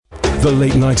The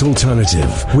Late Night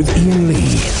Alternative with Iain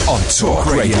Lee on Talk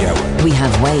Radio. We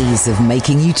have ways of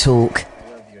making you talk.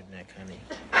 I love your neck, honey.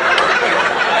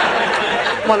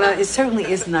 Well, it certainly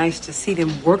is nice to see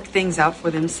them work things out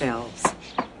for themselves.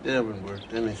 They haven't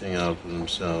worked anything out for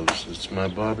themselves. It's my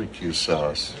barbecue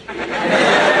sauce.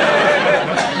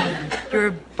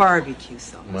 Your barbecue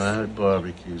sauce. My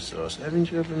barbecue sauce.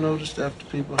 Haven't you ever noticed after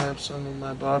people have some of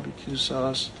my barbecue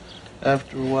sauce,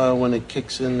 after a while when it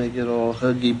kicks in, they get all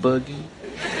huggy-buggy?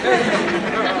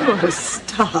 Oh,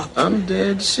 stop. I'm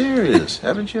dead serious.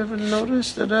 Haven't you ever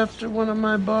noticed that after one of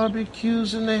my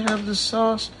barbecues and they have the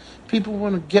sauce, people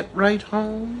want to get right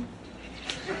home?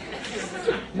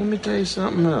 Let me tell you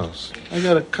something else. I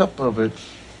got a cup of it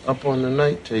up on the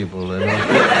night table and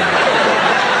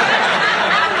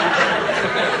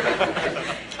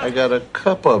I got a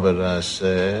cup of it, I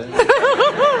said.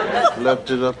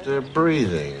 Left it up there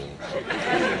breathing.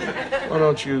 Why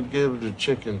don't you give the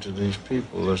chicken to these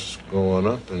people that's going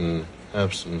up and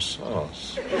have some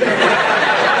sauce?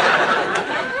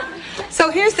 So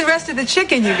here's the rest of the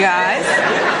chicken, you guys.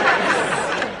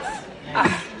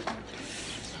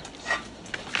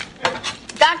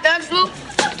 Dr. Uxlow,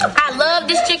 I love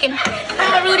this chicken.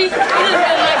 Oh, Rudy, you look real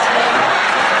nice today.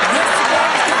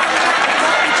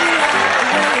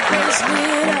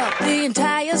 Up the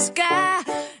entire sky.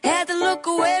 Had to look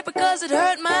away because it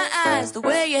hurt my eyes. The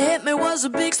way you hit me was a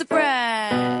big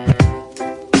surprise.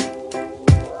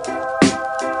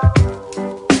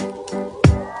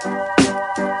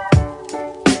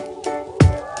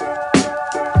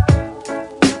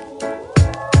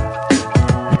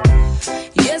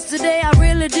 Yesterday I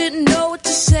really didn't know what to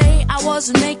say. I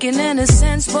wasn't making any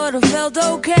sense, but I felt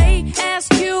okay.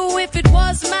 Ask you if it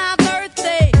was my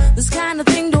birthday. This kind of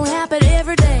thing don't happen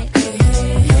every day.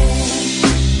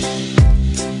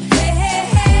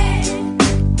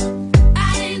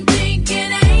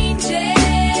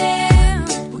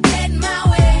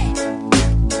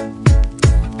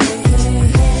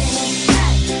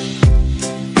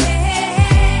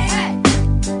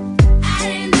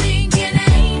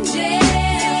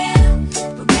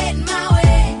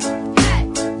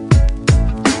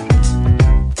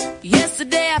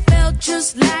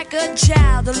 Just like a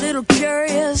child, a little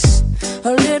curious,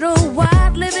 a little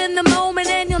wild, live in the moment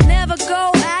and you'll never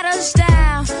go out of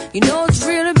style. You know it's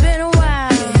really been a while.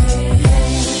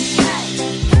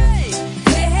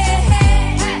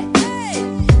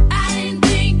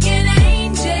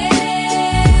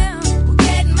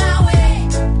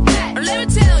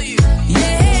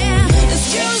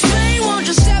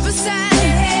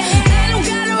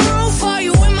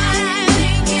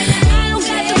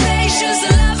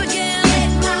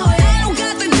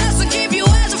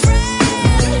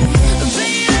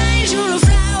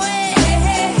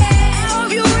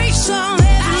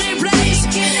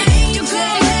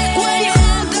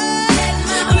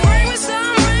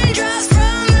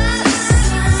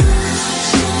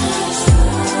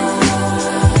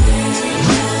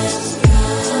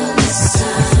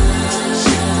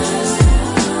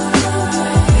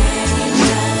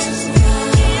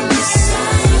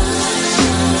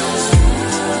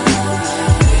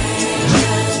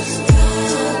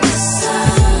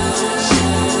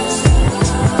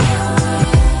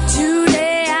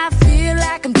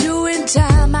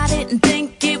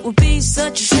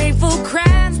 Such a shameful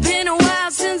crime. It's been a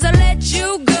while since I let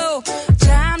you go.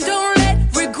 Time don't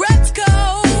let regrets go.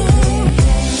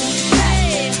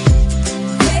 Hey,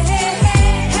 hey, hey,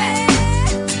 hey, hey.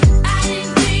 I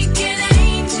didn't think an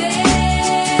angel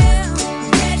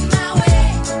get my way.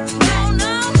 No,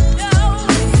 no, no.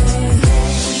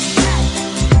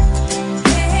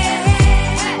 Hey, hey, hey,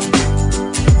 hey.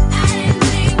 I didn't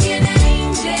think an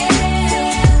angel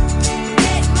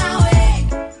get my way.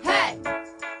 Hey.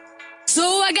 So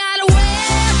I gotta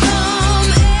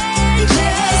welcome angels,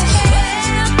 welcome angels,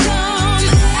 welcome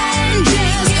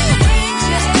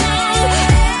angels, welcome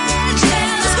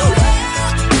angels,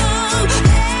 welcome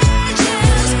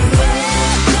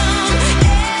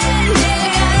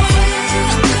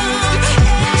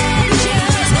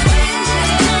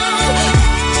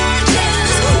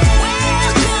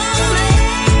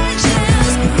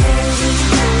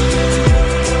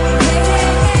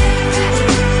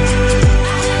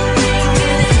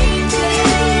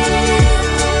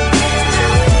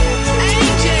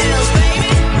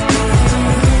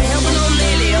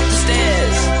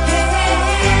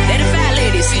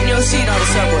seat on the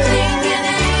subway.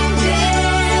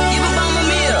 Give a bum a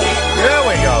meal. There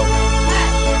we go.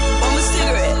 Bum a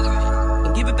cigarette.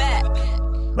 And give it back.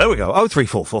 There we go.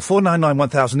 0344 499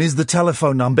 1000 is the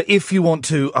telephone number. If you want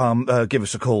to give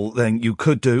us a call, then you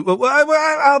could do.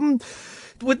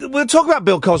 we'll talk about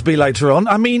Bill Cosby later on.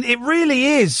 I mean, it really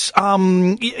is,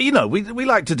 you know, we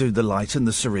like to do the light and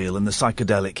the surreal and the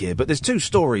psychedelic here, but there's two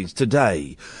stories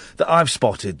today that I've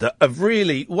spotted that have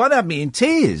really, one had me in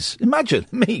tears. Imagine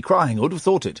me crying, I would have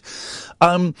thought it.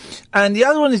 And the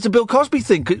other one is the Bill Cosby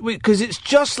thing, because it's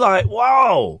just like,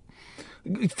 wow.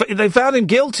 They found him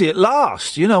guilty at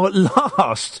last. You know, at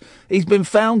last he's been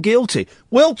found guilty.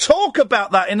 We'll talk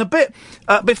about that in a bit.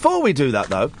 Before we do that,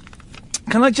 though,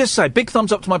 can I just say, big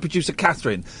thumbs up to my producer,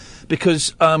 Catherine,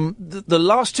 because the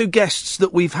last two guests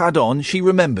that we've had on, she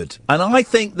remembered. And I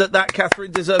think that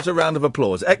Catherine deserves a round of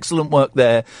applause. Excellent work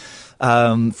there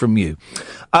from you.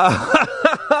 There's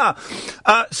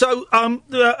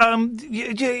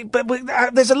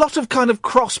a lot of kind of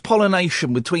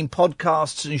cross-pollination between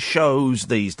podcasts and shows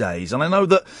these days. And I know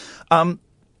that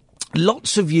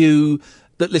lots of you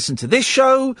that listen to this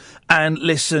show and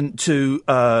listen to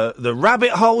the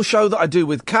Rabbit Hole show that I do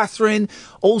with Catherine,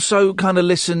 also kind of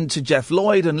listen to Jeff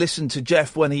Lloyd and listen to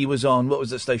Jeff when he was on, what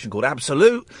was that station called,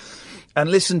 Absolute,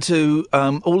 and listen to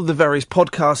all of the various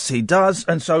podcasts he does.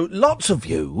 And so lots of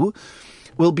you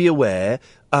will be aware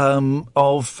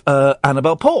of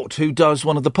Annabel Port, who does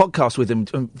one of the podcasts with him.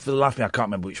 For the life of me, I can't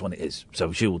remember which one it is,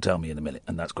 so she will tell me in a minute,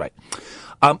 and that's great.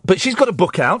 But she's got a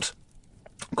book out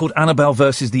called Annabel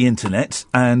versus the Internet,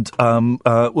 and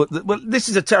well, this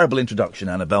is a terrible introduction,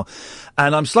 Annabel,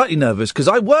 and I'm slightly nervous because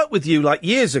I worked with you like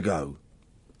years ago.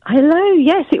 Hello,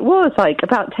 yes, it was like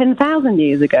about 10,000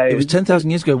 years ago. It was 10,000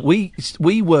 years ago.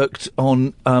 We worked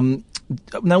on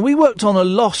we worked on a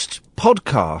lost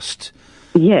podcast.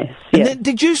 Yes. And then,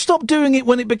 did you stop doing it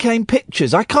when it became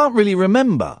pictures? I can't really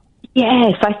remember.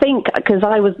 Yes, I think because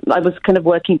I was kind of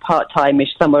working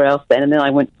part-time-ish somewhere else then, and then I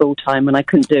went full-time and I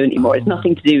couldn't do it anymore. It's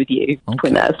nothing to do with you. Okay.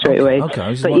 Putting that straight away.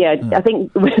 Okay. But I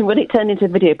think when it turned into a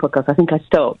video podcast, I think I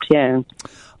stopped, yeah.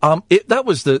 That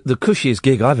was the cushiest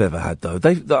gig I've ever had, though.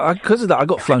 Because of that, I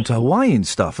got flown to Hawaii and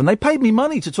stuff, and they paid me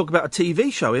money to talk about a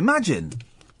TV show. Imagine.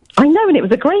 I know, and it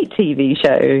was a great TV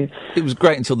show. It was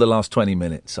great until the last 20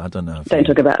 minutes. I don't know. Don't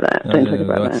talk about that. Don't talk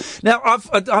about that. Now,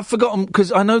 I've forgotten,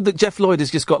 because I know that Jeff Lloyd has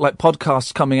just got, like,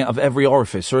 podcasts coming out of every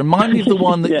orifice. So remind me of the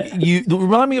one that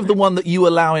remind me of the one that you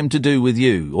allow him to do with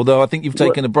you. Although I think you've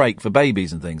taken a break for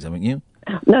babies and things, haven't you?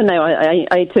 No, I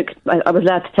was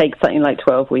allowed to take something like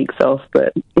 12 weeks off,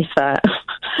 but it's that.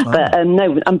 But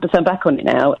no, I'm back on it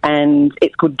now, and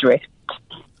it's called Drift.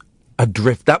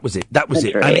 Adrift, that was it.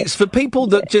 And it's for people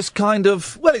that just kind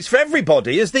of, well, it's for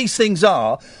everybody, as these things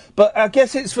are, but I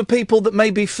guess it's for people that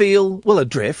maybe feel, well,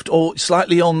 adrift or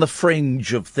slightly on the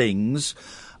fringe of things.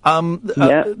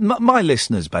 My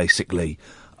listeners, basically.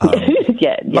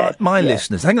 My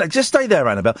listeners. Hang on, just stay there,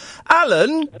 Annabel.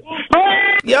 Alan?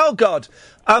 Oh, God.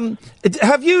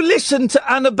 Have you listened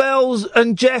to Annabel's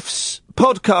and Jeff's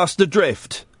podcast,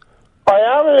 Adrift? I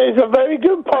am, and it's a very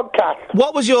good podcast.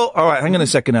 What was your... All right, hang on a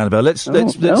second, Annabel. Let's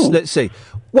see.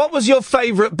 What was your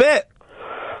favourite bit?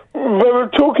 They were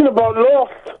talking about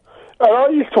Lost, and I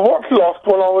used to watch Lost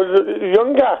when I was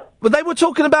younger. But they were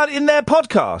talking about it in their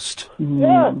podcast?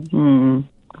 Yeah.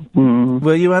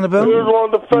 Were you, Annabel? It was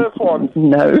one of the first ones.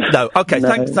 No. Okay,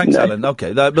 thanks, Alan.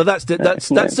 Okay, but that's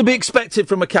to be expected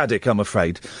from a caddick, I'm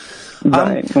afraid.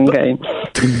 Right, okay.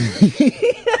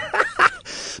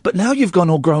 But now you've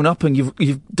gone all grown up and you've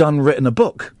written a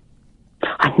book.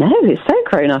 I know, it's so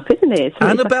grown up, isn't it?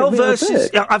 Annabel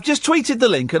versus... Yeah, I've just tweeted the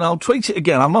link and I'll tweet it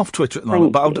again. I'm off Twitter at the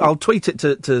moment, but I'll tweet it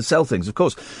to sell things, of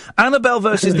course. Annabel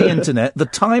versus the Internet, the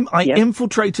time I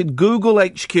infiltrated Google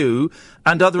HQ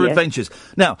and other adventures.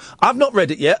 Now, I've not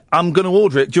read it yet. I'm going to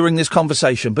order it during this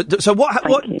conversation. But so what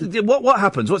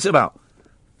happens? What's it about?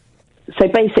 So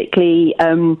basically...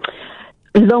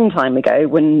 a long time ago,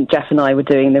 when Jeff and I were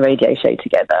doing the radio show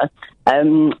together,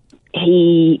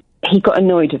 he got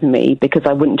annoyed with me because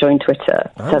I wouldn't join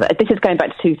Twitter. Oh. So this is going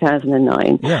back to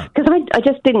 2009. Yeah. Because I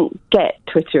just didn't get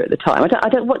Twitter at the time. I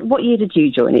don't. What year did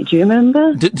you join it? Do you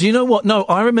remember? Do you know what? No,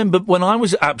 I remember when I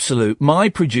was at Absolute, my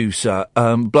producer,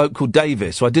 bloke called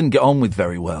Davis, who I didn't get on with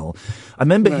very well. I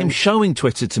remember him showing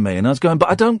Twitter to me, and I was going, but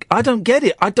I don't get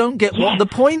it. I don't get what the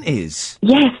point is.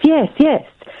 Yes.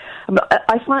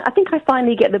 I think I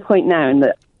finally get the point now, in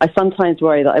that I sometimes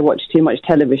worry that I watch too much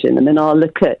television, and then I'll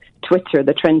look at Twitter,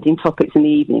 the trending topics in the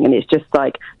evening, and it's just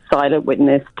like Silent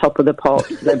Witness, Top of the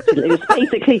Pops. It's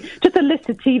basically just a list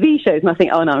of TV shows, and I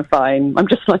think, oh no, I'm fine. I'm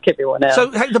just like everyone else. So,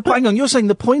 hang on, you're saying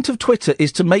the point of Twitter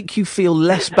is to make you feel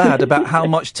less bad about how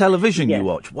much television you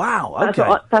watch? Wow, okay.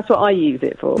 That's what I use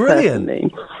it for. Brilliant.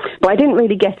 Personally. But I didn't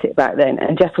really get it back then,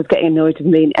 and Jeff was getting annoyed with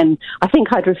me, and I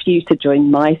think I'd refused to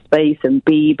join MySpace and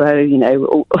Bebo, you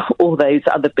know, all those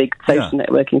other big social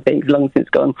networking things long since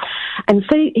gone. And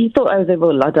so he thought I was a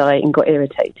real Luddite and got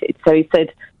irritated. So he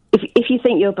said, if you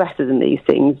think you're better than these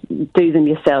things, do them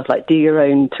yourself, like do your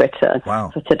own Twitter. Wow.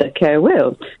 So I said, okay, I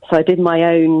will. So I did my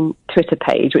own Twitter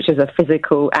page, which is a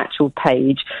physical, actual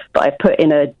page, but I put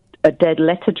in a dead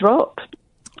letter drop.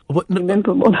 What, do you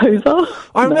remember what those are?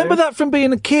 I remember that from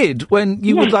being a kid, when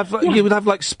you would have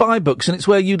like spy books, and it's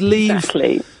where you'd leave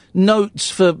notes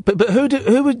for. But who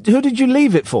did you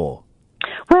leave it for?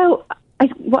 Well,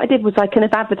 what I did was I kind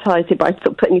of advertised it by sort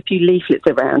of putting a few leaflets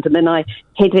around, and then I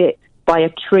hid it by a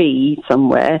tree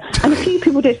somewhere, and a few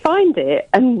people did find it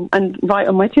and write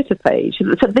on my Twitter page.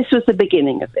 So this was the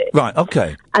beginning of it. Right.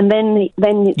 Okay. And then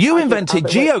you invented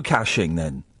geocaching,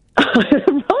 then.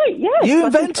 Right, yes. You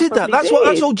invented that. That's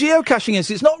all geocaching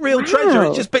is. It's not real treasure.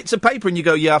 It's just bits of paper, and you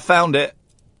go, "Yeah, I found it."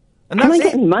 And Can that's I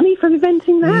get any money from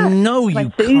inventing that? No, Can you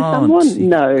I sue can't. someone?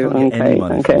 No. You can't get any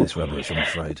money okay. from this rubbish, I'm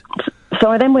afraid. So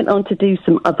I then went on to do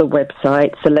some other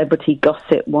websites, celebrity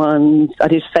gossip ones. I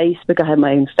did Facebook. I had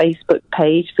my own Facebook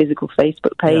page, physical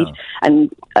Facebook page,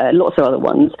 and lots of other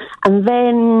ones. And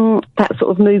then that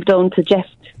sort of moved on to Jeff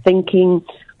thinking,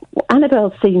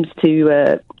 Annabel seems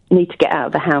to need to get out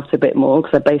of the house a bit more,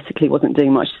 because I basically wasn't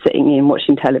doing much sitting in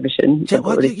watching television. You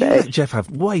let Jeff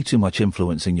have way too much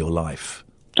influence in your life.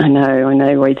 I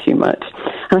know, way too much.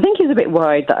 And I think he was a bit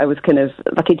worried that I was kind of,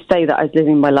 like he'd say that I was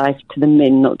living my life to the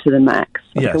min, not to the max.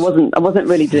 Like I wasn't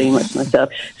really doing much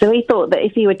myself. So he thought that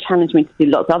if he would challenge me to do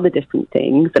lots of other different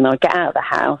things, and I'd get out of the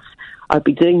house, I'd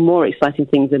be doing more exciting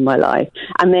things in my life.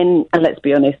 And then, and let's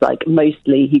be honest, like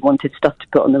mostly he wanted stuff to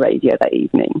put on the radio that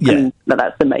evening. Yeah. But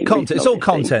that's the main reason, It's all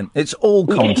content. It's all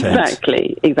content.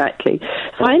 Exactly.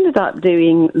 So I ended up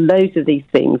doing loads of these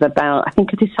things, I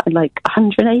think I did something like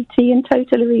 180 in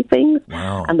total of these things.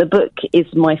 Wow. And the book is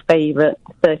my favourite,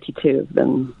 32 of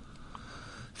them.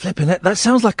 Flipping it. That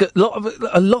sounds like a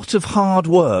lot of hard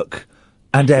work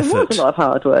and effort. It was a lot of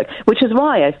hard work, which is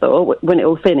why I thought, when it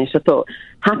all finished, I thought,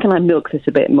 how can I milk this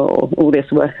a bit more, all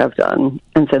this work I've done?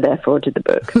 And so therefore I did the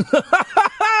book.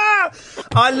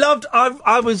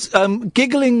 I was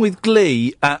giggling with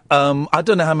glee at, I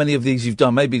don't know how many of these you've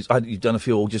done, maybe you've done a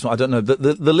few, or just, I don't know,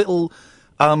 the little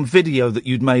video that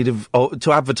you'd made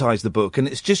to advertise the book, and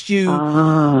it's just you,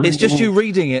 you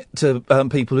reading it to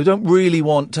people who don't really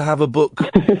want to have a book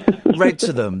read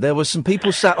to them. There were some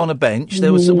people sat on a bench,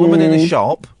 there was a woman in a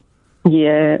shop.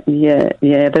 Yeah.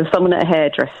 There's someone at a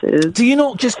hairdresser's. Do you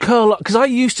not just curl up? Because I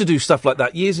used to do stuff like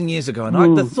that years and years ago,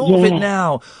 and the thought of it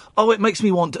now, it makes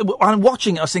me want to... I'm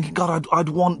watching it, I was thinking, God, I'd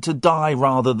want to die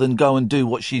rather than go and do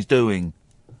what she's doing.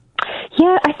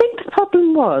 Yeah, I think the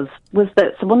problem was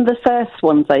that one of the first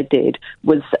ones I did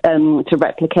was to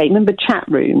replicate, remember chat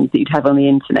rooms that you'd have on the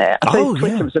internet? I suppose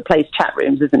Twitter has replaced chat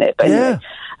rooms, isn't it? But anyway.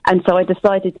 And so I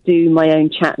decided to do my own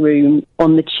chat room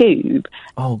on the tube.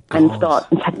 Oh, God. And start...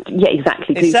 Yeah,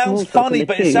 exactly. It sounds funny,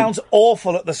 but it sounds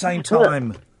awful at the same time.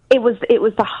 Look, it was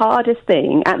the hardest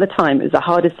thing at the time. It was the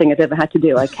hardest thing I'd ever had to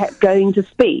do. I kept going to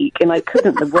speak, and I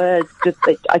couldn't.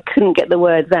 I couldn't get the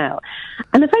words out.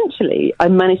 And eventually, I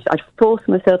forced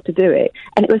myself to do it,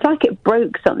 and it was like it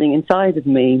broke something inside of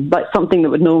me, like something that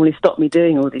would normally stop me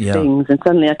doing all these things, and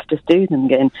suddenly I could just do them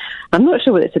again. I'm not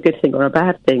sure whether it's a good thing or a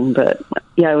bad thing, but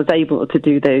I was able to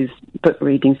do those book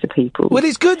readings to people. Well,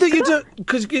 it's good that you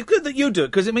do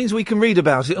it, because it means we can read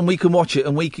about it and we can watch it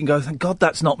and we can go, thank God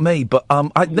that's not me. But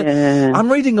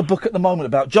I'm reading a book at the moment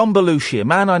about John Belushi, a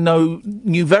man I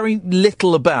knew very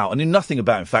little about, I knew nothing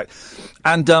about, in fact,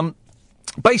 and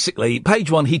basically,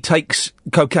 page 1, he takes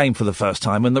cocaine for the first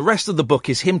time, and the rest of the book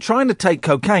is him trying to take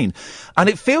cocaine. And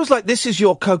it feels like this is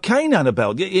your cocaine,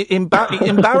 Annabel.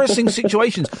 Embarrassing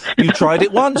situations. You tried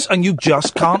it once, and you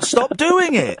just can't stop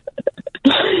doing it.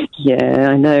 Yeah,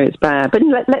 I know, it's bad. But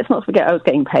let's not forget I was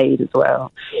getting paid as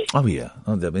well. Oh, yeah.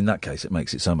 In that case, it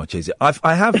makes it so much easier.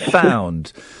 I have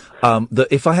found that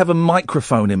if I have a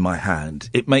microphone in my hand,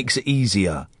 it makes it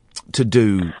easier to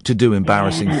do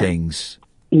embarrassing things.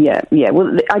 Yeah.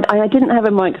 Well, I didn't have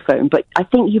a microphone, but I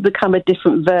think you become a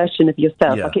different version of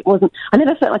yourself. Yeah. Like it wasn't. I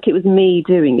never felt like it was me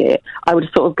doing it. I would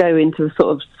sort of go into a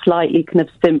sort of slightly kind of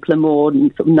simpler, more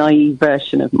sort of naive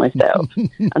version of myself,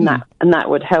 and that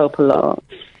would help a lot.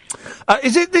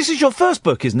 This is your first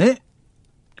book, isn't it?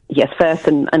 Yes, first,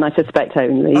 and I suspect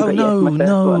only. Oh, but no, yes, my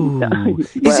first one.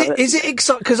 No. Is it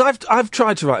exciting? Because I've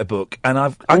tried to write a book, and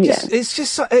it's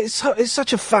such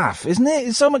a faff, isn't it?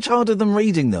 It's so much harder than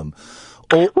reading them.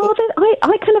 Well,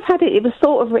 I kind of had it. It was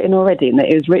sort of written already, and that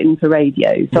it was written for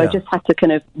radio. So I just had to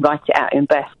kind of write it out in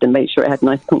best and make sure it had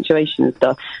nice punctuation and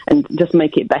stuff, and just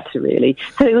make it better, really.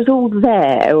 So it was all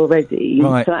there already.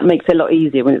 Right. So that makes it a lot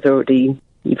easier when it's already.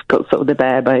 You've got sort of the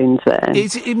bare bones there.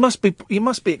 It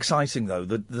must be exciting though.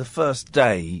 The first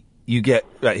day you get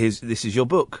this is your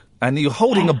book, and you're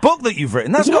holding a book that you've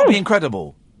written. That's got to be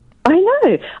incredible. I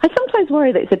know. I sometimes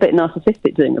worry that it's a bit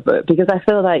narcissistic doing a book, because I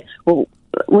feel like, well,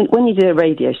 when you do a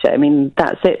radio show, I mean,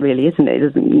 that's it really, isn't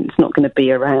it? It's not going to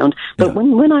be around. But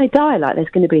when I die, like, there's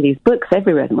going to be these books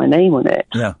everywhere with my name on it.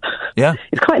 Yeah, yeah.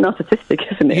 It's quite narcissistic,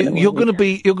 isn't it? You're going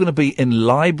to be in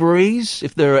libraries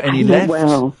if there are any left.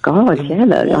 Well, God, I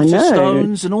know.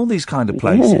 Waterstones and all these kind of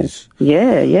places.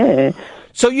 Yeah.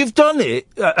 So you've done it,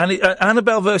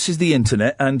 Annabel versus the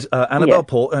internet, and Annabel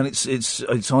Port, and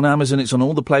it's on Amazon. It's on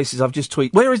all the places I've just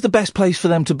tweeted. Where is the best place for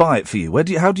them to buy it for you?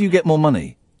 How do you get more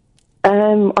money?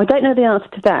 I don't know the answer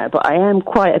to that, but I am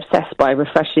quite obsessed by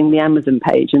refreshing the Amazon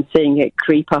page and seeing it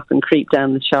creep up and creep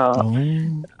down the chart.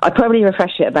 Oh. I probably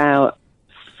refresh it about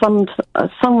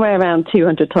somewhere around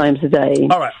 200 times a day.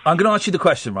 All right, I'm going to ask you the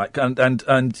question, right?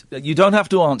 And you don't have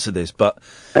to answer this, but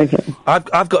okay.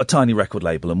 I've got a tiny record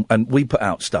label, and we put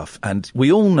out stuff, and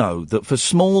we all know that for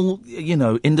small,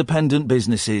 independent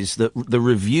businesses, that the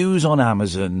reviews on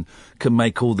Amazon can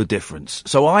make all the difference.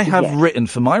 So I have written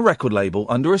for my record label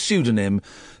under a pseudonym.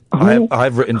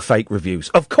 I've written fake reviews.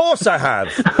 Of course I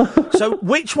have. So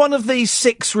which one of these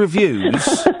 6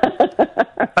 reviews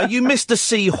are you, Mr.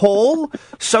 C. Hall,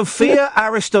 Sophia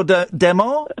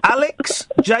Aristodemo, Alex,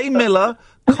 J. Miller,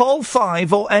 Col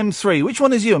 5 or M3? Which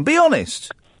one is you? And be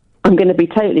honest. I'm going to be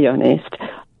totally honest.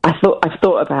 I've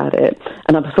thought about it,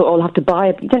 and I've thought I'll have to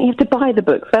buy. Don't you have to buy the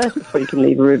book first before you can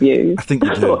leave a review? I think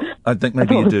you do. I think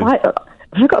maybe you do.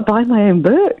 I've got to buy my own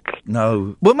book.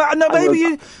 No. Well, no,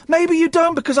 maybe you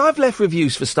don't, because I've left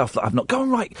reviews for stuff that I've not. Go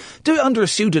and write. Do it under a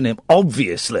pseudonym,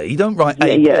 obviously. You don't write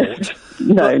Port.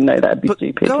 No, that'd be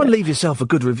stupid. Go and leave yourself a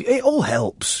good review. It all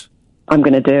helps. I'm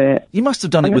going to do it. You must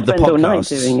have done it with the all night podcasts.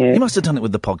 doing it. You must have done it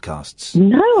with the podcasts.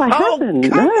 No, I haven't.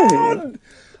 Come on!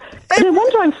 No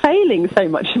wonder I'm failing so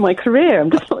much in my career.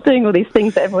 I'm just not doing all these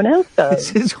things that everyone else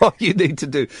does. This is what you need to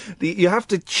do. You have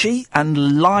to cheat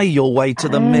and lie your way to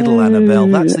the middle, Annabel.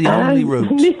 That's the only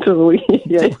route. Middle,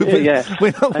 yeah.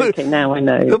 Okay, now I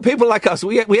know. People like us,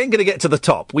 we ain't going to get to the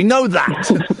top. We know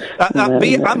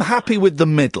that. I'm happy with the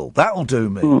middle. That'll do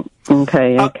me.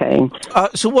 Okay.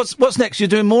 So what's next? You're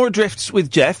doing more Adrifts with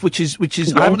Jeff, which is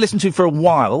I haven't listened to for a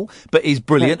while, but he's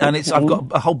brilliant, and I've got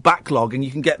a whole backlog, and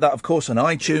you can get that, of course, on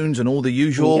iTunes and all the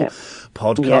usual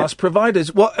podcast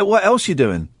providers. What else are you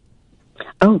doing?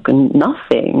 Oh,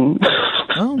 nothing.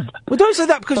 Oh, well, don't say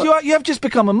that, because you have just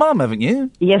become a mum, haven't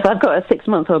you? Yes, I've got a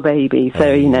 6-month-old baby, so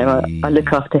I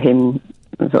look after him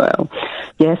as well.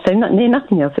 Yeah, so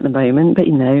nothing else at the moment, but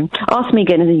ask me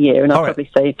again in a year and I'll probably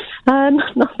say,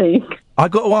 nothing.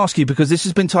 I've got to ask you, because this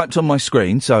has been typed on my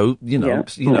screen, so,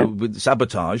 with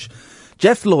sabotage.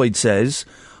 Jeff Lloyd says,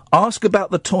 ask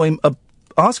about the time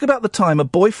a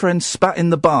boyfriend spat in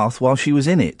the bath while she was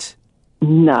in it.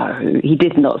 No, he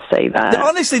did not say that.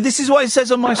 Honestly, this is what it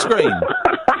says on my screen.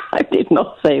 I did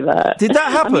not say that. Did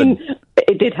that happen? I mean,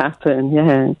 it did happen,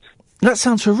 yeah. That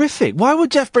sounds horrific. Why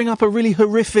would Jeff bring up a really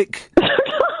horrific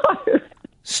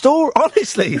story?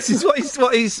 Honestly, this is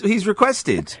what he's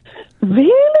requested.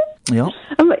 Really? Yeah.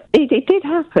 It did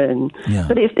happen. Yeah.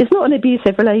 But it's not an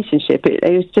abusive relationship.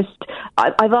 It was just,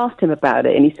 I've asked him about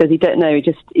it, and he says he don't know.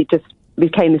 It just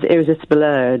became this irresistible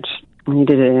urge when he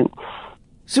did it.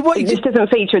 So what? It just doesn't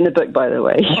feature in the book, by the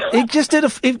way. It just did a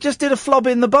flob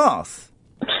in the bath.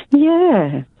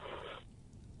 Yeah.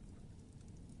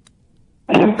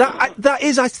 That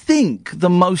is, I think, the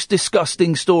most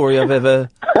disgusting story I've ever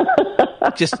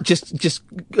just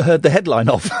heard the headline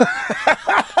of.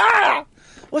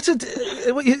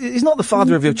 He's not the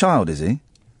father of your child, is he?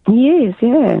 He is,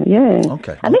 yeah.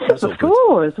 Okay. And this is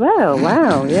before as well.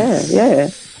 Wow, yeah.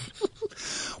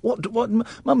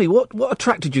 Mummy, what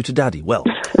attracted you to Daddy? Well,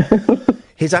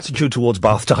 his attitude towards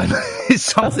bath time is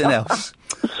something else.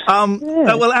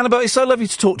 Well, Annabel, it's so lovely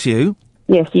to talk to you.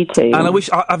 Yes, you too. And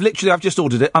I've just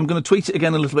ordered it. I'm going to tweet it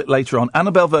again a little bit later on.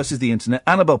 Annabel versus the internet,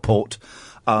 Annabel Port.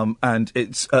 And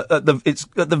it's at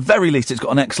the very least, it's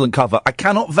got an excellent cover. I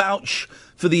cannot vouch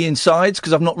for the insides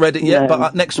because I've not read it yet,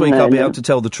 but next week I'll be able to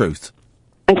tell the truth.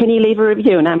 And can you leave a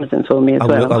review on Amazon for me as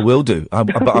well? I will do.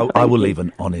 But I will leave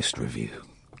an honest review.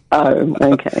 Oh,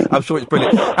 okay. I'm sure it's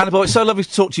brilliant. Annabel, it's so lovely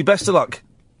to talk to you. Best of luck.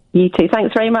 You too.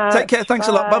 Thanks very much. Take care. Thanks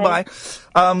a lot.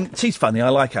 Bye-bye. She's funny. I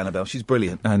like Annabel. She's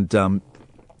brilliant. And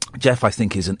Jeff, I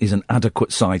think, is an adequate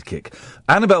sidekick.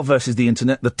 Annabel versus the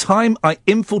Internet. The time I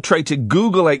infiltrated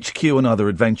Google HQ and other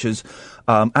adventures.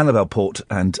 Annabel Port,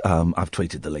 and I've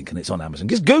tweeted the link, and it's on Amazon.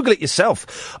 Just Google it yourself.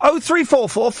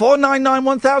 0344 499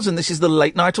 1000. This is the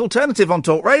Late Night Alternative on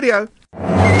Talk Radio.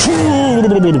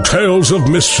 Tales of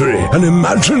mystery and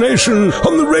imagination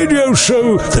on the radio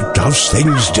show that does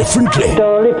things differently.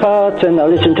 Dolly Parton, I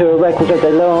listen to a record all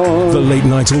day long. The Late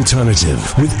Night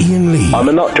Alternative with Iain Lee. I'm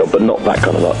a nut job, but not that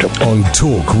kind of nut job. On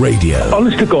Talk Radio.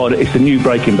 Honest to God, it's the new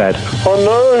Breaking Bad. Oh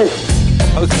no!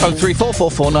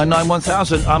 0344 499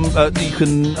 1000.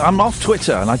 I'm off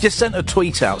Twitter, and I just sent a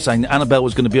tweet out saying that Annabel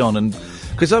was going to be on, and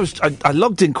because I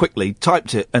logged in quickly,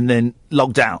 typed it, and then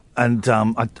logged out, and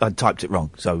I typed it wrong,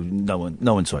 so no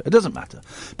one saw it. It doesn't matter.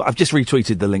 But I've just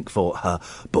retweeted the link for her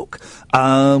book.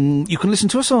 You can listen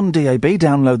to us on DAB,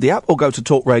 download the app, or go to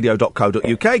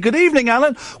talkradio.co.uk. Good evening,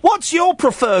 Alan. What's your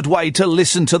preferred way to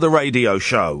listen to the radio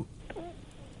show?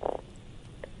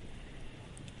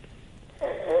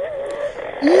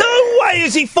 No way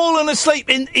has he fallen asleep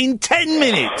in 10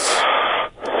 minutes.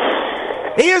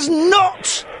 He has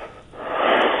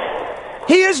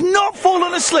not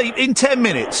fallen asleep in 10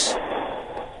 minutes.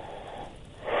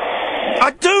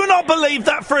 I do not believe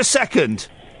that for a second.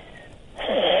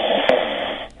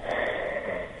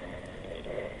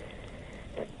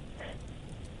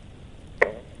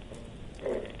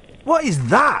 What is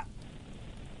that?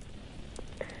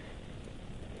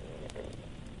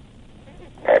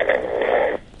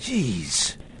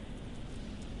 Jeez.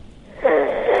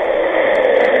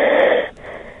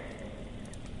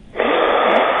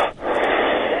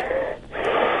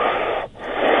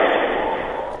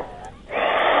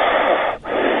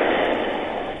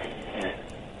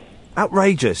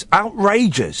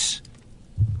 Outrageous.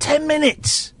 10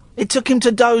 minutes. It took him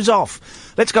to doze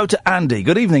off. Let's go to Andy.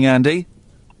 Good evening, Andy.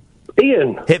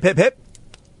 Ian. Hip, hip, hip.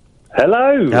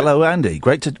 Hello. Hello, Andy.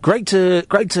 Great to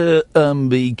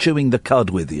be chewing the cud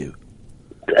with you.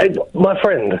 My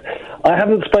friend, I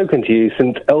haven't spoken to you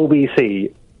since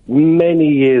LBC many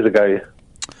years ago.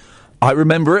 I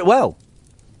remember it well.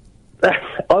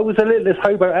 I was a littlest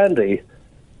hobo Andy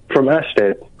from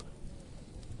Ashton.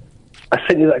 I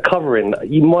sent you that cover in.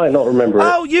 You might not remember it.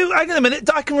 Oh, hang on a minute.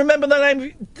 I can remember the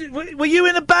name. Were you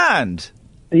in a band?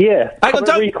 Yeah. Hang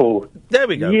on, Recall. There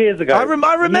we go. Years ago. I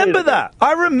remember that.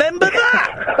 I remember that.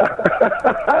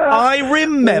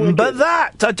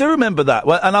 I do remember that.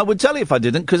 Well, and I would tell you if I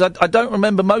didn't, because I don't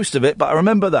remember most of it, but I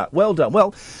remember that. Well done.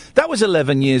 Well, that was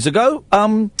 11 years ago.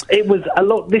 It was a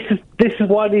lot. This is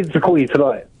why I needed to call you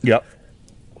tonight. Yep.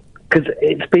 Because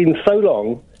it's been so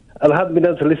long, and I haven't been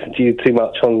able to listen to you too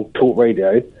much on Talk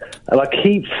Radio, and I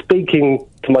keep speaking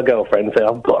to my girlfriend and saying,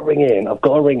 I've got to ring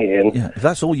in. Yeah, if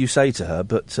that's all you say to her,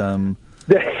 but...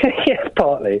 yes,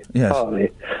 partly. Yes.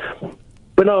 Partly.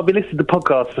 But no, I've been listening to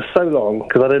podcasts for so long,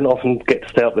 because I don't often get to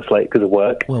stay up this late because of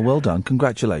work. Well done.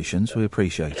 Congratulations. We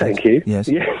appreciate it. Thank you. Yes.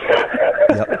 Yeah.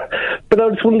 Yep. But I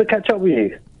just wanted to catch up with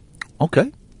you.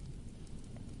 Okay.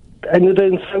 And you're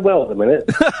doing so well at the minute.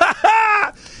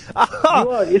 You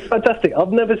are. It's fantastic.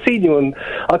 I've never seen you on...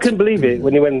 I couldn't believe it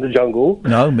when you went in the jungle.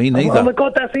 No, me neither. Oh my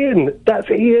God, that's Ian. That's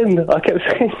Ian. I kept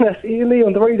saying, that's Ian Lee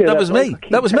on the radio. That was me.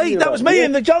 That was me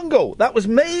in the jungle. That was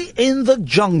me in the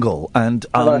jungle. And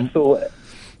I saw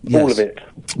all of it.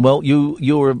 Well,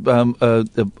 you're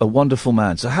a wonderful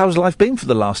man. So how's life been for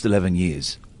the last 11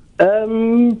 years?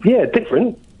 Yeah,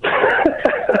 different.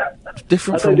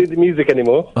 Different I don't do the music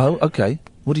anymore. Oh, okay.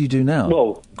 What do you do now?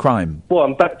 Well, crime. Well,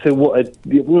 I'm back to what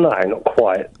no, not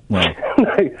quite. Well.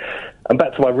 No, I'm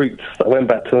back to my roots. I went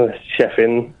back to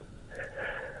chefing.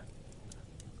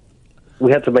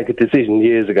 We had to make a decision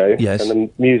years ago. Yes. And the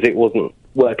music wasn't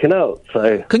working out,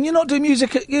 so... Can you not do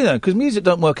music, because music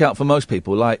don't work out for most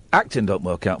people, like acting don't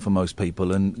work out for most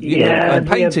people, and, and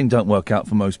painting don't work out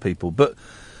for most people, but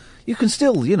you can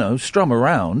still, strum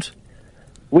around.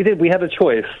 We did. We had a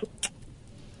choice.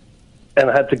 And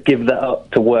I had to give that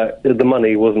up to work. The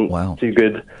money wasn't too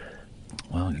good.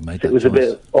 Well, you made that It was choice. a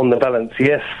bit on the balance,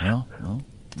 yes. Yeah, well,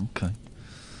 okay.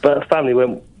 But the family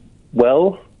went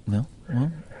well. No,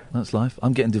 well, that's life.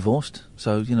 I'm getting divorced,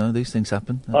 so, these things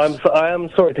happen. I am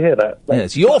sorry to hear that. Yeah,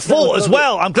 it's your fault as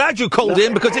well. I'm glad you called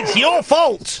in, because it's your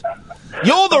fault.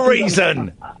 You're the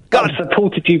reason. I've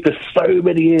supported you for so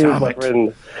many years, my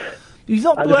friend. I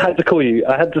just had to call you.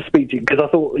 I had to speak to you because I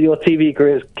thought your TV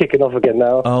career is kicking off again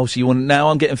now. Oh, so now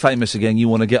I'm getting famous again. You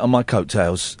want to get on my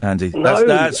coattails, Andy? No,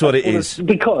 that's what it is.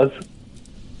 Because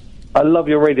I love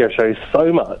your radio show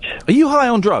so much. Are you high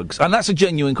on drugs? And that's a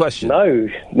genuine question. No,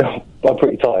 I'm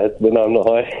pretty tired, but no, I'm not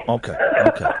high. Okay.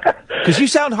 Because you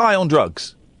sound high on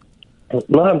drugs.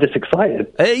 No, I'm just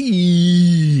excited.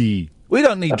 Hey! We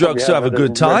don't need drugs to have a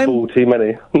good time. Red Bull too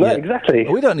many. No, exactly.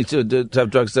 We don't need to have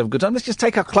drugs to have a good time. Let's just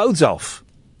take our clothes off.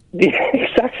 Yeah,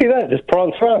 exactly that. Just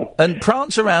prance around. And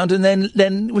prance around, and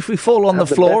then if we fall on the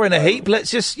floor in a heap, let's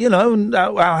just,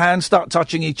 our hands start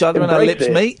touching each other and our lips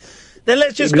meet. Then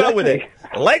let's just go with it.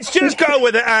 Let's just go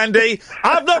with it, Andy.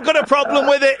 I've not got a problem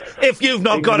with it if you've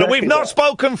not got it. We've not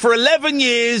spoken for 11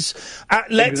 years.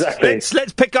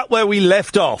 Let's pick up where we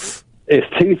left off. It's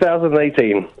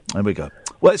 2018. There we go.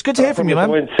 Well, it's good to hear from you, man. I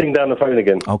won't sing down the phone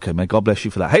again. OK, mate, God bless you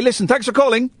for that. Hey, listen, thanks for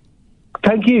calling.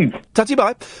 Thank you. Tatty,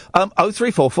 bye.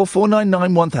 0344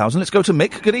 499 1000. Let's go to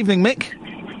Mick. Good evening, Mick.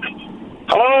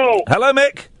 Hello. Hello,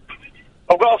 Mick.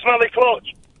 I've got a smelly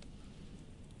clutch.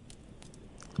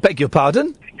 Beg your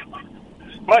pardon?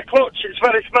 My clutch is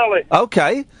very smelly.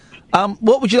 OK.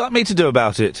 What would you like me to do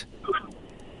about it?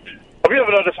 Have you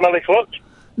ever had a smelly clutch?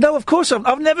 No, of course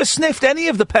I've never sniffed any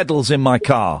of the pedals in my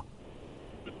car.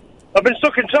 I've been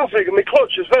stuck in traffic and my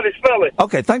clutch is very smelly.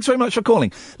 OK, thanks very much for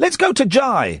calling. Let's go to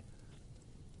Jai.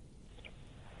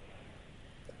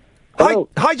 Hello.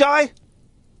 Hi, Jai.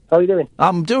 How are you doing?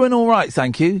 I'm doing all right,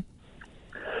 thank you.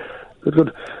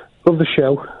 Good. Love the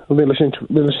show. I've been listening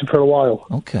for a while.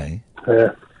 OK.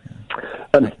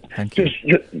 And thank you.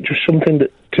 Just something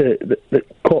that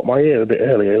caught my ear a bit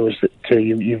earlier was that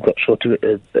you've got sort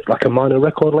of like a minor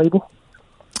record label.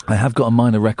 I have got a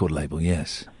minor record label,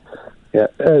 yes. Yeah.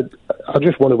 I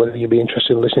just wonder whether you'd be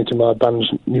interested in listening to my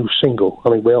band's new single.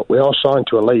 I mean, we are signed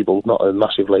to a label, not a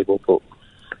massive label, but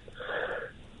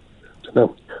I don't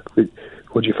know.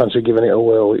 Would you fancy giving it a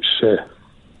whirl? It's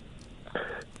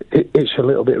a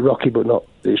little bit rocky, but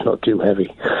it's not too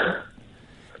heavy.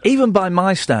 Even by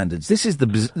my standards, this is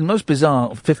the most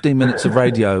bizarre 15 minutes of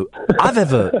radio I've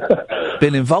ever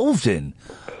been involved in.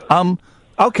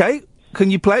 OK,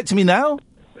 can you play it to me now?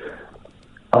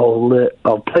 I'll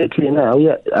play it to you now,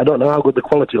 yeah. I don't know how good the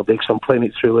quality will be, because I'm playing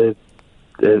it through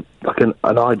like an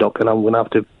iDock, and I'm going to have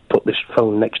to put this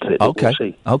phone next to it. OK, we'll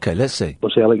see. OK, let's see.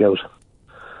 We'll see how it goes.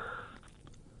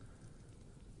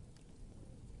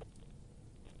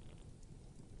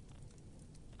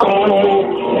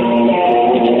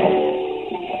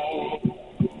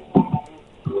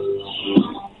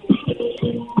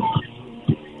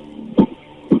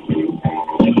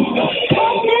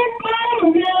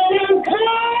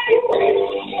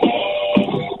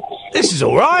 This is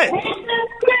all right.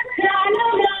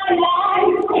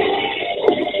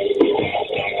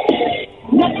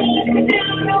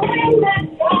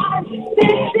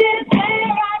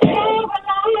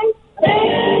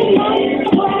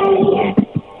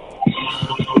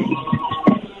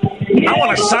 I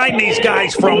want to sign these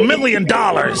guys for $1 million.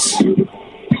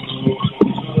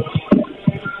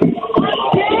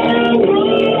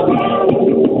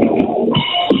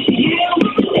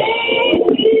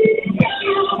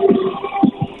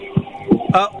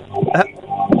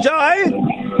 Jai?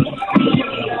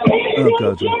 Oh,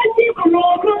 God.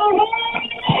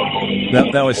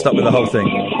 Now we're stuck with the whole thing.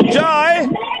 Jai?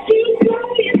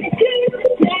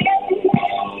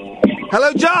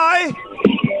 Hello, Jai?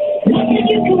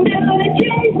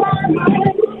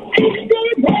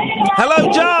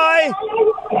 Hello, Jai?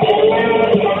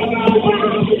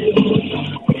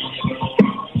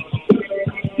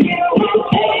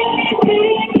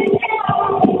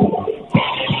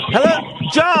 Hello,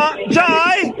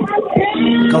 Jai?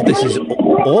 God, this is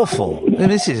awful. I mean,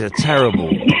 this is a terrible,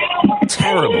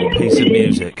 terrible piece of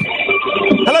music.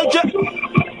 Hello, Jai?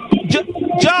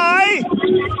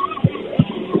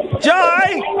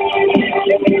 Jai?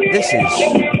 This is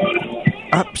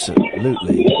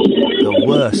absolutely the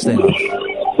worst thing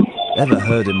I've ever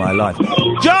heard in my life.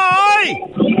 Jai!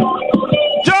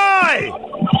 Jai!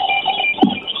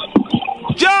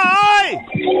 Jai!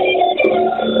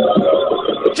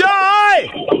 Jai!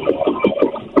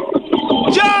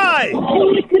 Jai!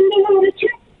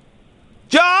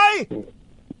 Jai!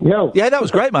 Yo. Yeah, that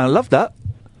was great, man. I loved that.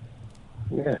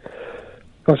 Yeah.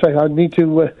 I need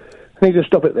to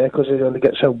stop it there, because it only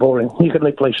gets so boring. You can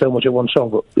only play so much of one song,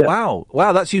 but yeah.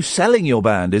 Wow, that's you selling your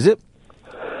band, is it?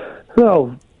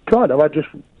 No, kind of. I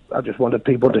just wanted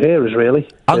people to hear us, really.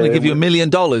 I'm going to give you $1 million.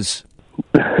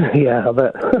 Yeah, I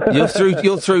bet.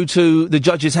 You're through to the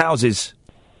judges' houses.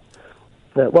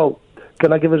 Well,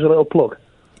 can I give us a little plug?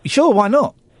 Sure, why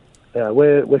not? Yeah,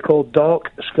 we're called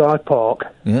Dark Sky Park.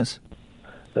 Yes.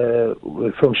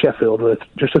 We're from Sheffield. We're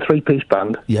just a 3-piece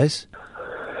band. Yes.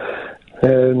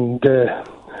 And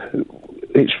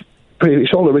it's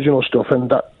all original stuff, and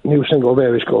that new single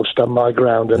there is called Stand My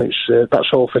Ground, and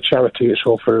that's all for charity. It's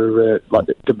all for like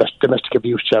the domestic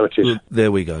abuse charities. Well,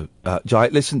 there we go. Jai,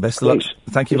 listen, best of luck.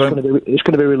 Thank you very much. It's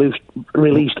going to be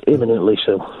released imminently,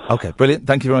 so. Okay, brilliant.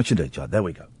 Thank you very much indeed, Jai. There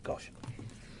we go. Gosh.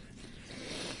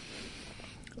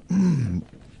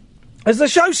 Has the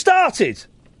show started?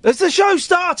 Has the show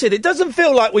started? It doesn't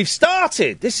feel like we've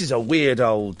started. This is a weird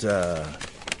old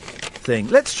thing.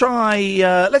 Let's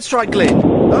try Glyn.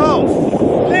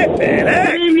 Oh, flippin'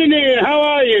 heck. Good evening, Ian. How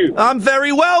are you? I'm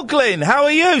very well, Glyn. How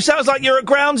are you? Sounds like you're at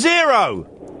ground zero.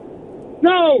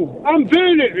 No, I'm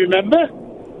Bernard, remember?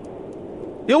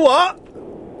 You what?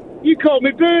 You called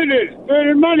me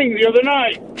Bernard Manning the other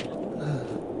night.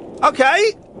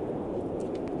 Okay.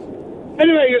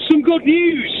 Anyway, there's some good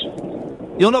news.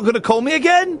 You're not going to call me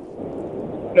again?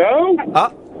 No.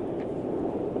 Ah.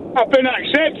 I've been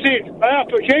accepted. My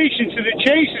application to the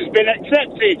Chase has been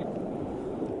accepted.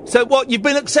 So what, you've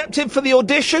been accepted for the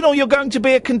audition, or you're going to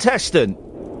be a contestant?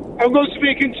 I'm going to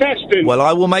be a contestant. Well,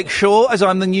 I will make sure, as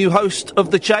I'm the new host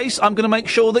of The Chase, I'm going to make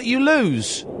sure that you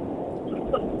lose.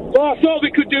 Well, I thought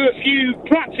we could do a few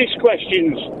practice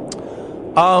questions.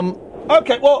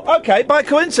 Okay, by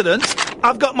coincidence,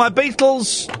 I've got my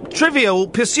Beatles Trivial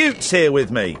Pursuits here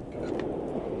with me.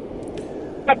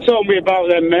 That told me about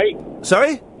them, mate.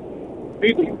 Sorry?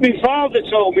 My father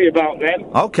told me about them.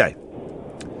 Okay.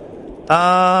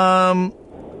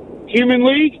 Human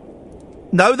League?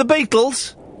 No, the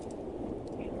Beatles.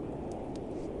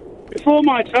 Before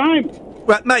my time.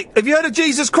 Right, mate, have you heard of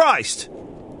Jesus Christ?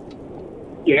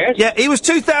 Yes. Yeah, he was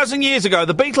 2,000 years ago.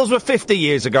 The Beatles were 50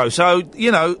 years ago. So,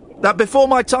 you know, that before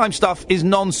my time stuff is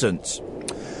nonsense.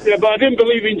 Yeah, but I didn't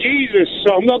believe in Jesus,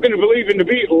 so I'm not going to believe in the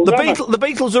Beatles. The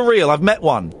Beatles are real. I've met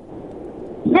one.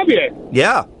 Have you?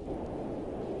 Yeah.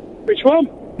 Which one?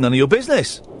 None of your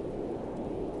business.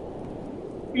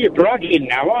 You're bragging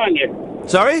now, aren't you?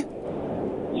 Sorry?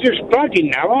 You're just bragging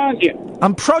now, aren't you?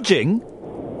 I'm prodding?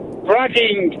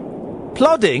 Bragging.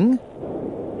 Plodding?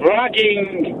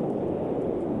 Bragging.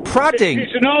 Pradding?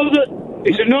 It's a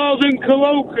northern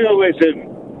colloquialism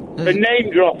for name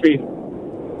dropping.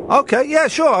 Okay, yeah,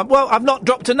 sure. Well, I've not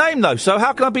dropped a name, though, so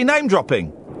how can I be name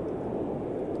dropping?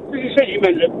 You said you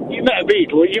met a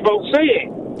Beatle, and you both say it.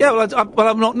 Yeah, well,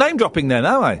 I'm not name dropping then,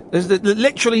 am I?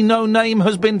 Literally no name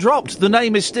has been dropped. The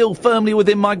name is still firmly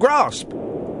within my grasp. The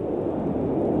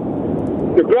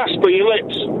grasp of your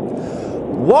lips.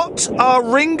 What are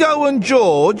Ringo and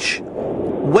George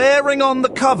wearing on the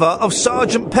cover of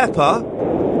Sgt. Pepper?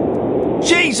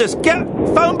 Jesus,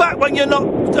 phone back when you're not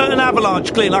an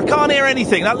avalanche, Glyn. I can't hear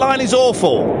anything. That line is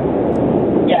awful.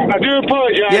 Yeah, I do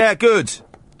apologise. Yeah, good.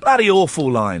 Bloody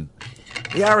awful line.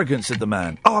 The arrogance of the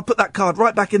man. Oh, I put that card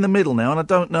right back in the middle now, and I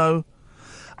don't know.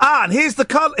 And here's the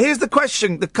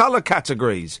question, the colour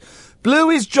categories. Blue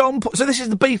is John Paul. So this is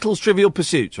the Beatles Trivial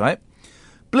Pursuit, right?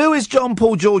 Blue is John,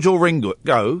 Paul, George, or Ringo.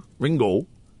 Ringo.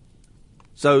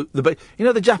 So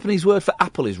the Japanese word for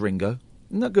apple is Ringo.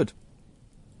 Isn't that good?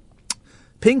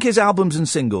 Pink is albums and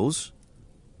singles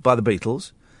by the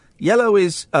Beatles. Yellow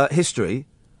is history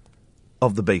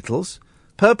of the Beatles.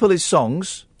 Purple is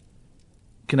songs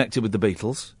connected with the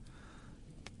Beatles.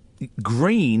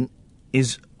 Green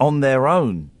is on their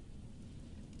own.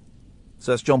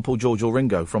 So that's John, Paul, George or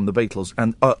Ringo from the Beatles.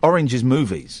 And orange is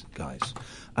movies, guys.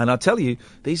 And I tell you,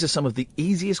 these are some of the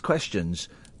easiest questions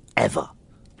ever.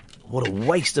 What a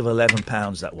waste of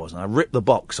 £11 that was. And I ripped the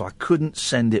box, so I couldn't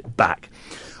send it back.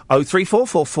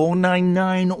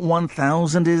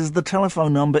 03444991000 is the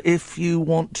telephone number. If you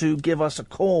want to give us a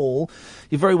call,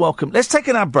 you're very welcome. Let's take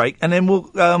an ad break, and then we'll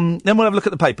have a look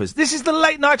at the papers. This is the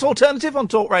Late Night Alternative on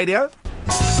Talk Radio.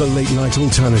 The Late Night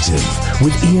Alternative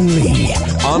with Iain Lee.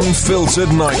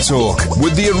 Unfiltered night talk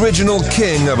with the original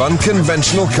king of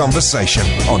unconventional conversation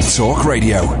on Talk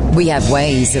Radio. We have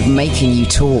ways of making you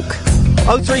talk.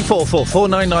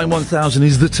 03444991000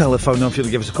 is the telephone number for you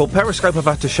to give us a call. Periscope, I've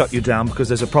had to shut you down because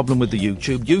there's a problem with the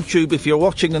YouTube. YouTube, if you're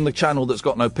watching in the channel that's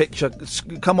got no picture,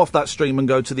 come off that stream and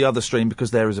go to the other stream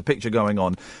because there is a picture going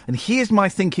on. And here's my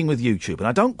thinking with YouTube, and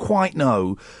I don't quite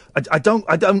know. I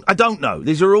don't know.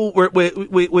 These are all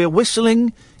we're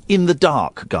whistling in the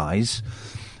dark, guys.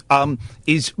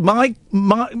 Is mine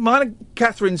and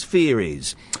Catherine's fear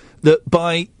is that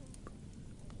by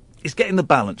it's getting the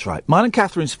balance right. Mine and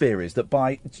Catherine's fear is that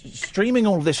by streaming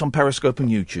all of this on Periscope and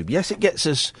YouTube, yes, it gets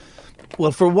us.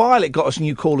 Well, for a while, it got us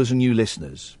new callers and new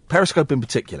listeners. Periscope in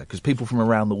particular, because people from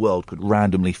around the world could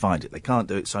randomly find it. They can't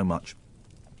do it so much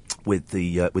with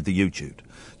the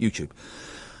YouTube.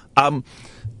 And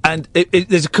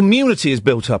there's a community is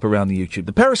built up around the YouTube.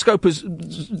 The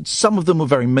Periscopers, some of them were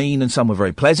very mean and some were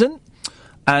very pleasant.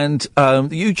 And the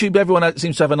YouTube, everyone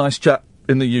seems to have a nice chat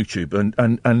in the YouTube.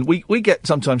 And we get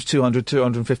sometimes 200,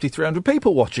 250, 300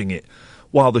 people watching it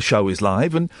while the show is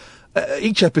live. And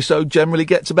each episode generally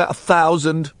gets about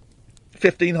 1,000,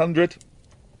 1,500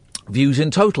 views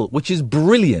in total, which is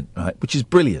brilliant, right? Which is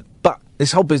brilliant. But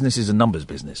this whole business is a numbers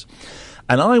business.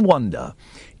 And I wonder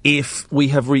if we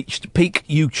have reached peak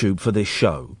YouTube for this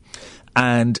show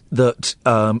and that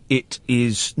it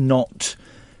is not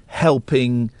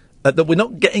helping, that we're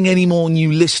not getting any more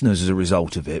new listeners as a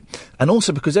result of it. And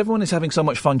also because everyone is having so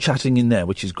much fun chatting in there,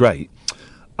 which is great,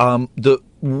 that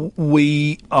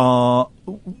we are,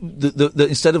 that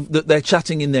instead of, that they're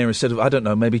chatting in there instead of, I don't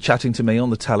know, maybe chatting to me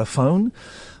on the telephone.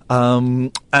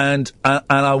 And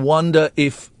I wonder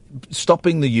if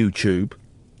stopping the YouTube,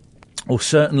 or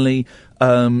certainly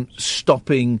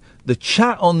stopping the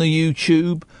chat on the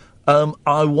YouTube,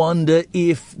 I wonder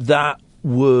if that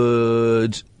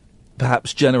would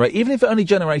perhaps generate, even if it only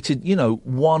generated,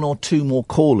 1 or 2 more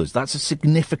callers. That's a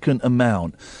significant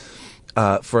amount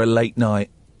for a late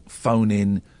night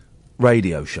phone-in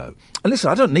radio show. And listen,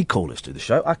 I don't need callers to do the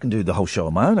show. I can do the whole show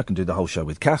on my own. I can do the whole show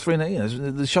with Catherine.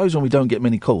 The shows when we don't get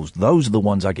many calls, those are the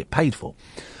ones I get paid for.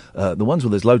 The ones where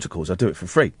there's loads of calls, I do it for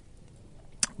free.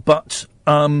 But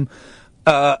I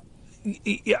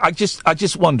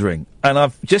just wondering, and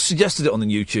I've just suggested it on the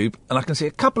YouTube, and I can see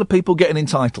a couple of people getting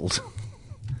entitled.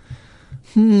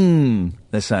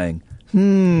 They're saying.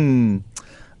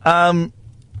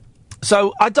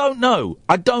 So I don't know,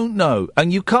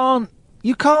 and you can't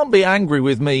be angry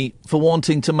with me for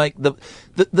wanting to make the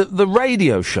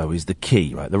radio show is the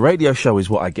key, right? The radio show is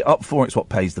what I get up for, it's what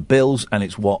pays the bills, and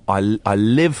it's what I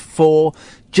live for.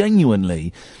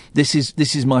 Genuinely, this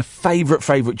is my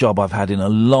favourite job I've had in a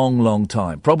long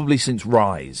time, probably since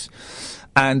Rise,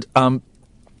 and I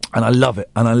love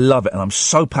it, and I'm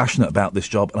so passionate about this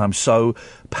job, and I'm so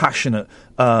passionate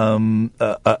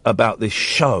about this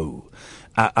show.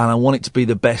 And I want it to be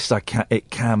the best it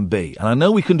can be. And I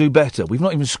know we can do better. We've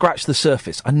not even scratched the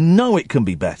surface. I know it can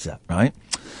be better, right?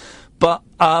 But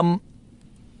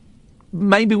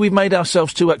maybe we've made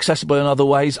ourselves too accessible in other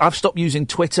ways. I've stopped using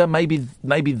Twitter. Maybe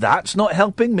that's not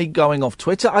helping me going off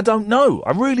Twitter. I don't know.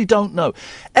 I really don't know.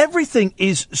 Everything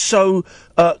is so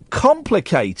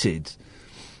complicated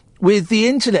with the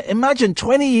internet. Imagine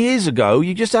 20 years ago,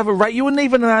 you just have you wouldn't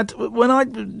even have had, when I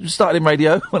started in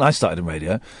radio,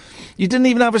 you didn't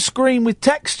even have a screen with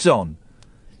texts on.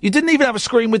 You didn't even have a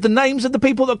screen with the names of the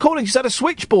people that are calling. You just had a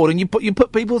switchboard and you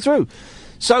put people through.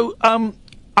 So,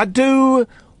 I do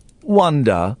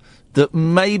wonder that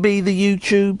maybe the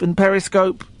YouTube and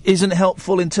Periscope isn't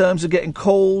helpful in terms of getting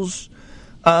calls.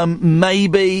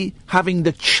 Maybe having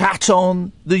the chat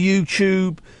on the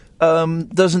YouTube,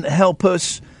 doesn't help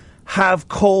us have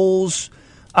calls.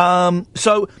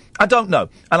 So I don't know,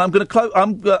 and I'm going to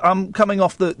I'm coming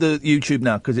off the YouTube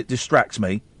now because it distracts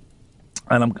me,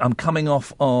 and I'm coming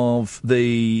off of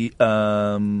the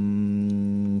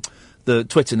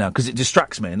Twitter now because it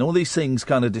distracts me, and all these things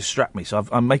kind of distract me. So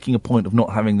I'm making a point of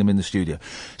not having them in the studio.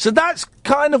 So that's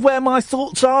kind of where my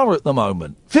thoughts are at the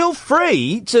moment. Feel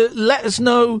free to let us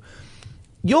know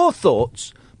your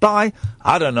thoughts by,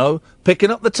 I don't know, picking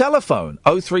up the telephone,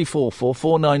 0344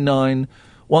 499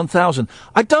 1000.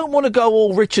 I don't want to go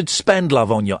all Richard Spendlove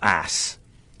on your ass.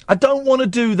 I don't want to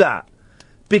do that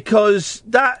because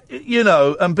that,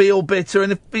 and be all bitter.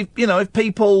 And if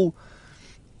people,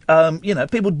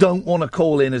 people don't want to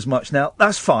call in as much now,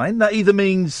 that's fine. That either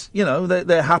means,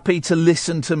 they're happy to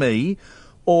listen to me,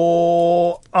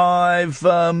 or I'm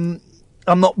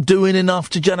not doing enough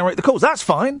to generate the calls. That's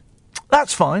fine.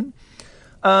 That's fine.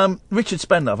 Richard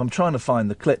Spendlove, I'm trying to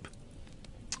find the clip.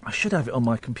 I should have it on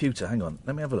my computer. Hang on,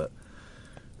 let me have a look.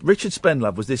 Richard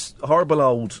Spendlove was this horrible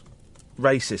old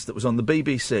racist that was on the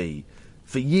BBC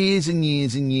for years and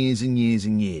years and years and years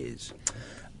and years.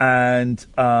 And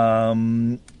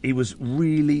he was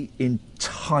really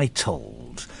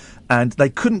entitled. And they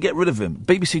couldn't get rid of him.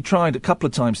 BBC tried a couple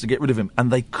of times to get rid of him, and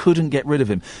they couldn't get rid of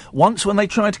him. Once when they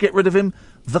tried to get rid of him,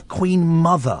 the Queen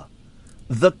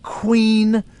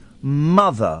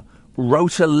Mother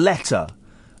wrote a letter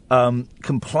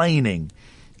complaining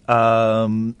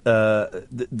that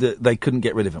they couldn't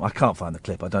get rid of him. I can't find the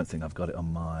clip. I don't think I've got it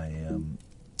on my...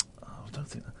 I don't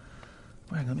think...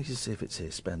 Hang on, let me just see if it's here.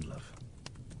 Spendlove.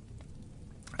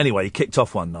 Anyway, he kicked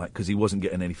off one night because he wasn't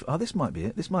getting any... Oh, this might be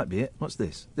it. What's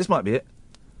this? This might be it.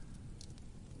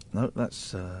 No,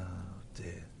 that's...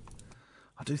 dear.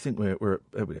 I do think we're at...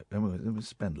 There we go.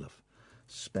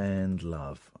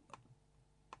 Spendlove.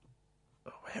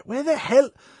 Where the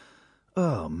hell...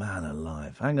 Oh, man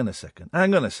alive. Hang on a second.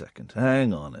 LMNOP.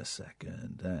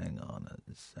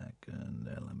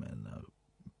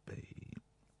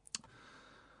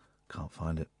 Can't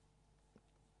find it.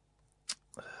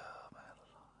 Oh, man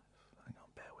alive. Hang on,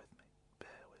 bear with me.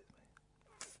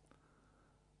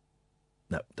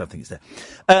 No, don't think it's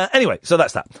there. Anyway, so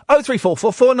that's that.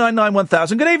 0344 499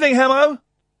 1000. Good evening, Hemo.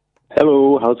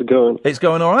 Hello, how's it going? It's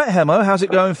going all right, Hemo. How's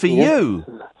it going for you?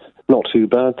 Not too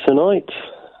bad tonight.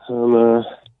 I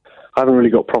haven't really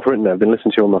got proper internet. I've been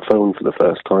listening to you on my phone for the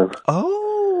first time.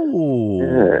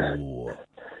 Oh.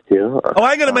 Yeah. Oh,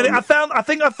 hang on a minute. I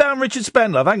think I found Richard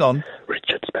Spenlove. Hang on.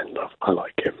 Richard Spenlove. I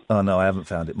like him. Oh, no, I haven't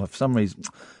found it.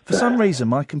 For some reason,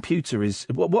 my computer is...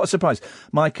 What a surprise.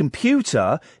 My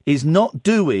computer is not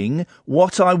doing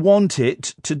what I want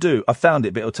it to do. I found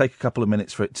it, but it'll take a couple of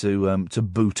minutes for it to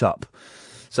boot up.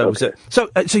 So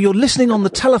you're listening on the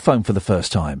telephone for the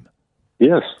first time?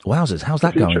 Yes. Wowzers. How's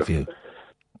that going for you?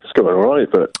 It's going all right,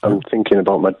 but I'm thinking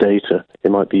about my data.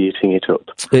 It might be eating it up.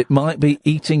 It might be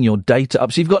eating your data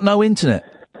up. So you've got no internet?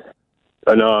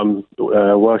 No, I'm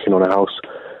working on a house,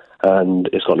 and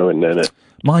it's got no internet in it.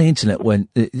 My internet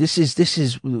went... This is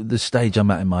the stage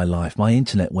I'm at in my life. My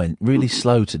internet went really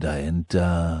slow today, and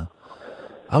I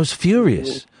was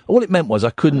furious. All it meant was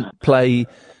I couldn't play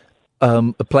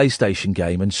a PlayStation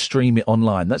game and stream it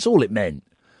online. That's all it meant.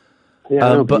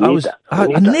 Yeah, but I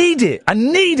need it. I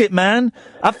need it, man.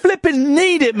 I flipping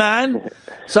need it, man.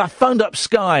 So I phoned up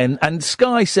Sky, and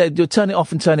Sky said, you'll turn it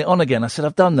off and turn it on again. I said,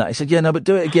 I've done that. He said, yeah, no, but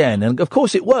do it again. And of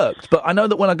course it worked, but I know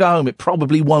that when I go home, it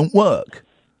probably won't work.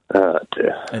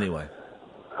 Dear. Anyway.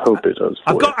 Hope it does.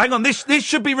 Hang on, this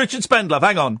should be Richard Spenlove.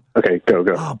 Hang on. Okay, go.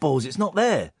 Oh, balls, it's not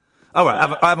there. All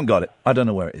right, I haven't got it. I don't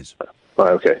know where it is.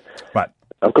 Right, okay. Right.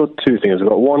 I've got two things. I've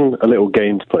got one, a little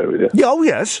game to play with you. Yeah, oh,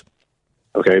 yes.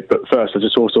 Okay, but first, I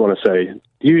just also want to say,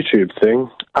 YouTube thing,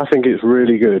 I think it's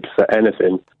really good for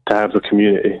anything to have the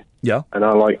community. Yeah. And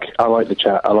I like the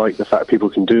chat. I like the fact people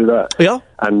can do that. Yeah.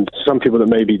 And some people that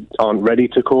maybe aren't ready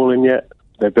to call in yet,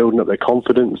 they're building up their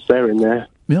confidence. They're in there,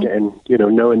 getting,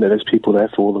 knowing that there's people there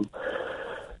for them.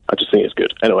 I just think it's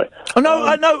good. Anyway.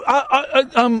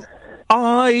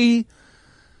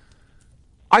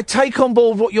 I take on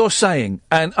board what you're saying,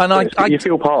 and you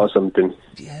feel part of something.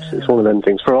 Yeah. It's one of them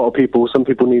things. For a lot of people, some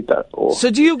people need that. So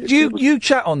do you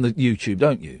chat on the YouTube,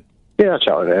 don't you? Yeah, I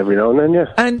chat on it every now and then,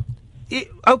 yeah. And,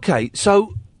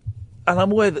 and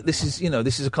I'm aware that this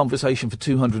is a conversation for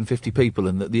 250 people,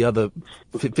 and that the other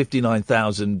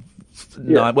 59,000,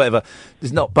 whatever,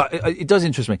 is not, but it does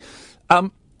interest me.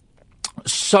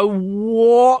 So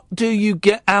what do you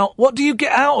get out? What do you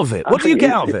get out of it? What do you get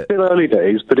out of it? It's still early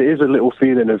days, but it is a little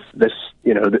feeling of this.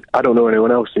 I don't know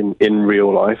anyone else in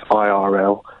real life,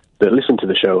 IRL, that listen to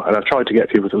the show, and I've tried to get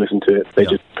people to listen to it. They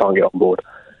just can't get on board.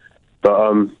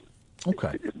 But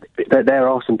okay, there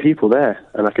are some people there,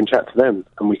 and I can chat to them,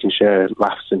 and we can share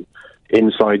laughs and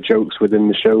inside jokes within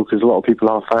the show, because a lot of people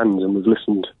are fans, and we've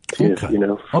listened to you, for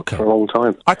a long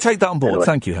time. I take that on board. Anyway.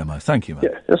 Thank you, Hemo. Thank you, man.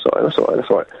 Yeah, that's all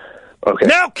right. Okay.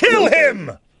 Now kill him!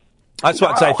 That's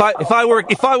what I'd say. If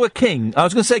I were king, I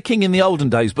was going to say king in the olden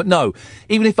days, but no.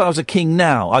 Even if I was a king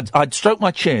now, I'd stroke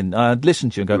my chin, I'd listen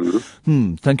to you and go,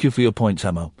 thank you for your points,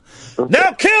 Hemo. Okay.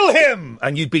 Now kill him!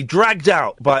 And you'd be dragged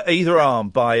out by either arm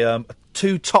by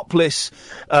two topless,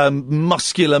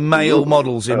 muscular male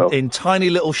models in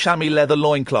tiny little chamois leather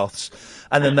loincloths,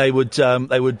 and then they would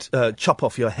chop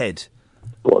off your head.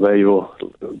 What, they're your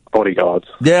bodyguards?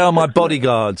 They are my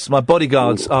bodyguards. My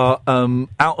bodyguards are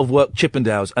out of work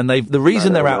Chippendales, and the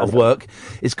reason they're out of work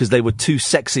is because they were too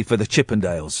sexy for the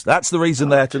Chippendales. That's the reason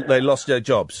they lost their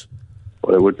jobs.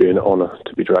 Well, it would be an honour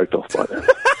to be dragged off by them.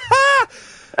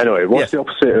 Anyway, what's the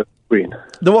opposite of a queen?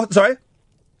 The what? Sorry?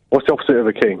 What's the opposite of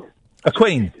a king? A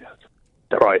queen.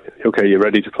 Right. Okay, you're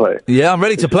ready to play? Yeah, I'm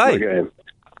ready to play. Game.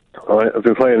 All right, I've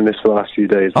been playing this for the last few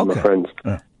days with my friends.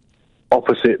 Yeah.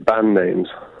 Opposite band names.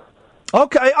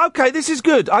 Okay, this is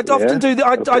good. I often do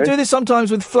that. I do this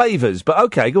sometimes with flavours, but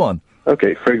okay, go on.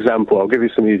 Okay, for example, I'll give you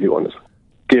some easy ones.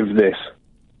 Give this.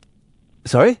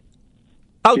 Sorry?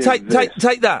 Oh, take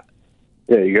that.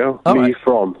 There you go. All me right.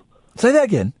 from. Say that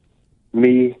again.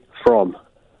 Me from.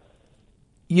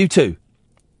 You too.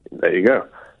 There you go.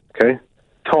 Okay.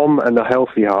 Tom and the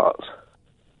Healthy Hearts.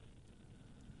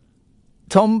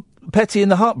 Tom Petty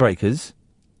and the Heartbreakers?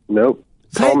 Nope.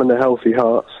 Tom and the Healthy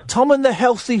Hearts. Tom and the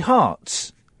Healthy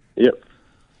Hearts? Yep.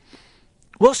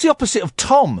 What's the opposite of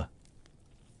Tom?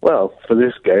 Well, for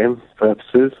this game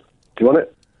purposes, do you want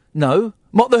it? No.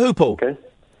 Mott the Hoople? Okay.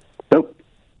 Nope.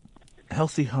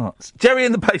 Healthy Hearts. Jerry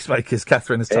and the Pacemakers,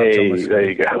 Catherine has touched on this. There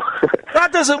you go.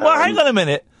 That doesn't work. Hang on a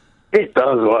minute. It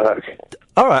does work.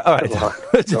 All right.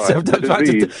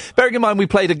 Bearing in mind we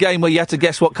played a game where you had to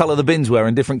guess what colour the bins were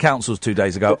in different councils 2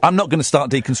 days ago. I'm not going to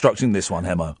start deconstructing this one,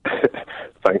 Hemo.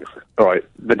 Thanks. All right.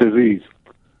 The disease.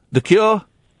 The cure.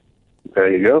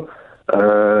 There you go.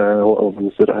 What other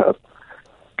ones did I have?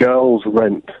 Girls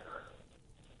rent.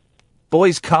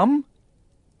 Boys come?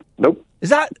 Nope. Is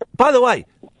that, by the way,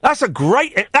 That's a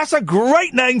great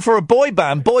name for a boy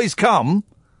band. Boys Come.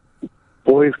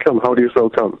 Boys Come. How do you spell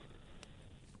come?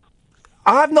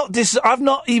 I've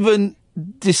not even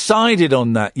decided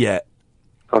on that yet.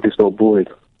 How do you spell Boyd?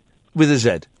 With a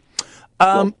Z.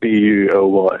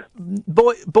 B-U-O-Y.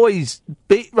 Boys.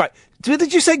 Right.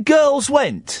 Did you say Girls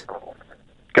Went?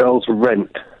 Girls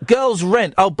Rent. Girls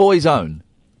Rent. Oh, Boys Own.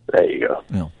 There you go.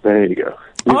 Yeah. There you go.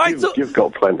 You've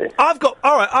got plenty. I've got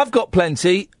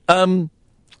plenty. The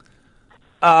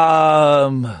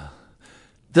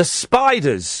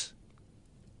Spiders.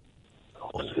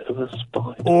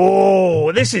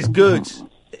 Oh, this is good.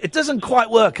 It doesn't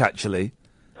quite work, actually.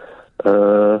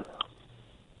 No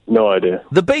idea.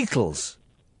 The Beatles.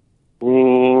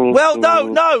 Well,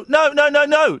 no.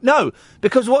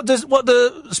 Because what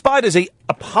the spiders eat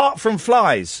apart from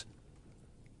flies?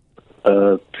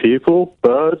 People,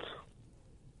 birds.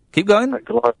 Keep going.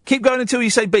 Keep going until you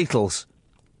say Beatles.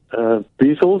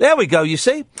 Beatles. There we go. You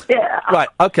see? Yeah. Right.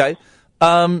 Okay.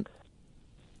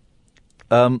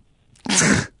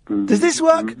 Does this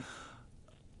work?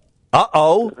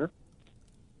 Uh-oh.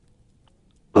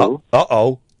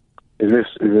 Uh-oh. Is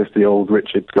this the old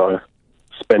Richard guy?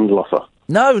 Spendlosser.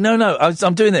 No.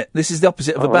 I'm doing it. This is the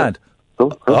opposite of a band.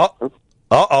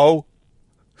 Uh-oh.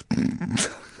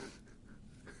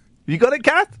 You got it,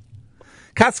 Kath?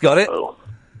 Kath's got it. Uh-oh.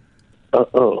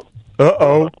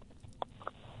 Uh-oh.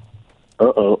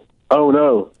 Uh-oh. Oh,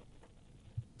 no.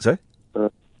 Sorry?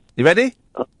 You ready?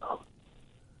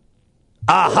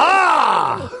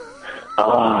 Aha!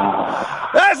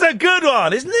 That's a good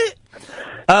one, isn't it?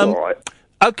 All right.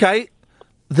 Okay.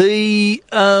 The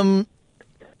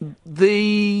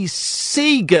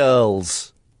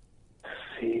Seagirls.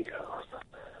 Seagirls.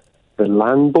 The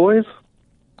Land Boys?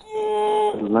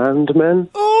 The Landmen?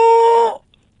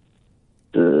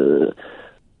 The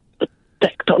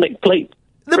Tectonic Plate.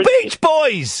 The Beach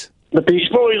Boys! The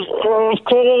Beach Boys, of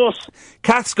course.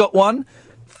 Kath's got one.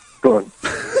 Go on.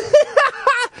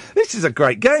 This is a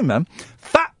great game, man.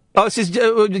 This is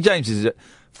James. Is it?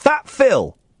 Fat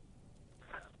Phil.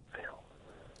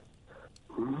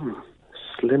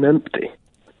 Slim Empty.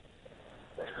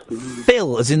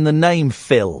 Phil, as in the name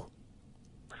Phil.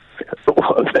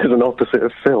 There's an opposite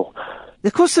of Phil.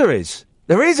 Of course there is.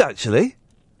 There is, actually.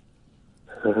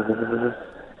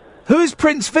 Who is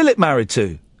Prince Philip married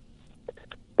to?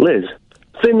 Liz.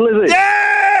 Thin Lizzy.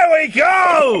 There we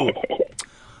go!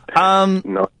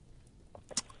 No.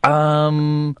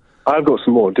 I've got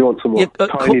some more. Do you want some more?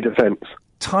 Tiny Defence.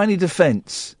 Tiny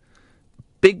Defence.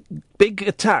 Big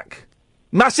Attack.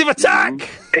 Massive Attack!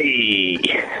 Hey!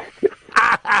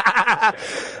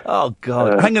 Oh,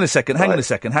 God. Hang on a second.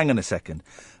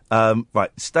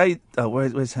 Right, stay... Oh,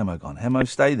 where's Hemo gone? Hemo,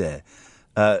 stay there.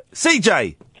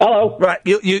 CJ! Hello. Right,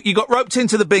 you got roped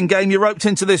into the bin game. You're roped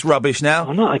into this rubbish now.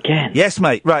 Oh, not again. Yes,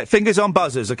 mate. Right, fingers on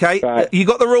buzzers, OK? Right. You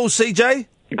got the rules, CJ?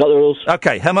 You got the rules.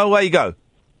 OK, Hemo, where you go?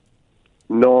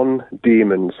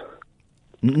 Non-demons.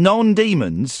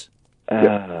 Non-demons?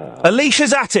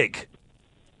 Alicia's Attic?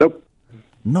 Nope.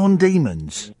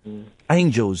 Non-demons.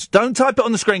 Angels. Don't type it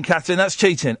on the screen, Catherine. That's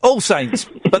cheating. All Saints.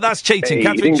 But that's cheating. Hey,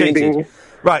 Catherine ding, cheated. ding.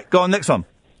 Right, go on, next one.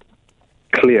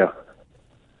 Clear.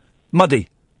 Muddy.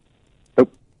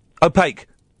 Nope. Opaque.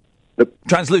 Nope.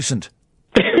 Translucent.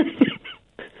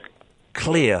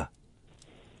 Clear.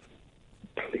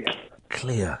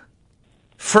 Clear.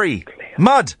 Free. Clear.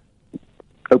 Mud.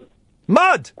 Nope.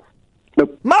 Mud.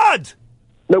 Nope. Mud.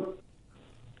 Nope.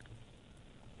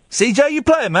 CJ, you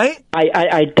playing, mate?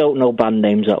 I don't know band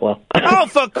names that well. Oh,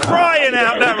 for crying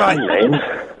out loud!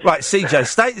 Right,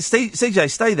 CJ,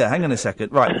 stay there. Hang on a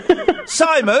second. Right,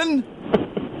 Simon.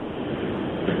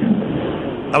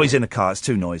 Oh, he's in the car. It's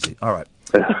too noisy. All right.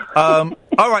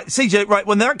 All right, CJ. Right.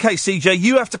 Well, in that case, CJ,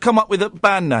 you have to come up with a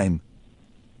band name.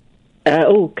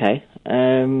 Okay.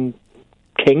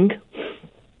 King.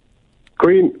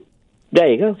 Green. There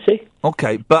you go. See.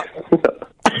 Okay, but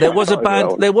there was a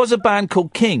band. There was a band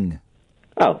called King.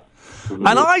 Oh. And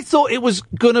I thought it was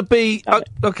going to be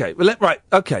okay. Well,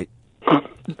 okay.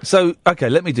 So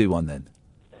let me do one then.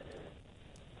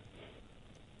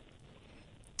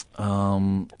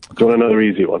 Do you want another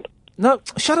easy one? No,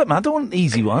 shut up, man. I don't want an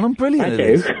easy one. I'm brilliant I at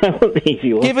do. this. I want an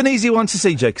easy one. Give an easy one to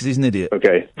CJ because he's an idiot.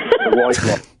 Okay. The White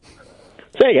Locks.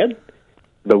 Say again.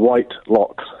 The White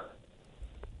Locks.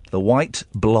 The White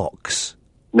Blocks.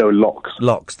 No, Locks.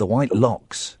 Locks. The White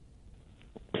Locks.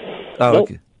 Oh, Nope.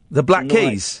 okay. The Black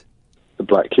Keys. The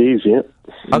Black Keys, yeah.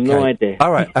 Okay. No idea.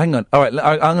 All right, hang on. All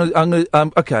right, I'm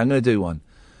going to do one.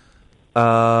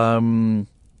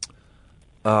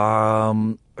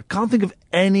 I can't think of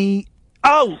any.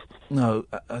 Oh no,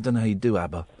 I don't know how you do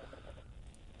ABBA.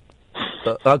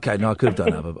 Okay, no, I could have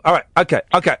done that. All right, okay.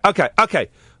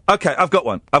 I've got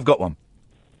one.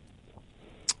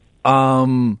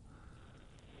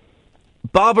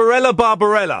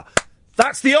 Barbarella.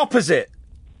 That's the opposite.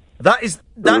 That is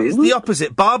the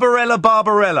opposite. Barbarella.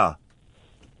 Barbarella.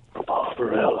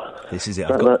 This is it.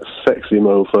 That sexy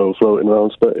mofo floating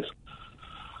around space.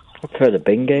 I've heard of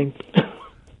Bing Game.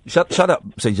 Shut up,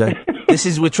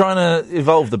 CJ. We're trying to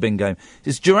evolve the Bing Game.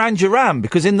 It's Duran Duran,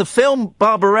 because in the film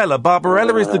Barbarella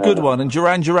is the good one and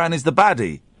Duran Duran is the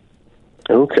baddie.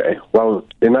 Okay. Well,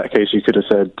 in that case, you could have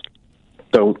said,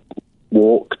 don't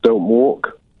walk. Do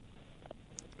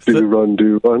run.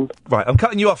 Right, I'm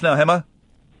cutting you off now, Hemmer.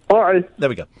 All right. There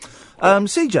we go.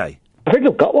 CJ. I think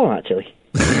I've got one, actually.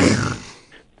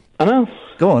 I know.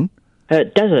 Go on.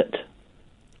 Desert.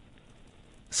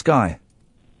 Sky.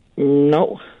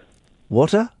 No.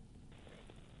 Water?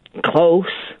 Close.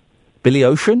 Billy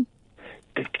Ocean?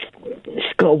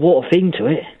 It's got a water theme to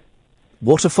it.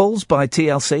 Waterfalls by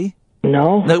TLC?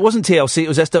 No. No, it wasn't TLC, it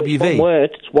was SWV.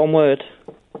 It's one word.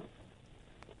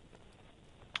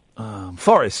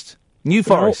 Forest. New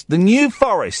Forest. No. The New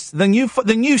Forest. The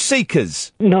New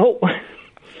Seekers. No.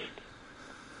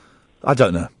 I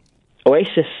don't know.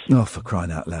 Oasis. Oh, for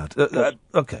crying out loud.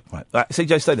 Okay, right.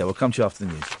 CJ, stay there. We'll come to you after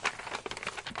the news.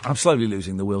 I'm slowly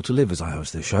losing the will to live as I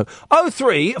host this show.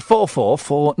 0344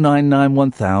 499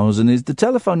 1000 is the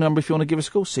telephone number if you want to give us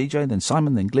a call. CJ, then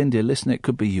Simon, then Glyn, dear listener. It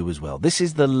could be you as well. This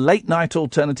is the Late Night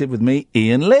Alternative with me,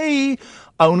 Iain Lee,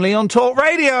 only on Talk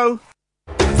Radio.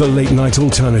 The Late Night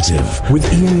Alternative with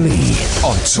Iain Lee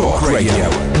on Talk Radio.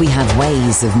 We have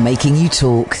ways of making you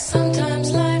talk.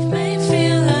 Sometimes life may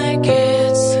feel like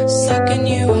it's sucking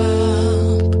you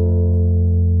up,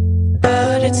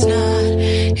 but it's not.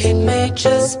 It may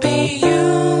just be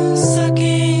you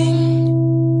sucking.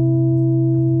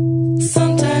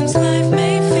 Sometimes life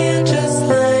may feel just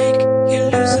like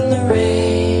you're losing the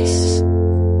race,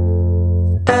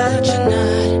 but you're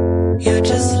not. You're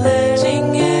just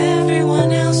letting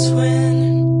everyone else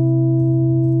win.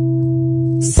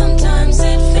 Sometimes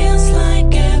it feels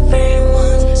like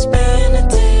everyone's being a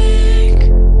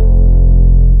dick,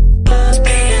 but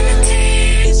being a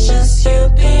dick, it's just you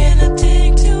being a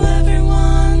dick to everyone.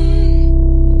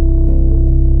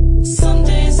 Some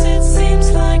days it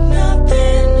seems like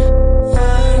nothing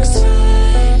works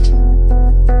right,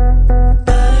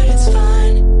 but it's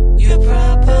fine. You're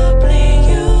probably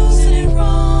using it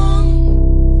wrong.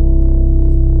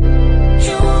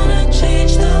 You wanna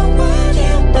change the world,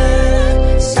 you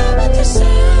better start with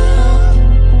yourself.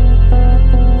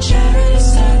 Charity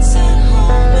starts at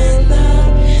home in the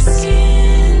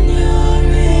skin you're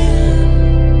in.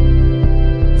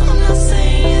 I'm not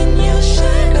saying you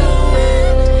should go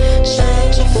and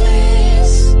change your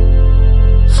face,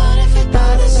 but if it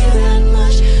bothers you that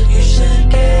much, you should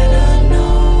get a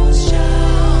nose job.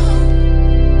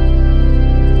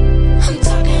 I'm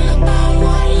talking about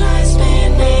what lies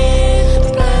beneath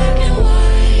the black and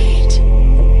white.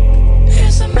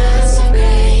 Here's a mass of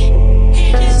gray,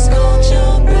 it is called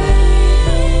your brain.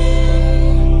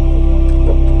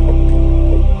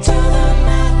 Do the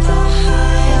math or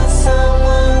hire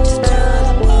someone to do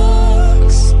the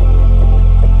books,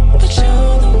 but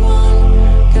you're the one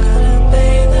gotta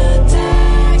pay the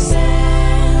taxes.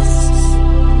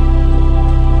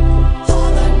 All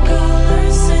the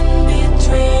colors in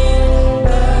between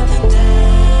birth and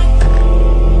death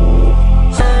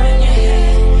are in your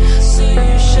head, so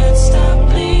you should stop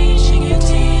bleaching your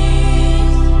teeth.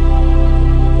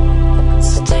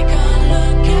 So take a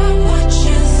look at what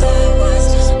you thought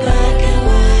was black and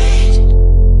white,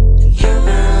 and you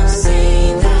will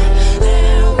see that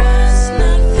there was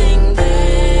nothing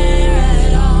there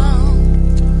at all.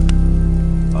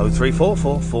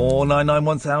 0344 499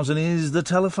 1000 is the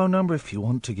telephone number. If you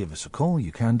want to give us a call,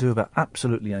 you can do about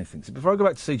absolutely anything. So before I go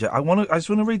back to CJ, I just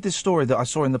want to read this story that I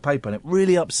saw in the paper, and it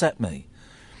really upset me.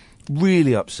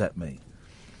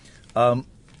 And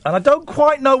I don't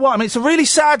quite know why. I mean, it's a really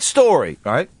sad story,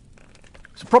 right?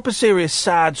 It's a proper serious,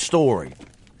 sad story.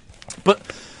 But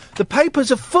the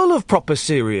papers are full of proper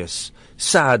serious,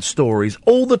 sad stories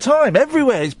all the time.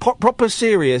 Everywhere is proper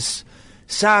serious,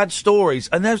 sad stories.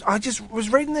 And I just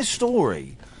was reading this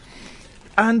story,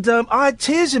 and I had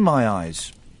tears in my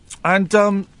eyes. And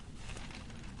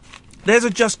there's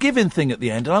a Just Giving thing at the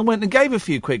end, and I went and gave a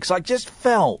few quid, because I just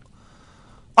felt...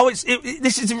 this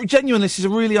is a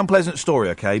really unpleasant story,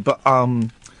 okay? But,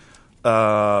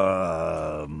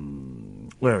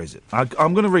 where is it?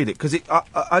 I'm going to read it, because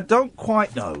I don't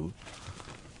quite know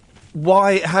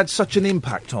why it had such an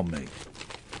impact on me.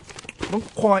 I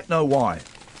don't quite know why.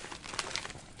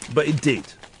 But it did.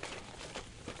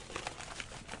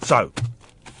 So,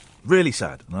 Really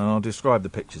sad. And I'll describe the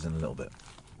pictures in a little bit.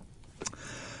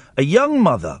 A young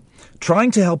mother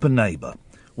trying to help a neighbour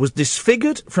was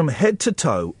disfigured from head to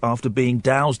toe after being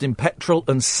doused in petrol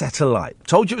and set alight.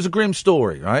 Told you it was a grim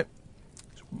story, right?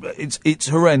 It's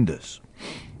horrendous.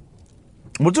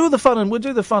 We'll do the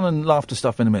fun and laughter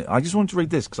stuff in a minute. I just want to read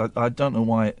this because I don't know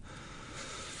why.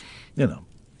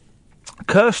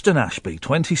 Kirsten Ashby,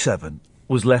 27,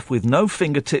 was left with no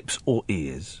fingertips or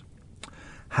ears,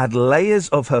 had layers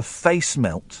of her face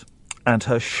melt, and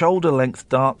her shoulder-length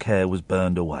dark hair was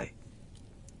burned away.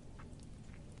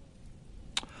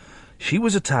 She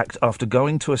was attacked after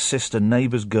going to assist a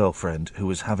neighbour's girlfriend who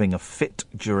was having a fit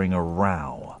during a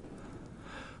row.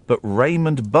 But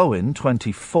Raymond Bowen,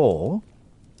 24...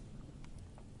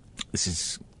 This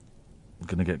is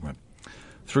going to get grim.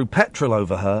 Threw petrol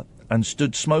over her and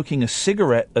stood smoking a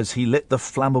cigarette as he lit the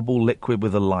flammable liquid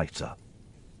with a lighter.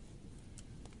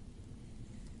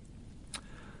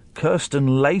 Kirsten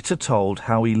later told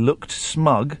how he looked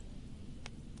smug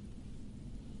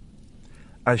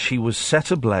as she was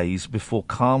set ablaze before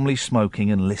calmly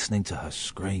smoking and listening to her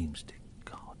screams. Dear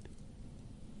God.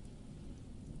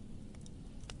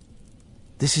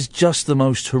 This is just the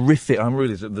most horrific... I'm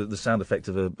really... The sound effect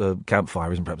of a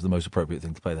campfire isn't perhaps the most appropriate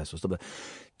thing to play there, so stop there.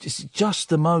 It's just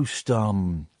the most...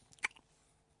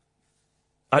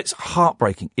 It's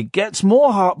heartbreaking. It gets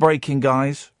more heartbreaking,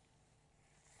 guys.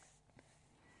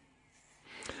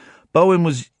 Bowen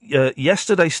was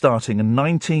yesterday starting a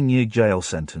 19-year jail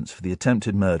sentence for the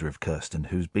attempted murder of Kirsten,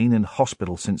 who's been in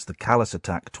hospital since the callous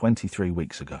attack 23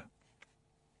 weeks ago.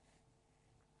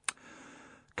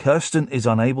 Kirsten is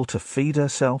unable to feed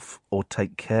herself or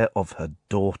take care of her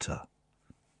daughter.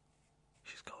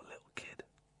 She's got a little kid.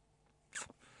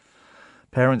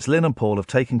 Parents Lynn and Paul have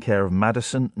taken care of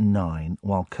Madison, 9,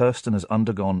 while Kirsten has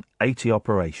undergone 80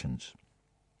 operations.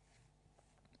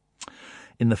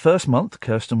 In the first month,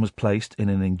 Kirsten was placed in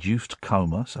an induced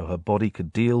coma so her body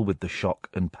could deal with the shock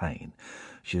and pain.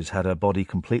 She has had her body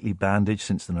completely bandaged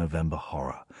since the November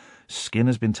horror. Skin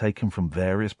has been taken from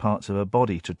various parts of her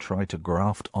body to try to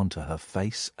graft onto her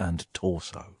face and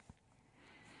torso.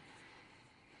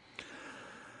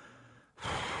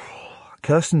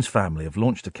 Kirsten's family have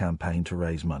launched a campaign to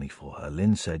raise money for her.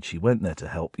 Lynn said she went there to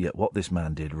help, yet what this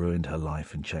man did ruined her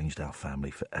life and changed our family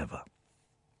forever.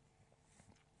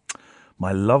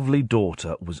 My lovely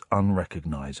daughter was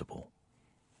unrecognisable.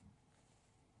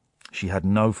 She had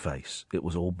no face. It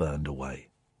was all burned away.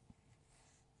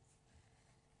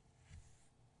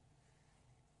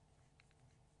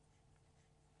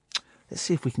 Let's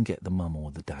see if we can get the mum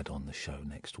or the dad on the show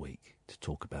next week to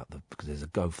talk about because there's a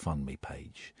GoFundMe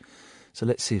page. So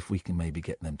let's see if we can maybe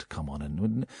get them to come on. And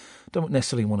we don't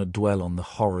necessarily want to dwell on the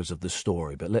horrors of the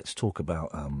story, but let's talk about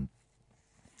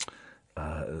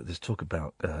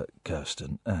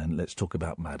Kirsten, and let's talk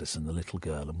about Madison, the little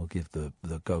girl, and we'll give the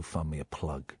GoFundMe a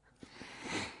plug.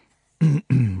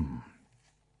 My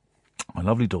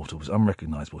lovely daughter was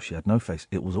unrecognisable. She had no face.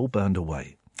 It was all burned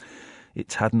away.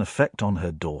 It's had an effect on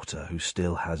her daughter, who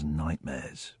still has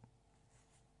nightmares.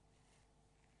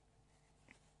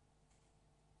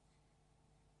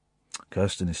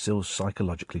 Kirsten is still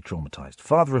psychologically traumatised.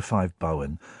 Father of 5,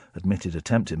 Bowen, admitted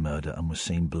attempted murder and was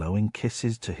seen blowing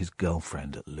kisses to his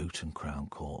girlfriend at Luton Crown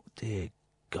Court. Dear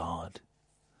God.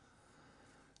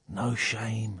 No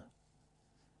shame.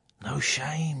 No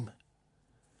shame.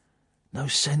 No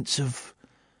sense of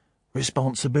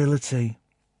responsibility.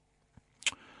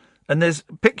 And there's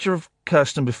a picture of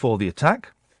Kirsten before the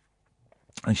attack.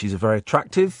 And she's a very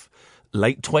attractive,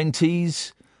 late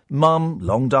 20s mum,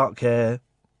 long dark hair.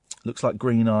 Looks like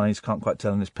green eyes, can't quite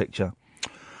tell in this picture.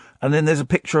 And then there's a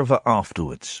picture of her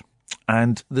afterwards.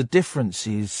 And the difference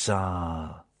is...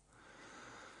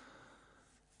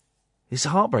 it's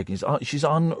heartbreaking. She's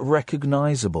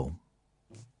unrecognisable.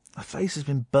 Her face has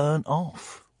been burnt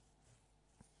off.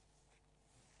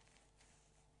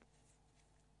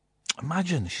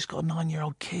 Imagine, she's got a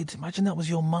 9-year-old kid. Imagine that was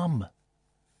your mum.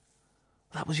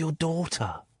 That was your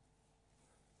daughter.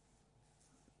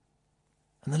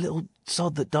 And the little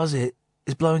sod that does it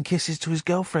is blowing kisses to his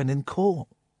girlfriend in court.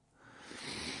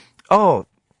 Oh,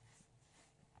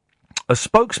 a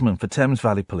spokesman for Thames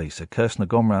Valley Police said Kirsten had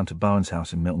gone round to Bowen's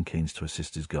house in Milton Keynes to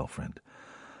assist his girlfriend.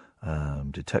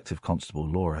 Detective Constable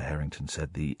Laura Harrington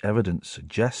said the evidence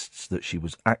suggests that she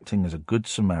was acting as a good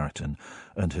Samaritan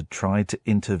and had tried to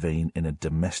intervene in a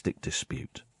domestic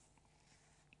dispute.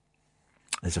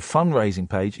 There's a fundraising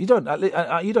page. You don't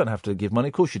have to give money,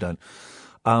 of course you don't.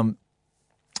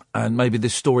 and maybe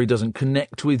this story doesn't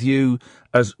connect with you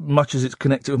as much as it's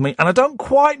connected with me. And I don't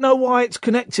quite know why it's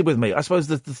connected with me. I suppose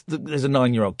there's a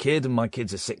 9-year-old kid and my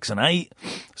kids are 6 and 8. I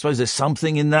suppose there's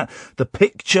something in that. The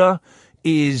picture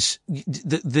is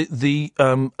the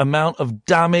amount of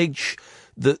damage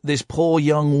that this poor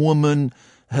young woman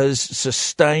has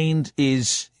sustained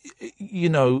is, you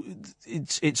know,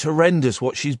 it's horrendous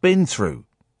what she's been through.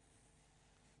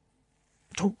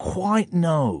 I don't quite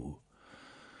know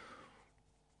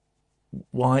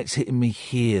why it's hitting me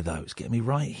here, though. It's getting me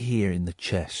right here in the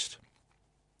chest.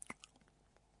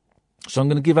 So I'm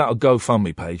going to give out a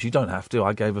GoFundMe page. You don't have to.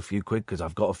 I gave a few quid because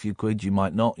I've got a few quid. You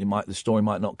might not. The story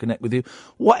might not connect with you.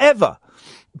 Whatever.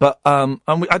 But I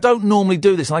don't normally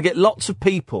do this, and I get lots of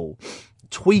people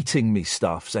tweeting me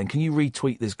stuff saying, can you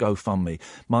retweet this GoFundMe?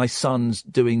 My son's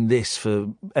doing this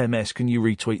for MS. Can you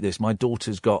retweet this? My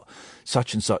daughter's got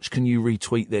such and such. Can you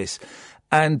retweet this?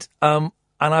 And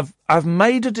I've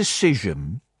made a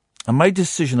decision. I made a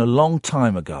decision a long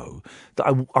time ago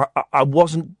that I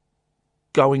wasn't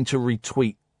going to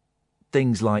retweet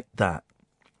things like that,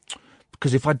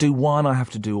 because if I do one, I have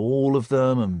to do all of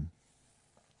them, and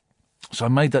so I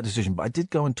made that decision. But I did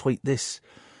go and tweet this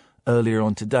earlier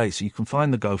on today, so you can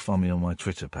find the GoFundMe on my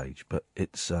Twitter page. But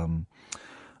it's a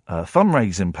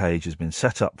fundraising page has been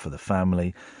set up for the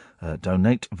family.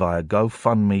 Donate via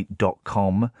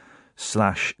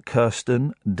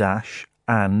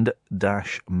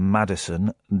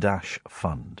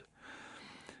GoFundMe.com/Kirsten-and-Madison-Fund.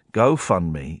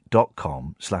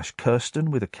 GoFundMe.com/Kirsten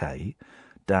with a K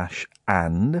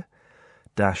 -and-Madison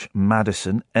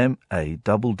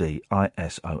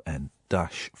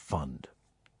MADDISON-fund.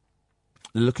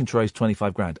 They're looking to raise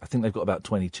 25 grand. I think they've got about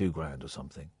 22 grand or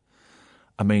something.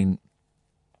 I mean,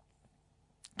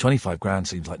 25 grand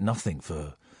seems like nothing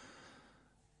for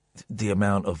the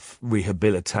amount of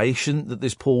rehabilitation that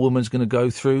this poor woman's going to go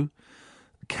through.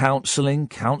 Counselling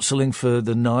for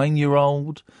the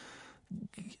 9-year-old.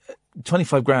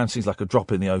 25 grand seems like a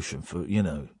drop in the ocean for, you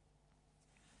know.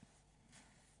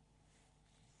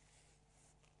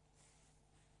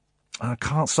 I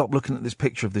can't stop looking at this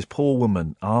picture of this poor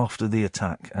woman after the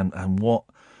attack and what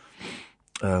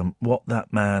that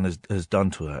man has done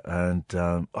to her. And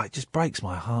it just breaks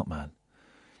my heart, man.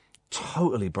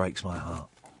 Totally breaks my heart.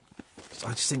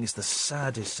 I just think it's the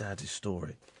saddest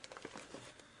story.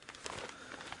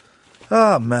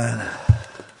 Oh, man.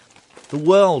 The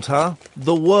world, huh?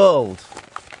 The world.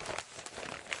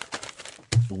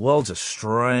 The world's a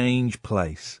strange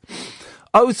place.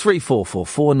 0344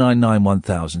 499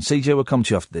 1000. CJ will come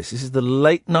to you after this. This is the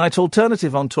Late Night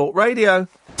Alternative on Talk Radio.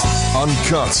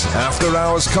 Uncut,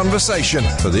 after-hours conversation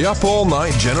for the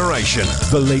up-all-night generation.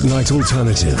 The Late Night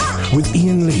Alternative with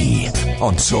Iain Lee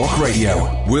on Talk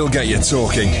Radio. We'll get you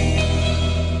talking.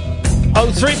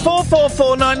 0344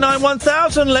 499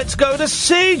 1000. Let's go to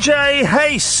CJ.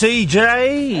 Hey, CJ.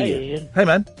 Hey, Ian. Hey,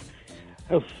 man.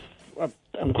 Oh,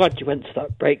 I'm glad you went to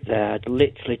that break there. I'd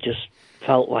literally just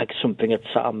felt like something had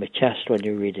sat on my chest when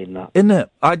you were reading that. Isn't it?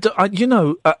 And I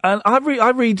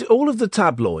read all of the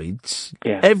tabloids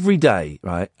every day,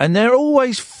 right? And they're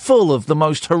always full of the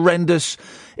most horrendous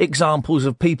examples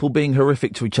of people being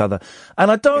horrific to each other.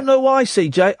 And I don't know why,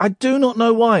 CJ. I do not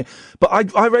know why.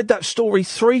 But I read that story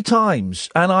 3 times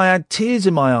and I had tears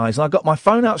in my eyes and I got my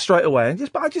phone out straight away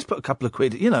and I just put a couple of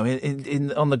quid, in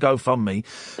on the GoFundMe.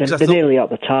 They're nearly at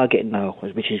the target now,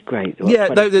 which is great.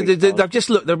 They've just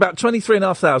looked. They're about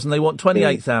 23,500. They want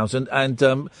 28,000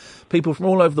 and people from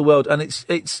all over the world. And do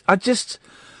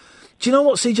you know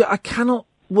what, CJ? I cannot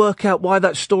work out why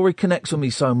that story connects with me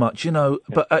so much,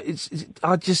 but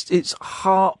it's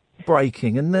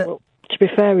heartbreaking, isn't it? Well, to be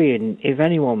fair, Ian, if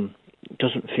anyone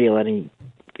doesn't feel any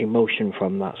emotion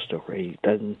from that story,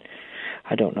 then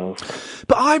I don't know.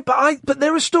 But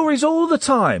there are stories all the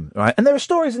time, right? And there are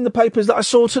stories in the papers that I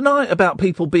saw tonight about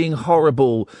people being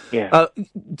horrible to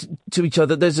each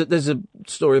other. There's a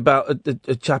story about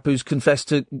a chap who's confessed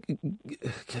to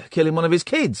killing one of his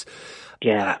kids.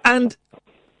 Yeah. And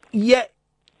yet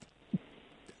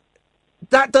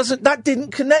that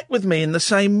didn't connect with me in the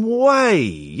same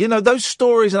way. Those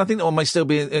stories, and I think that one may still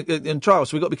be in trial,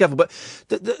 so we've got to be careful. But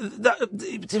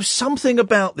there was something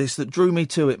about this that drew me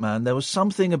to it, man. There was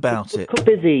something about it. It could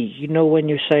be when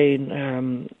you're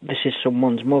saying this is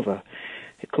someone's mother,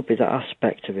 it could be that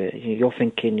aspect of it. You're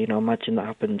thinking, imagine that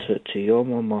happened to your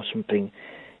mum or something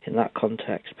in that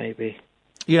context, maybe.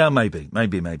 Yeah, maybe. But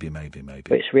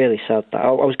it's really sad that I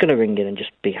was going to ring in and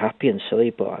just be happy and silly,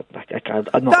 but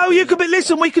I'm not. No, you could be.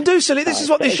 Listen, we can do silly. This is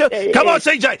what this show. Come on,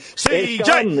 CJ, silly,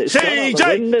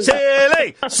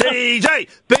 CJ,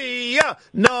 be Hiya!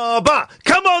 Nobber!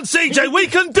 Come on, CJ, we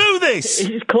can do this!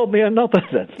 You just called me a knobber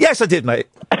then. Yes, I did, mate.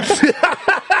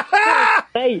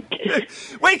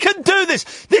 We can do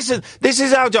this. This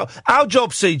is our job. Our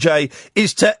job, CJ,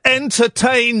 is to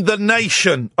entertain the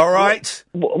nation, all right?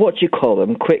 What do you call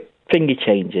them? Quick finger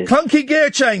changes? Clunky gear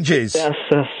changes.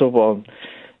 That's the one.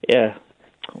 Yeah.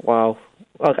 Wow.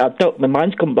 My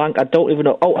mind's gone blank. I don't even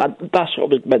know. That's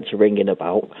what I was meant to ring in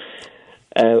about.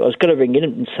 I was going to ring in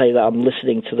and say that I'm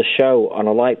listening to the show on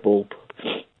a light bulb.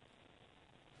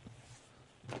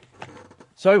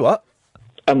 Sorry, what?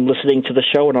 I'm listening to the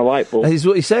show on a light bulb. Is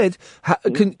what he said.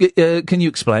 Can you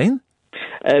explain?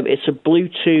 It's a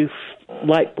Bluetooth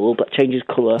light bulb that changes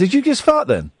colour. Did you just fart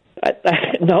then?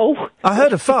 No. I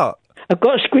heard a fart. I've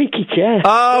got a squeaky chair.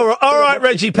 Oh, all right,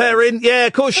 Reggie Perrin. Yeah,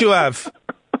 of course you have.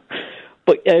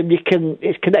 But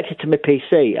it's connected to my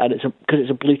PC, and because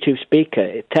it's a Bluetooth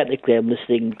speaker. Technically, I'm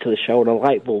listening to the show on a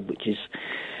light bulb, which is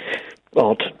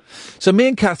odd. So me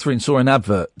and Catherine saw an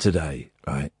advert today,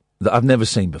 right, that I've never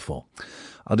seen before.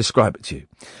 I'll describe it to you.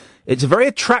 It's a very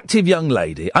attractive young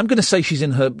lady. I'm going to say she's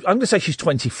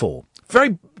 24.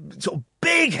 Very sort of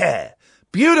big hair.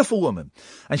 Beautiful woman.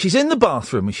 And she's in the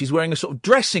bathroom and she's wearing a sort of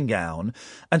dressing gown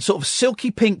and sort of silky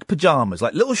pink pyjamas,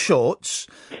 like little shorts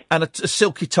and a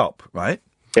silky top, right?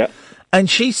 Yeah. And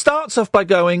she starts off by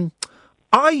going,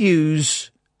 I use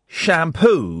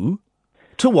shampoo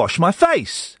to wash my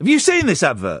face. Have you seen this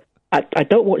advert? I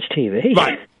don't watch TV.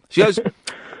 Right. She goes,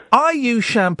 I use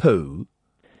shampoo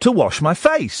to wash my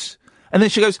face. And then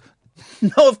she goes,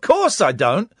 no, of course I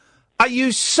don't. I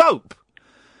use soap.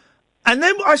 And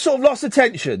then I sort of lost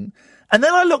attention, and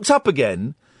then I looked up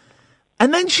again,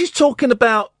 and then she's talking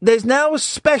about there's now a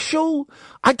special,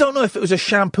 I don't know if it was a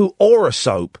shampoo or a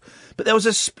soap, but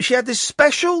she had this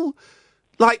special,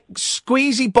 like,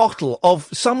 squeezy bottle of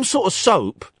some sort of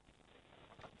soap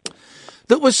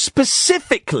that was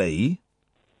specifically,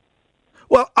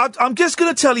 well, I'm just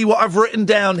going to tell you what I've written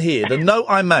down here, the note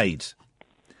I made.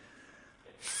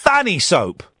 Fanny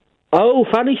soap. Oh,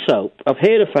 Fanny soap. I've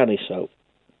heard of Fanny soap.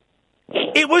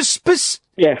 It was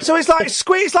yeah. So it's like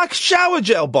squeeze like a shower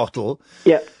gel bottle.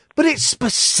 Yeah. But it's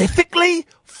specifically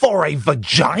for a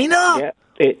vagina.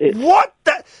 Yeah. What?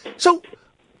 So.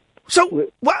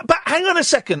 What, but hang on a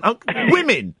second,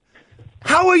 women.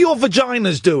 How are your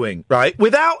vaginas doing? Right.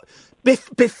 Without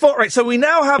before. Right. So we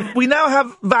now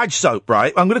have vag soap.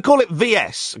 Right. I'm going to call it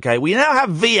VS. Okay. We now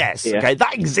have VS. Yeah. Okay.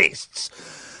 That exists.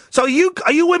 So are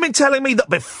you women telling me that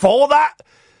before that?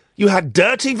 You had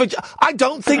dirty vagina. I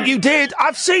don't think you did.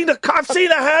 I've seen a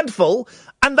handful,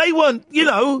 and they weren't.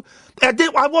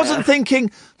 I wasn't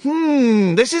thinking.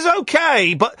 This is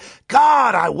okay, but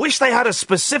God, I wish they had a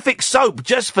specific soap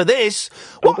just for this.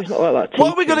 What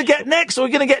are we going to get next? Are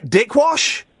we going to get dick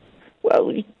wash?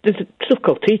 Well, there's stuff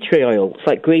called tea tree oil. It's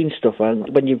like green stuff, and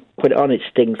when you put it on, it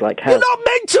stings like hell. You're not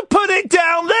meant to put it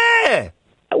down there.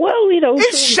 Well,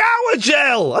 it's shower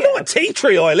gel. I know what tea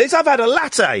tree oil is. I've had a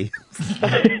latte.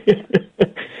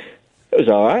 It was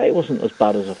all right. It wasn't as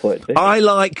bad as I thought it'd be. I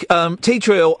like tea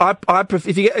tree oil. I prefer,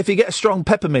 if you get a strong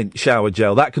peppermint shower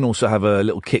gel, that can also have a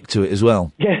little kick to it as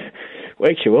well. Yeah,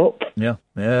 wakes you up. Yeah.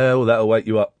 Well, that'll wake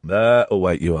you up.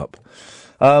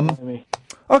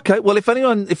 Okay. Well, if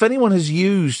anyone has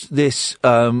used this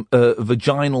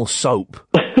vaginal soap.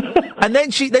 And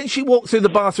then she walked through the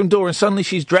bathroom door, and suddenly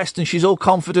she's dressed and she's all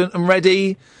confident and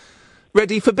ready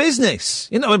for business.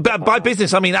 And by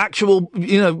business I mean actual,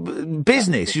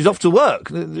 business. She's off to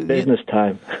work. Business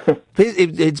time.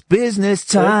 It's business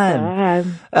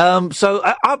time. So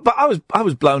I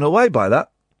was blown away by that.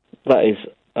 That is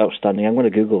outstanding. I'm going to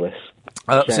Google this.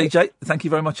 CJ, thank you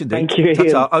very much indeed. Thank you, Iain.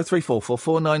 0344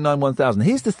 499 1000.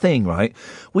 Here's the thing, right?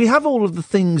 We have all of the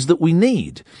things that we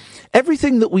need.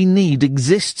 Everything that we need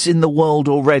exists in the world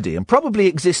already, and probably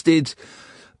existed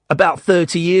about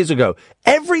 30 years ago.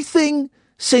 Everything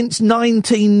since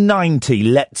 1990,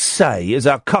 let's say, as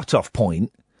our cut-off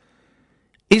point,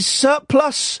 is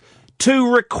surplus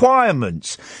to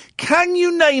requirements. Can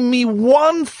you name me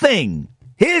one thing?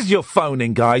 Here's your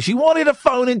phone-in, guys. You wanted a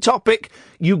phone-in topic,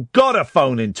 you got a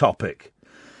phone-in topic.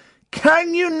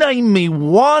 Can you name me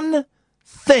one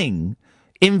thing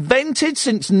invented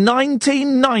since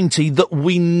 1990 that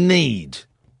we need?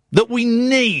 That we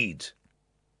need.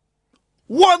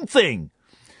 One thing.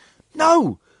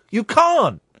 No, you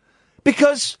can't.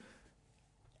 Because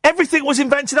everything was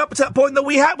invented up to that point that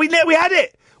we had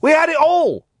it. We had it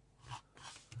all.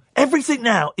 Everything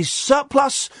now is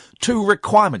surplus to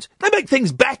requirements. They make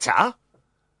things better.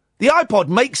 The iPod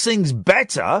makes things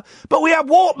better, but we had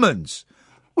Walkmans.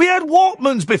 We had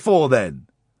Walkmans before then.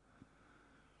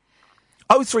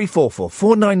 0344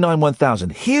 499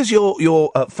 1000. Here's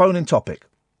your phone-in topic.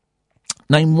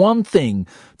 Name one thing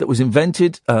that was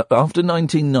invented after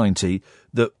 1990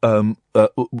 that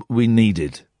we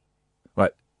needed.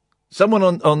 Right. Someone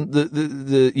on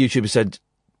the YouTuber said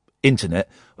internet.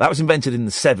 That was invented in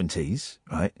the 70s,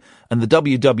 right? And the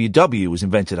WWW was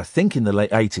invented, I think, in the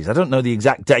late 80s. I don't know the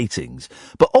exact datings.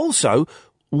 But also,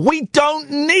 we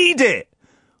don't need it.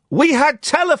 We had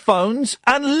telephones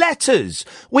and letters.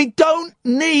 We don't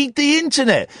need the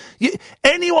internet.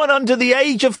 Anyone under the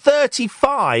age of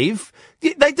 35,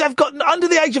 they've got, under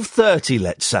the age of 30,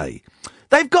 let's say,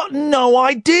 they've got no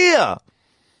idea.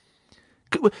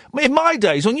 In my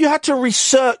days, when you had to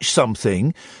research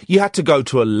something, you had to go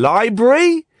to a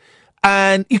library,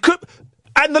 and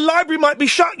the library might be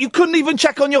shut. You couldn't even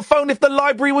check on your phone if the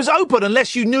library was open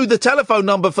unless you knew the telephone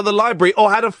number for the library or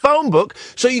had a phone book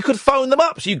so you could phone them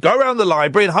up. So you'd go around the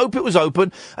library and hope it was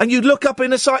open, and you'd look up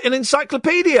in an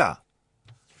encyclopedia.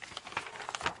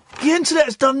 The internet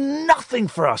has done nothing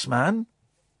for us, man.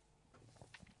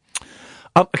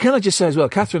 Can I just say as well,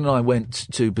 Catherine and I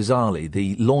went to, bizarrely,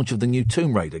 the launch of the new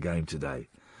Tomb Raider game today.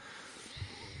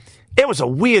 It was a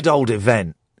weird old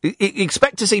event.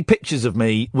 Expect to see pictures of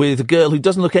me with a girl who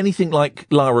doesn't look anything like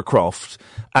Lara Croft,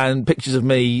 and pictures of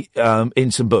me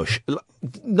in some bush.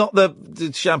 Not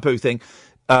the shampoo thing,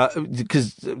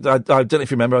 because I don't know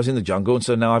if you remember, I was in the jungle, and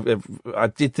so now I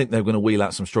did think they were going to wheel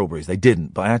out some strawberries. They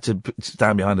didn't, but I had to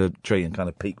stand behind a tree and kind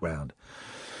of peek round.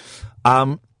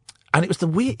 And it was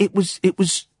it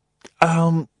was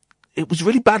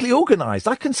really badly organised.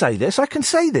 I can say this.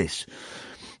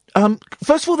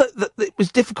 First of all, that it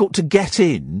was difficult to get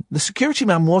in. The security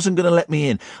man wasn't going to let me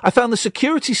in. I found the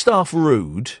security staff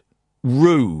rude,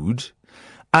 and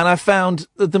I found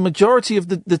that the majority of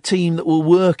the team that were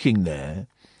working there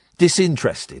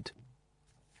disinterested.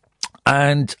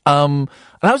 And I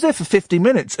was there for 50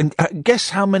 minutes, and guess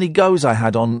how many goes I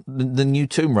had on the new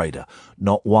Tomb Raider?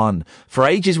 Not one. For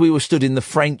ages we were stood in the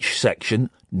French section.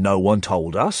 No one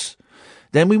told us.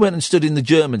 Then we went and stood in the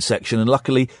German section, and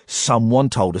luckily someone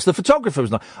told us. The photographer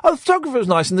was nice. Oh, the photographer was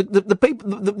nice, and the people,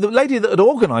 the lady that had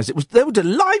organised it they were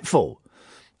delightful.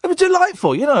 They were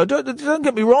delightful, you know. Don't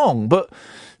get me wrong, but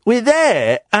we're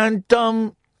there, and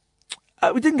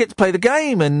we didn't get to play the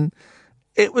game, and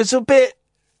it was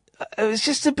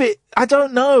just a bit. I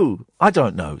don't know.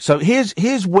 So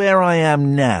here's where I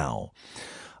am now.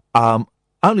 I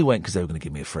only went because they were going to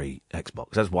give me a free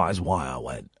Xbox. That's why I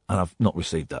went. And I've not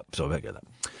received that, so I better get that.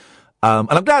 And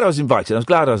I'm glad I was invited. I was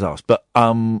glad I was asked. But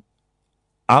I've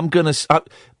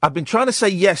been trying to say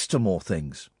yes to more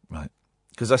things, right?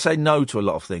 Because I say no to a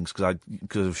lot of things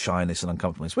because of shyness and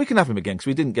uncomfortableness. We can have him again because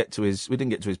we didn't get to his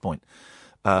point.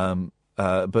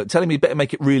 But tell him he better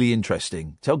make it really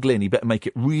interesting. Tell Glyn he better make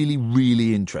it really,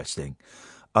 really interesting.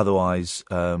 Otherwise,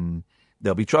 there'll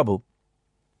be trouble.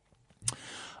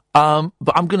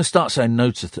 But I'm going to start saying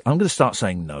no to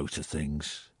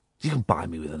things. You can buy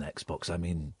me with an Xbox. I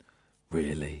mean,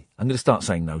 really. I'm going to start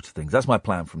saying no to things. That's my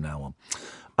plan from now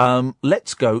on.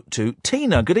 Let's go to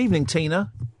Tina. Good evening,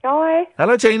 Tina. Hi.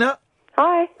 Hello, Tina.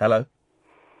 Hi. Hello.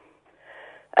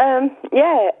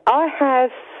 Yeah, I have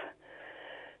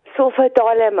sort of a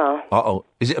dilemma. Uh-oh.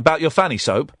 Is it about your Fanny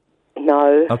soap?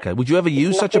 No. Okay. Would you ever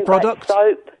use such a product?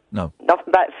 Soap. No. Nothing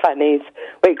about Fanny's.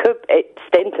 Well, it could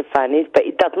extend to Fanny's, but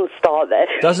it doesn't start there.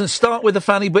 Doesn't start with a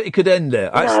Fanny, but it could end there.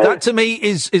 No. That, to me,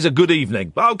 is a good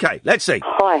evening. Okay, let's see.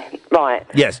 Hi. Right.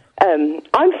 Yes. I'm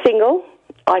single.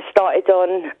 I started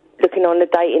looking on the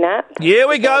dating app. Here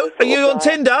we go. Are you on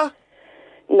Tinder?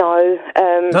 No.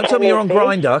 Don't tell me you're on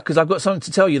Grindr, because I've got something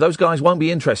to tell you. Those guys won't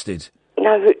be interested.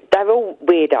 No, they're all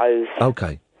weirdos.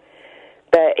 Okay.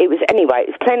 But it was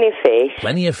Plenty of Fish.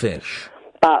 Plenty of Fish.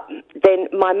 But then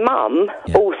my mum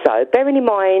also, bearing in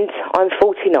mind I'm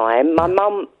 49, my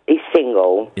mum is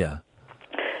single. Yeah.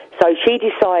 So she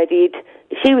decided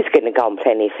she was going to go on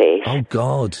Plenty of Fish. Oh,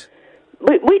 God.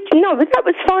 But that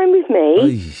was fine with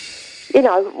me. You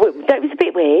know, that was a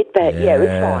bit weird, but yeah, it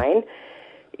was fine.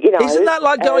 You know, isn't that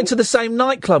like going to the same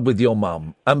nightclub with your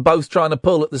mum and both trying to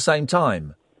pull at the same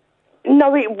time?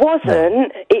 No, it wasn't. No.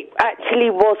 It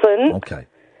actually wasn't. Okay.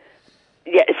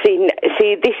 Yeah, see,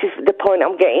 this is the point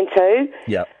I'm getting to.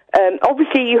 Yeah.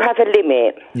 Obviously, you have a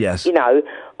limit. Yes. You know,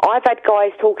 I've had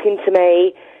guys talking to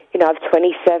me, you know, of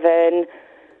 27,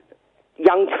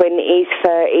 young 20s,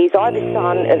 30s. I have a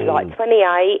son of like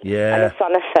 28 and a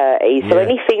son of 30. So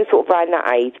anything sort of around that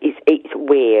age, it's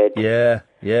weird. Yeah,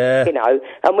 yeah. You know,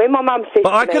 and when my mum says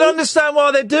But I can understand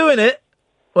why they're doing it.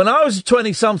 When I was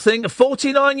 20-something, a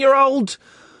 49-year-old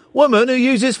woman who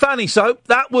uses Fanny soap,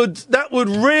 that would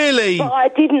really... But I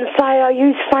didn't say I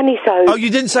use Fanny soap. Oh, you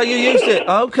didn't say you used it?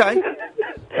 Okay.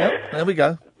 there we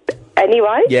go.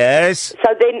 Anyway. Yes.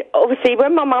 So then, obviously,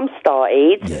 when my mum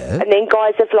started, and then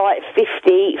guys of like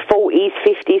 50, 40s,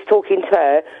 50s talking to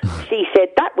her, she said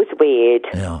that was weird.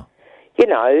 Yeah. You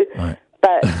know? Right.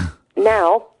 But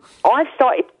now, I've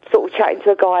started sort of chatting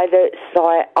to a guy that's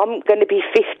like, I'm going to be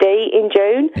 50 in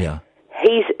June. Yeah.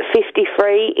 He's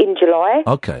 53 in July.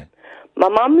 Okay. My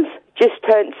mum's just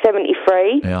turned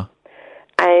 73. Yeah.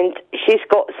 And she's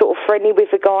got sort of friendly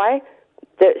with a guy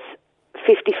that's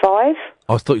 55.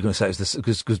 I thought you were going to say it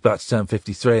was because about to turn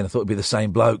 53, and I thought it'd be the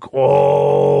same bloke.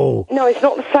 Oh. No, it's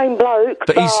not the same bloke.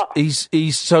 But he's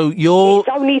so you're...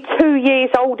 He's only 2 years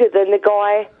older than the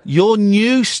guy. Your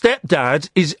new stepdad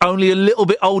is only a little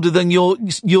bit older than your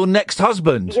next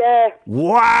husband. Yeah.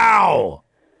 Wow.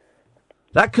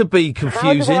 That could be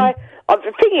confusing.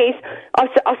 The thing is,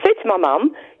 I said to my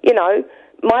mum, you know,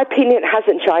 my opinion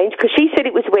hasn't changed, because she said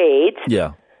it was weird.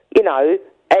 Yeah. You know,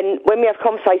 and when we have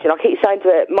conversation, I keep saying to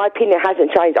her, my opinion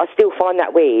hasn't changed. I still find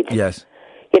that weird. Yes.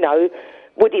 You know,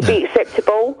 would it be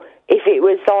acceptable if it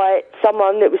was like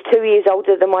someone that was 2 years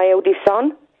older than my eldest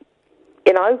son?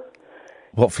 You know?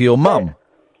 What, for your mum?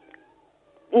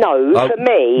 No, for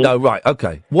me. No, right,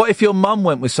 okay. What if your mum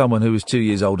went with someone who was 2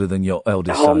 years older than your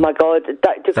eldest son? Oh, my God.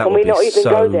 Can would we be not even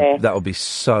go there? That would be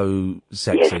so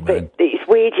sexy, Yes, man. but it's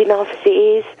weird enough as it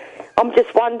is. I'm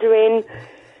just wondering,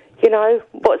 you know,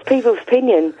 what's people's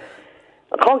opinion?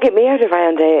 I can't get my head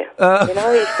around it. You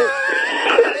know, it's just...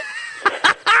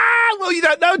 Well, you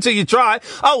don't know until you try.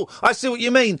 Oh, I see what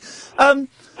you mean. Well,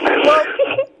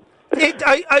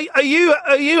 are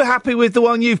you happy with the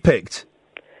one you've picked?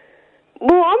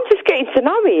 Well, I'm just getting to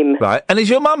know him. Right, and is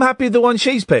your mum happy with the one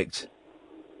she's picked?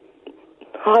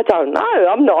 I don't know.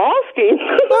 I'm not asking.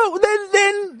 Well,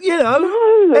 then you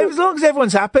know, as long as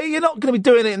everyone's happy, you're not going to be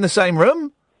doing it in the same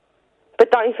room.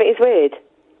 But don't you think it's weird?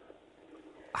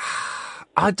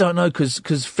 I don't know,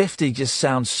 because 50 just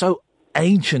sounds so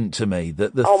ancient to me.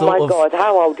 That the oh thought my of God,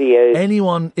 how old are you?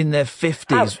 Anyone in their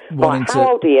 50s wanting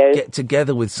how old are you? to get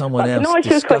together with someone Can I else ask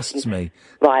you a disgusts question? me.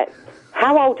 Right.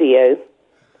 How old are you?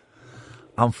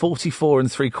 I'm 44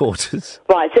 3/4.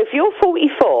 Right, so if you're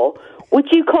 44,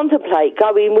 would you contemplate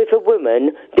going with a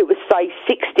woman that was, say,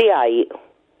 68?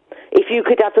 If you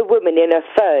could have a woman in her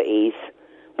 30s,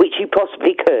 which you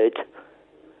possibly could.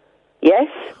 Yes?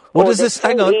 What or does this...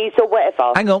 Hang on. Or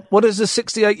whatever. Hang on. What does a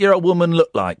 68-year-old woman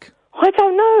look like? I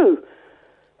don't know.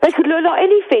 They could look like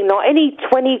anything. Like any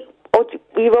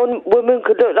 20-odd-year-old woman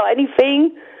could look like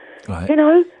anything. Right. You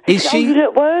know? Is she... You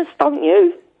look worse, don't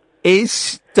you?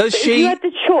 Does But she... If you had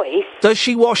the choice... Does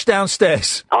she wash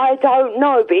downstairs? I don't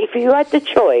know, but if you had the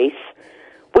choice,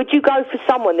 would you go for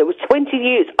someone that was 20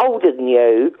 years older than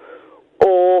you,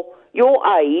 or your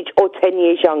age, or 10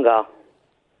 years younger?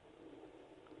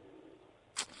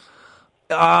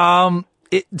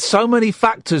 So many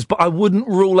factors, but I wouldn't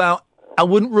rule out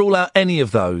any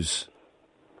of those.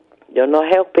 You're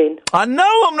not helping. I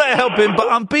know I'm not helping,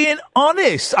 but I'm being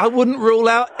honest. I wouldn't rule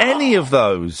out any of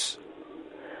those.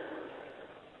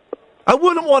 I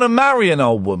wouldn't want to marry an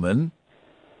old woman.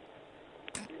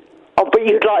 Oh, but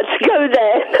you'd like to go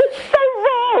there. That's so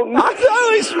wrong. I know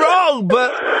it's wrong,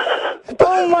 but...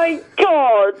 Oh, my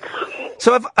God.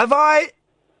 So have I...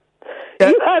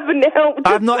 You haven't helped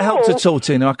I've not helped at all,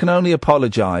 Tina. I can only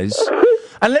apologise.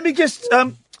 And let me just...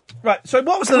 right, so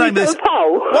what was the name of this...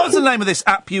 What was the name of this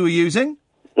app you were using?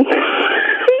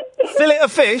 Fillet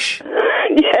of fish?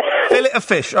 Yeah. Fillet of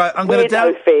fish. Right, I'm going to...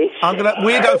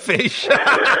 Weirdo fish.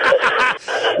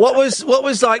 What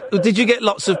was like... Did you get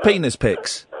lots of penis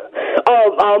pics?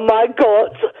 Oh, my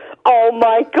God. Oh,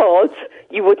 my God.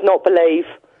 You would not believe.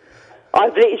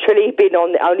 I've literally been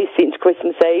on only since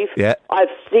Christmas Eve. Yeah. I've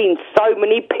seen so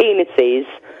many penises.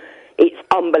 It's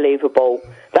unbelievable.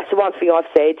 That's the one thing I've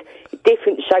said.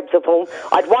 Different shapes of them.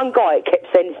 I had one guy that kept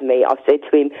sending to me. I said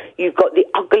to him, "You've got the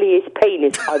ugliest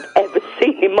penis I've ever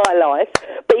seen in my life."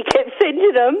 But he kept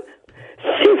sending them.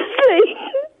 Seriously.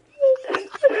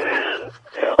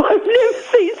 I've never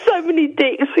seen so many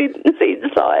dicks since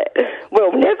like,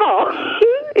 well, never.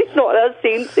 It's not that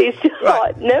since, it's just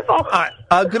like, never. Right,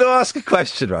 I'm going to ask a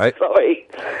question, right? Sorry.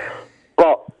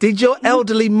 What? Did your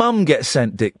elderly mum get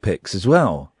sent dick pics as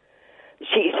well?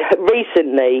 She's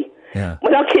recently. Yeah.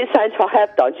 When I keep saying to her, I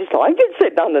have done, she's like, I didn't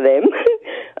send none of them.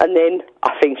 And then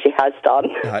I think she has done.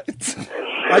 Right.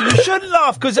 You shouldn't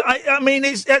laugh, because, I mean,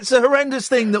 it's a horrendous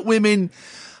thing that women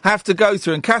have to go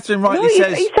through. And Catherine rightly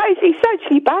says... It's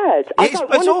actually bad. I don't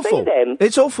want to see them.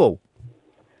 It's awful.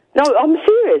 No, I'm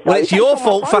serious. Well, it's your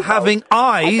fault for having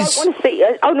eyes. I don't want to see...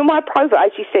 on my profile,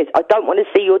 as she says, I don't want to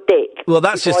see your dick. Well,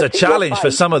 that's just a challenge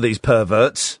for some of these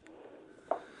perverts.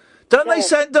 Don't they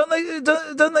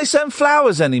send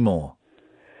flowers anymore?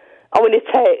 Oh, in a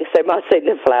text, they must send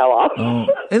the flower. Oh,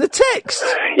 in a text?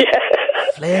 Yeah.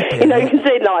 Flipping You know, you can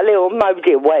send like a little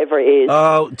emoji or whatever it is.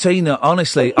 Oh, Tina,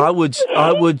 honestly, I would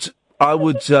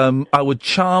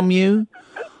charm you.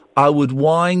 I would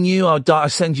wine you. I'd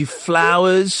send you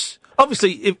flowers.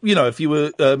 Obviously, if you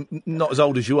were not as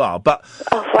old as you are, but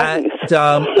and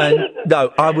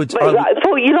no, I would. But I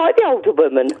thought you like the older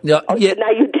woman. Yeah, yeah.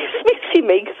 Now you're dismissing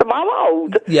me because I'm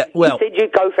old. Yeah, well, you said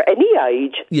you'd go for any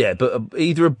age. Yeah, but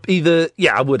either.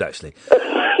 Yeah, I would actually.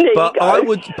 But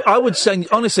I would send.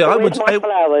 Honestly, I would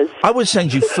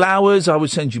send you flowers. I would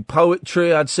send you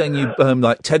poetry. I'd send you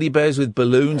like teddy bears with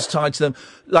balloons tied to them.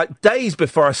 Like days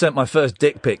before I sent my first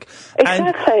dick pic.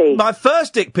 Exactly. And my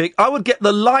first dick pic, I would get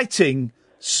the lighting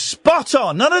spot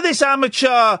on. None of this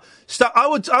amateur stuff. I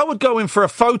would go in for a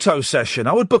photo session.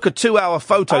 I would book a 2-hour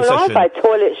photo session. I've had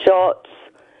toilet shots.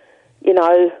 You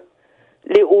know.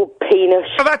 Little penis.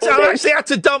 I've actually had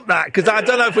to dump that because I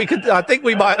don't know if we could. I think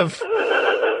we might have.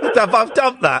 I've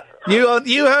dumped that. You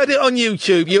heard it on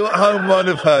YouTube. You at home won't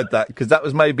have heard that because that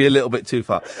was maybe a little bit too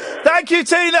far. Thank you,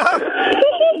 Tina.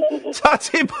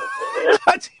 Tutty.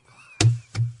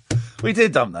 We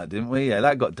did dump that, didn't we? Yeah,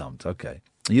 that got dumped. Okay,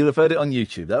 you'd have heard it on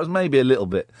YouTube. That was maybe a little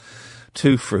bit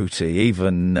too fruity,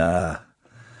 even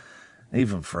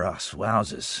for us.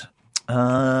 Wowzers.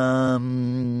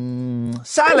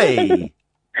 Sally.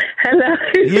 Hello.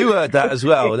 You heard that as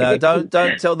well. Now,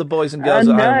 don't tell the boys and girls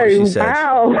at home what she said.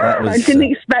 Wow. I didn't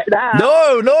expect that.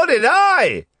 No, nor did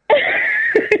I.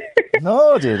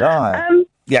 Nor did I.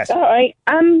 Yes. All right.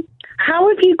 How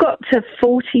have you got to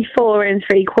 44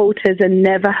 3/4 and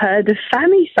never heard of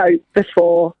Fanny soap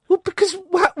before? Well, because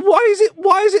why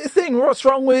is it a thing? What's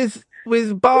wrong with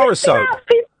bar soap?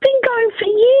 It's been going for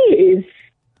years.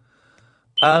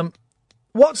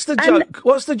 What's the joke?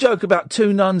 What's the joke about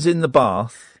two nuns in the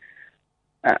bath?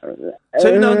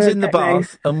 Two nuns in the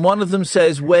bath, and one of them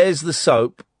says, "Where's the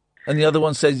soap?" and the other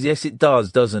one says, "Yes, it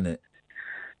does, doesn't it?"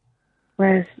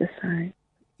 Where's the soap?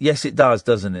 Yes, it does,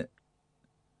 doesn't it?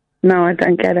 No, I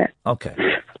don't get it. Okay.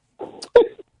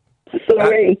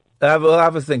 Sorry. We'll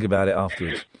have a think about it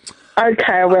afterwards.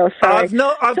 Okay, I will. Sorry.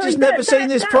 I've just never seen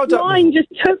this product. Mine just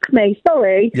took me.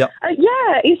 Sorry. Yep.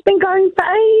 Yeah, it's been going for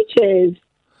ages.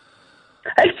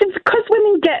 It's because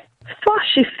women get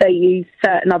flush if they use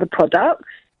certain other products.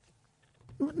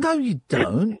 No, you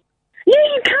don't. Yeah,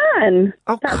 you can.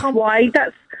 Oh, that's why.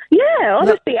 Yeah,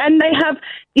 honestly. And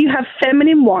you have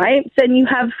feminine wipes and you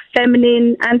have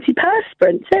feminine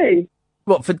antiperspirant too.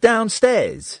 What, for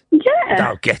downstairs? Yeah.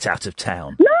 Oh, get out of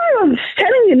town. No, I'm just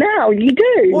telling you now, you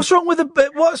do. What's wrong with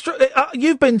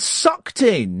you've been sucked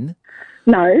in.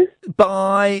 No.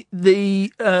 By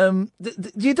the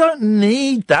you don't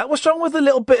need that. What's wrong with a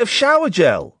little bit of shower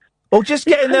gel? Or just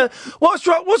getting what's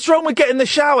wrong with getting the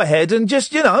shower head and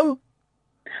just, Because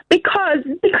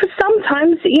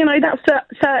sometimes, that's a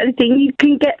certain thing you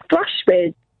can get thrush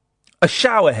with. A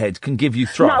shower head can give you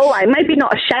thrush. No, all right, maybe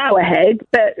not a shower head,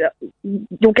 but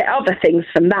you'll get other things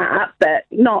from that, but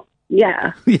not,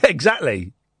 yeah. Yeah,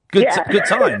 exactly. Good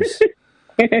times.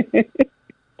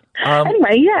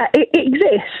 Anyway, yeah, it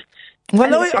exists.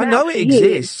 Well, I know it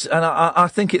exists, and I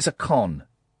think it's a con.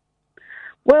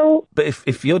 Well, but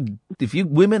if you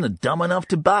women are dumb enough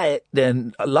to buy it,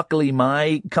 then luckily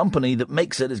my company that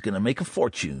makes it is going to make a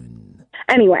fortune.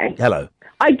 Anyway, hello.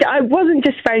 I wasn't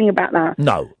just phoning about that.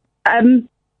 No.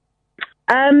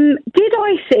 Did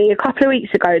I see a couple of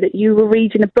weeks ago that you were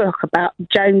reading a book about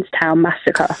Jonestown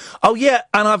Massacre? Oh yeah,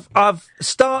 and I've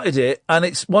started it, and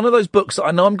it's one of those books that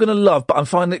I know I'm going to love, but I'm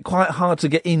finding it quite hard to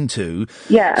get into.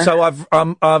 Yeah. So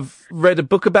I've read a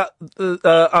book about.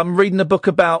 I'm reading a book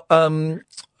about John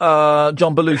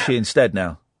Belushi instead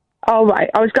now. Oh, right.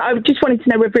 I just wanted to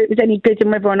know whether it was any good and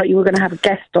whether or not you were going to have a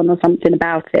guest on or something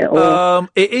about it. Or...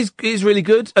 It is really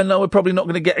good, and no, we're probably not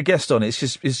going to get a guest on it.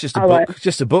 It's just a book. Right.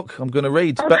 Just a book I'm going to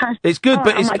read. Okay. But it's good,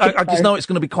 but I just know it's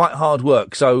going to be quite hard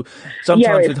work. So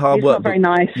sometimes with hard work, not very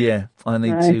nice. Yeah, I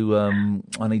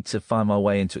need to find my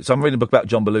way into it. So I'm reading a book about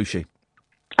John Belushi.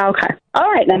 Okay.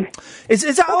 All right then. Is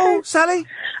that all, Sally?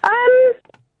 Yeah,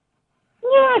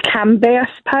 it can be, I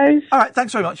suppose. All right.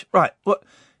 Thanks very much. Right. What?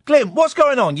 Glenn, what's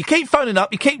going on? You keep phoning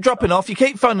up, you keep dropping off, you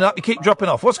keep phoning up, you keep dropping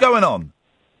off. What's going on?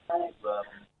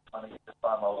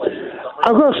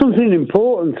 I've got something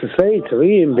important to say to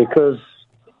Ian because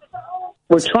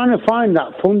we're trying to find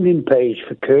that funding page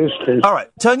for Kirsten. All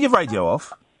right, turn your radio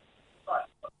off.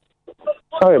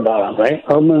 Sorry about that, mate.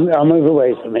 I'll move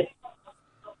away from it.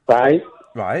 Right?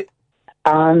 Right.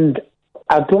 And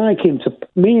I'd like him to...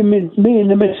 Me and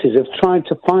the missus have tried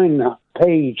to find that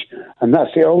page, and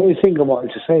that's the only thing I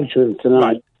wanted to say to him tonight.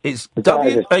 Right. It's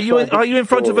are you in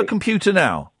front of a computer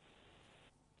now?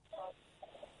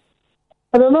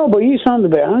 I don't know, but you sound a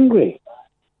bit angry.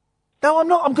 No, I'm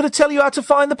not. I'm going to tell you how to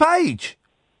find the page.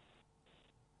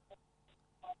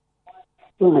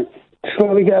 Right.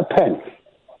 Shall we get a pen?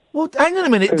 Well, hang on a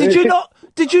minute. Did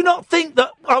you not think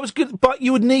that I was good? But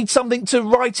you would need something to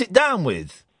write it down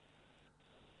with.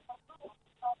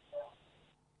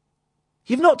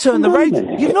 You've not turned the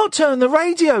radio. You've not turned the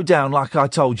radio down like I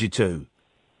told you to.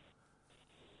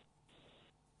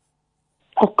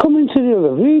 I've come into the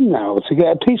other room now to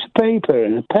get a piece of paper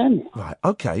and a pen. Right.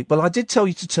 Okay. Well, I did tell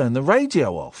you to turn the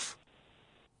radio off.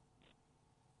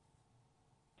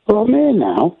 Well, I'm here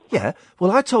now. Yeah.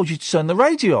 Well, I told you to turn the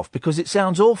radio off because it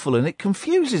sounds awful and it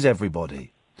confuses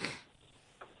everybody.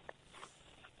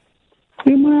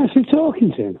 Who am I actually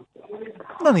talking to?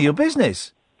 None of your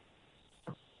business.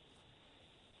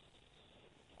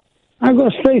 I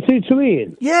got straight through to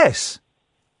Ian. Yes.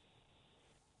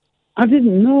 I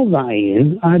didn't know that,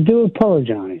 Ian. I do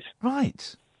apologise.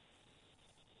 Right.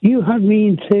 You had me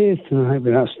in tears tonight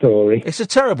with that story. It's a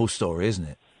terrible story, isn't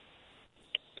it?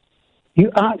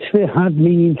 You actually had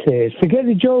me in tears. Forget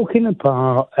the joking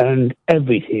apart and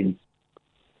everything.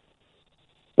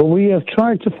 But we have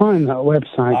tried to find that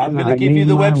website. I'm going to give you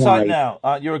the website now.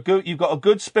 You've got a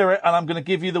good spirit, and I'm going to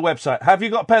give you the website. Have you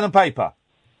got pen and paper?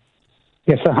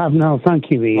 Yes, I have now.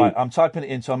 Thank you, Ian. Right, I'm typing it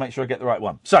in so I'll make sure I get the right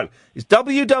one. So, it's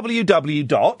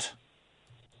www.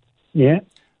 Yeah.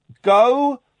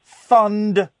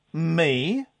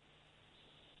 GoFundMe.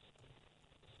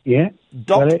 Yeah.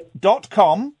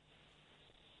 .com.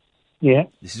 Yeah.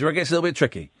 This is where it gets a little bit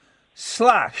tricky. /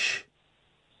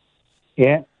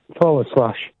 Yeah. /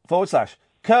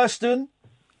 Kirsten.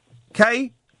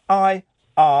 KIR.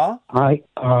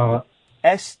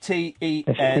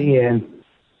 STEN.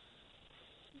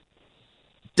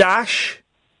 Dash.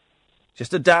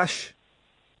 Just a dash.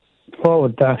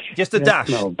 / Just a dash.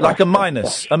 No, like a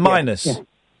minus. A minus. Yeah.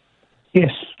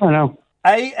 Yes, I know.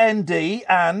 AND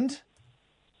and.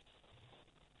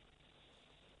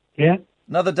 Yeah.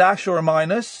 Another dash or a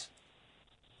minus.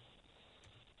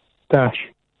 Dash.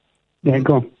 Yeah,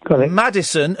 go on. Got it.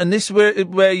 Madison, and this is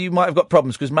where you might have got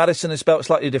problems because Madison is spelled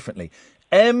slightly differently.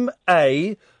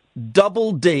 MADD.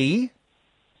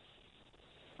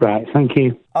 Right, thank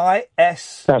you.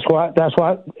 IS. That's why,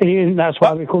 Ian, that's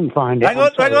why we couldn't find it. Hang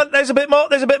on, there's a bit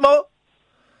more.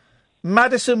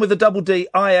 Madison with a double D,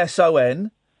 ISON,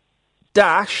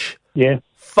 dash, yeah,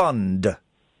 fund.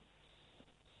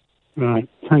 Right,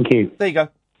 thank you. There you go.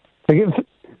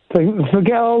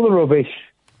 Forget all the rubbish.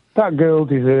 That girl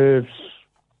deserves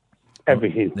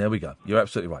everything. There we go. You're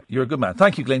absolutely right. You're a good man.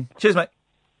 Thank you, Glyn. Cheers, mate.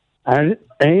 And,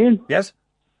 Ian? Yes?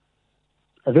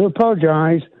 I do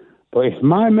apologise, but if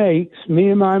me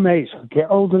and my mates get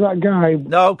hold of that guy...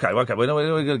 No, okay. We're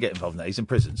going to get involved now. He's in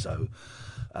prison, so...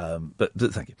 But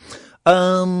thank you.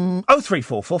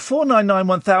 0344 499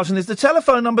 1000 is the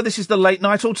telephone number. This is the Late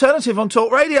Night Alternative on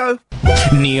Talk Radio.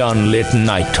 Neon lit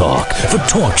night talk for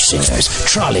torch singers,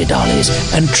 trolley dollies,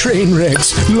 and train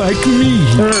wrecks like me.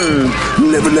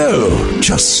 Never know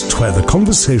just where the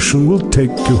conversation will take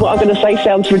you. What I'm going to say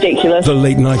sounds ridiculous. The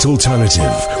Late Night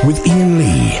Alternative with Iain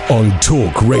Lee on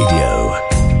Talk Radio.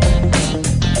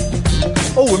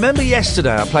 Oh, remember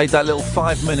yesterday I played that little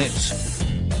 5-minute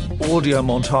audio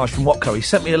montage from Watco? He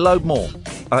sent me a load more.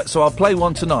 So I'll play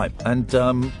one tonight, and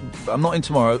I'm not in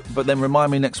tomorrow, but then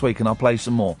remind me next week and I'll play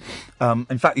some more.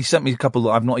 In fact, he sent me a couple that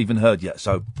I've not even heard yet,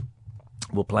 so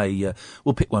we'll play,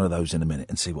 we'll pick one of those in a minute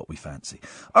and see what we fancy.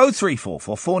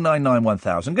 0344 499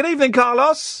 1000. Good evening,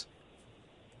 Carlos.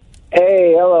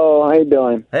 Hey, hello, how you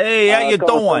doing? Hey, how you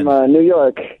doing? From New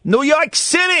York. New York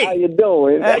City! How you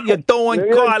doing? How you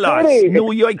doing, Carlos?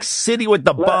 New York City with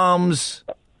the bombs.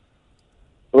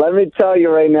 Let me tell you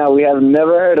right now, we have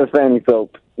never heard of Fanny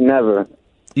soap. Never.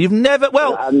 You've never?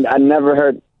 Well, I never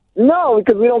heard. No,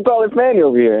 because we don't call it Fanny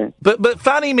over here. But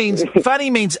Fanny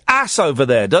means ass over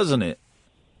there, doesn't it?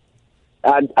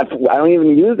 I don't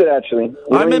even use it actually.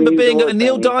 I remember being at a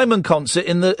Neil Diamond concert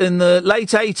in the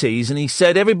late 80s, and he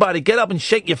said, "Everybody, get up and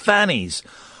shake your fannies."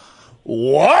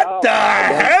 What the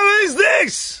hell is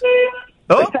this?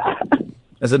 Oh,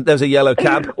 there's a yellow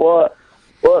cab. Well.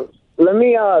 Let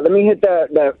me hit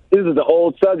that. This is the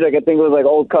old subject. I think it was like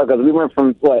old cut because we went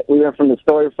from the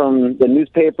story from the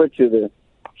newspaper to the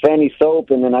Fanny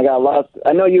soap, and then I got lost.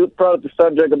 I know you brought up the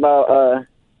subject about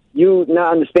you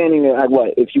not understanding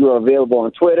if you were available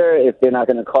on Twitter, if they're not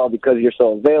going to call because you're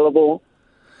so available.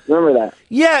 Remember that?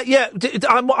 Yeah.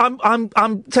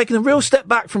 I'm taking a real step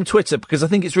back from Twitter because I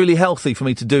think it's really healthy for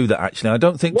me to do that. Actually, I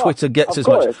don't think Twitter gets as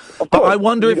much. But I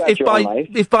wonder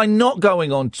if by not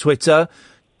going on Twitter.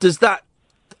 Does that?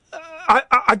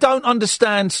 I don't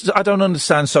understand. I don't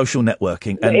understand social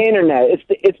networking. The internet.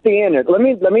 It's the internet.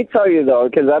 Let me tell you though,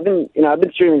 because I've been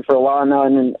streaming for a while now,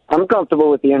 and I'm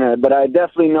comfortable with the internet, but I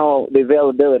definitely know the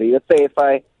availability. Let's say if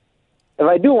I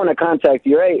do want to contact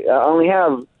you, right, I only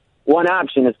have one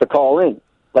option, is to call in.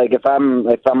 Like if I'm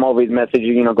always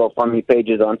messaging, GoFundMe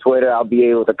pages on Twitter, I'll be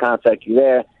able to contact you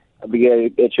there. I'll be able to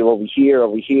get you over here.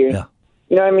 Yeah.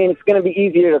 You know what I mean? It's going to be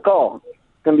easier to call.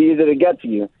 It's going to be easier to get to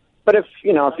you. But if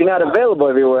you're not available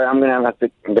everywhere, I'm going to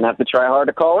have to try hard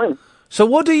to call in. So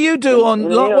what do you do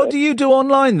what do you do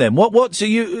online then? What do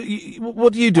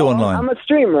you do online? I'm a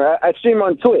streamer. I stream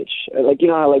on Twitch. Like,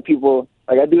 how like people,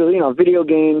 like I do, video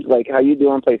games, like how you do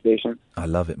on PlayStation. I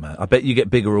love it, man. I bet you get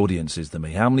bigger audiences than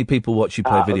me. How many people watch you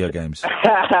play video games?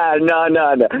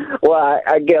 No. Well,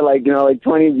 I get like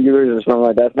 20 viewers or something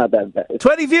like that. That's not that bad.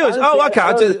 20 viewers?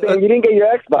 Honestly, you didn't get your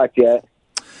Xbox yet.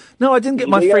 No, I didn't get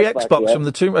my free Xbox from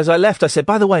the tomb. As I left, I said,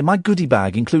 by the way, my goodie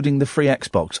bag, including the free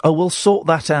Xbox. Oh, we'll sort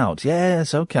that out.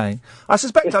 Yes, okay. I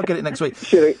suspect I'll get it next week.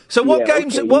 So what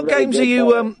games are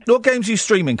you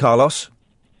streaming, Carlos?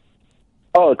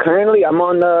 Oh, currently I'm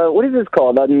on what is this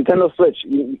called? Nintendo Switch.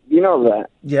 You know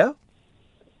that? Yeah.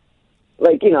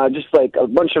 Like, just like a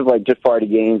bunch of like just party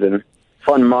games and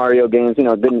fun Mario games,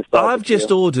 didn't stop. I've just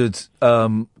ordered,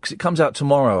 because it comes out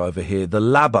tomorrow over here, the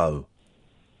Labo.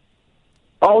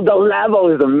 Oh, the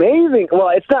Labo is amazing. Well,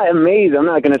 it's not amazing. I'm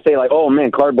not going to say like, oh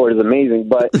man, cardboard is amazing,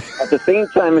 but at the same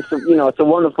time, it's a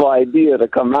wonderful idea to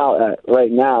come out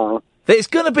right now. It's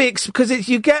going to be because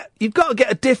you've got to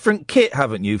get a different kit,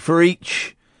 haven't you, for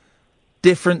each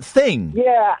different thing?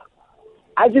 Yeah,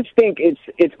 I just think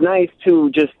it's nice to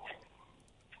just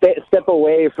step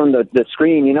away from the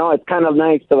screen. It's kind of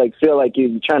nice to like feel like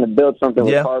you're trying to build something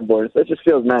with cardboard. So it just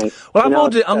feels nice. Well, I'm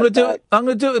going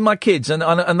to do it with my kids,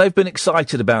 and they've been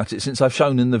excited about it since I've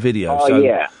shown them the video. Oh, so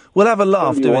yeah, we'll have a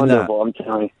laugh doing wonderful, that. I'm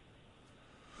telling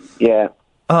you. Yeah.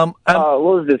 What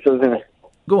was this?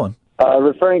 Go on.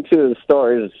 Referring to the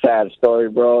story, it's a sad story,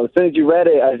 bro. As soon as you read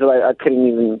it, I was like, I couldn't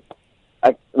even.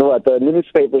 The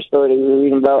newspaper story that you were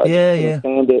reading about? I couldn't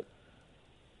stand it.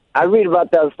 I read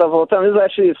about that stuff all the time. This is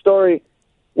actually a story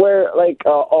where, like,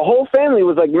 a whole family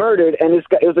was, like, murdered, and this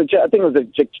guy, I think it was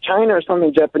China or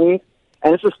something, Japanese,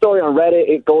 and it's a story on Reddit.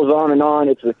 It goes on and on.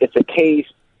 It's a case.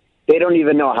 They don't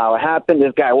even know how it happened.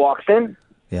 This guy walks in.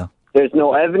 Yeah. There's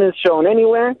no evidence shown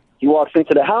anywhere. He walks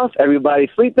into the house.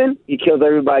 Everybody's sleeping. He kills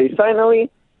everybody silently.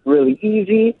 Really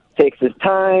easy. Takes his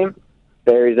time.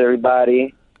 Buries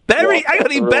everybody.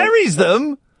 He buries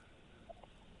them?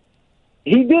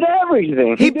 He did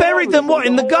everything. He buried them, what,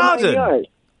 in the garden?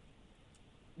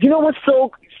 You know what's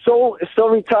so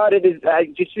retarded is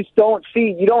you don't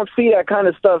see that kind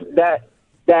of stuff that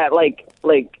like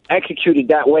executed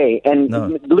that way. And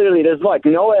literally there's like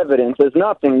no evidence. There's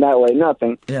nothing that way,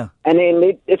 nothing. Yeah. And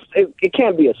then it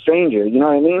can't be a stranger, you know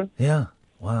what I mean? Yeah.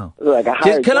 Wow. Like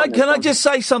can I just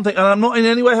say something? And I'm not in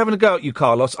any way having a go at you,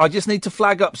 Carlos. I just need to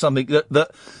flag up something that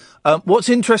what's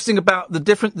interesting about the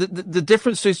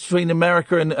differences between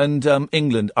America and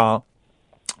England are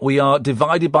we are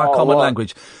divided by a common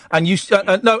language. And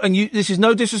this is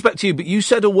no disrespect to you, but you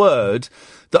said a word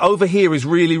that over here is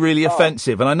really, really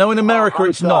offensive. And I know in America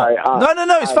it's not.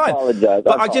 No, it's fine. Apologize.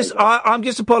 But I'm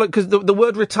just apologizing because the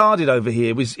word retarded over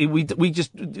here it's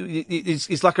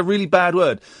like a really bad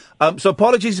word. So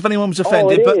apologies if anyone was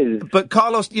offended. But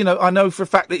Carlos, I know for a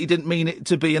fact that he didn't mean it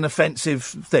to be an offensive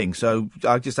thing. So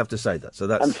I just have to say that. So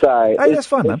that's. I'm sorry. Hey, that's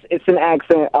fine, man. It's an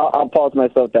accent. I'll pause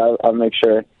myself there. I'll make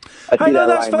sure.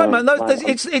 That's fine, man. No,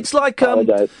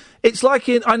 it's like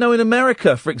I know in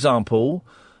America, for example.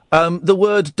 The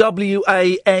word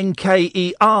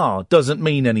wanker doesn't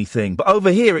mean anything, but over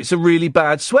here it's a really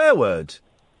bad swear word.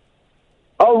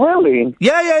 Oh, really?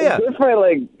 Yeah. It's different,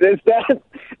 like, that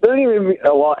doesn't even,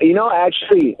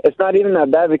 actually, it's not even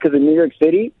that bad because in New York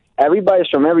City, everybody's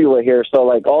from everywhere here, so,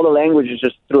 like, all the language is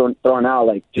just thrown out,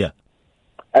 like,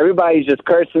 everybody's just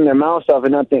cursing their mouths off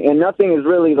and nothing is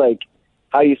really, like,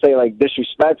 how you say, like,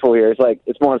 disrespectful here. It's, like,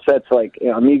 it's more said to, like,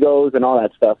 amigos and all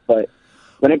that stuff, but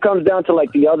when it comes down to,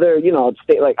 like, the other,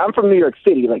 state, like, I'm from New York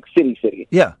City, like, city.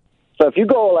 Yeah. So if you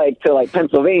go, like, to, like,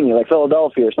 Pennsylvania, like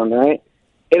Philadelphia or something, right,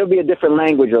 it'll be a different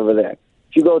language over there.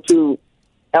 If you go to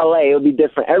L.A., it'll be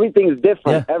different. Everything's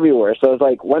different everywhere. So it's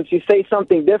like, once you say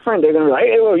something different, they're going to be like,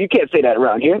 hey, well, you can't say that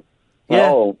around here.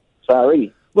 Yeah. Oh,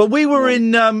 sorry. Well, we were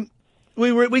in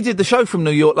We did the show from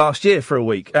New York last year for a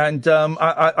week, and I'm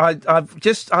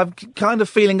kind of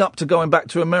feeling up to going back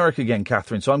to America again,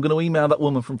 Catherine. So I'm going to email that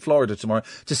woman from Florida tomorrow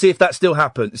to see if that still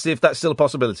happens, see if that's still a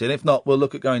possibility, and if not, we'll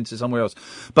look at going to somewhere else.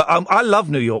 But I love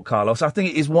New York, Carlos. I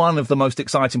think it is one of the most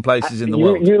exciting places in the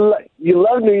world. You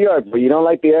love New York, but you don't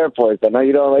like the airport. I know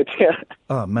you don't like the.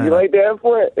 Oh man, you like the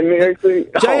airport in New York City?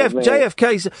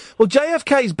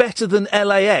 JFK's better than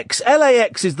LAX.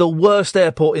 LAX is the worst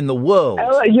airport in the world.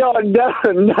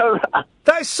 No.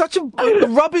 That is such a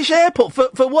rubbish airport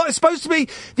for what is supposed to be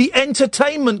the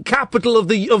entertainment capital of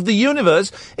the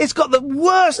universe. It's got the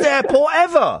worst airport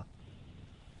ever.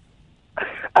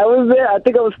 I was there. I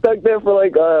think I was stuck there for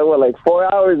like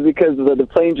 4 hours because the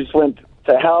plane just went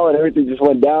to hell and everything just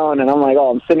went down. And I'm like,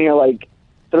 I'm sitting here like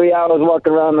 3 hours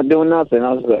walking around and doing nothing.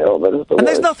 I was like, this is the worst.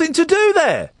 There's nothing to do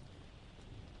there.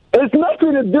 There's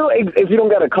nothing to do if you don't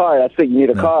got a car. That's it. You need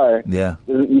a car. Yeah.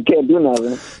 You can't do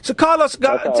nothing. So, Carlos,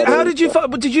 how did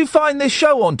you find this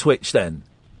show on Twitch then?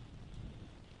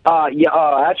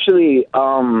 Actually,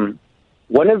 one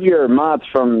of your mods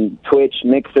from Twitch,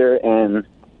 Mixer, and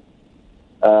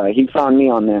he found me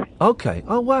on there. Okay.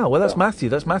 Oh, wow. Well, that's Matthew.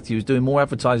 That's Matthew who's doing more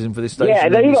advertising for this station. Yeah,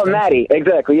 there you go, Matty.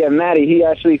 Exactly. Yeah, Matty. He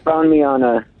actually found me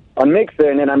on Mixer,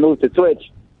 and then I moved to Twitch.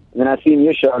 And then I seen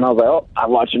your show, and I was like,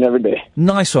 I'm watching every day.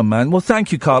 Nice one, man. Well,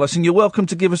 thank you, Carlos, and you're welcome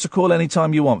to give us a call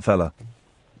anytime you want, fella.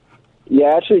 Yeah,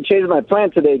 I actually changed my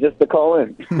plan today just to call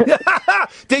in.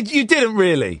 You didn't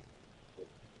really?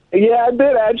 Yeah, I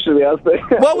did, actually.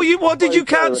 What did you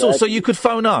cancel so you could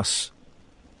phone us?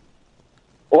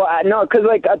 Well, no, because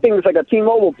I think it's like a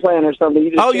T-Mobile plan or something.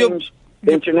 You just change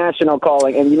the international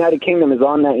calling, and United Kingdom is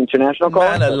on that international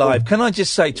calling. Man alive, can I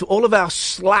just say to all of our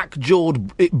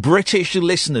slack-jawed British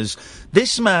listeners,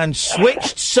 this man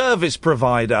switched service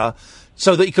provider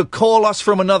so that he could call us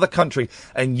from another country,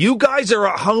 and you guys are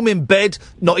at home in bed,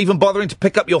 not even bothering to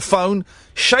pick up your phone?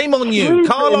 Shame on you.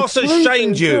 Carlos has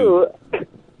shamed you.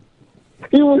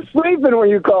 You were sleeping when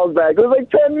you called back. It was like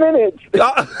 10 minutes.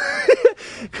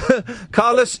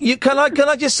 Carlos, can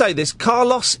I just say this?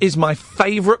 Carlos is my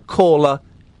favourite caller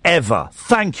ever.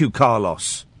 Thank you,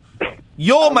 Carlos.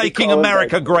 You're making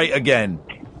America great again.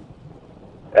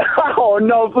 Oh,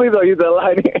 no, please don't use that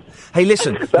line. Hey,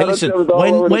 listen.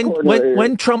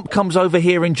 When Trump comes over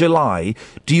here in July,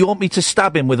 do you want me to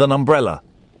stab him with an umbrella?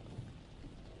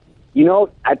 You know,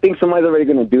 I think somebody's already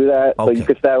going to do that, so you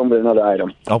could stab him with another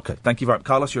item. Okay, thank you very much.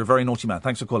 Carlos, you're a very naughty man.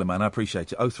 Thanks for calling, man. I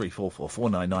appreciate it. 0344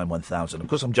 499 1000. Of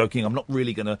course, I'm joking. I'm not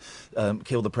really going to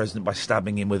kill the president by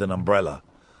stabbing him with an umbrella.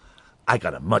 I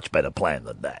got a much better plan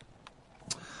than that.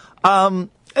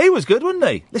 He was good, wasn't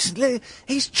he? Listen,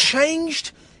 he's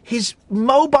changed his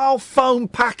mobile phone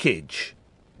package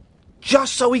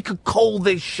just so he could call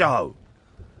this show.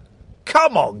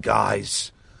 Come on,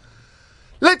 guys.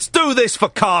 Let's do this for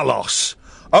Carlos.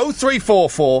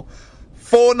 0344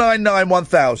 499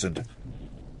 1000.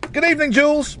 Good evening,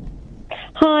 Jules.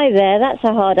 Hi there. That's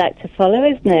a hard act to follow,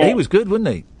 isn't it? He was good, wasn't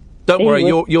he? Don't worry,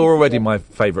 you're already my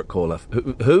favourite caller.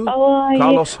 Who? Oh,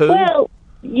 Carlos, who? Well,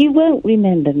 you won't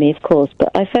remember me, of course,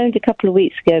 but I phoned a couple of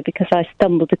weeks ago because I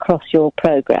stumbled across your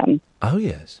programme. Oh,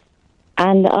 yes.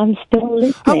 And I'm still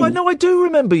listening. Oh, I know, I do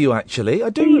remember you, actually.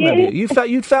 I do remember you.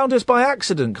 You'd found us by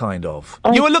accident, kind of.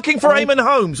 You were looking for Eamon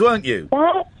Holmes, weren't you?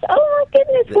 Oh, my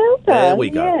goodness, well done. There we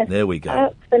go, yes, there we go.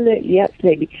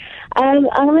 Absolutely. And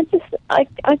I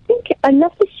think I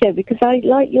love this show because I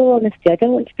like your honesty. I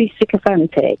don't want to be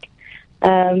sycophantic,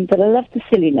 but I love the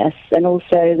silliness and also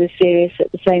the serious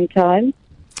at the same time.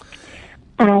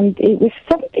 And it was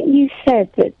something you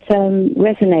said that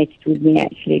resonated with me,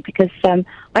 actually, because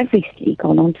I've recently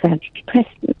gone on to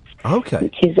antidepressants. Okay.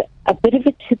 Which is a bit of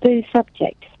a taboo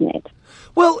subject, isn't it?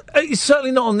 Well, it's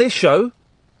certainly not on this show.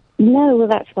 No, well,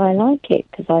 that's why I like it,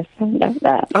 because I found out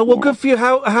that. Oh, well, good for you.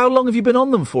 How long have you been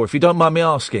on them for, if you don't mind me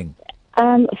asking?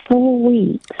 4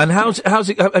 weeks. And how's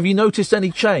it? Have you noticed any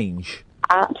change?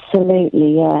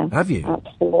 Absolutely, yeah. Have you?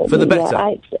 Absolutely. For the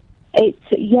better?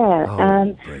 Yeah.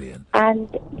 Oh, brilliant. And,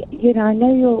 you know, I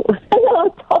know you're a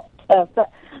doctor, but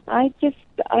I just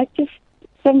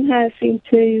somehow seem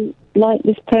to like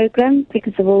this programme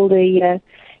because of all the,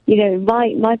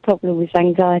 my problem was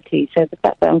anxiety, so the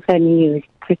fact that I'm phoning you is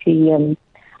pretty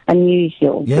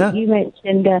unusual. Yeah. But you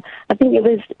mentioned, I think it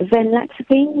was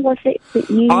venlafaxine, was it? That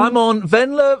you... I'm on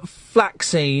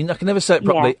venlafaxine, I can never say it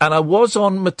properly, and I was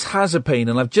on mirtazapine,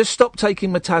 and I've just stopped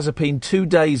taking mirtazapine 2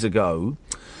 days ago.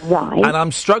 Right. And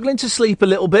I'm struggling to sleep a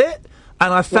little bit,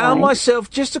 and I found myself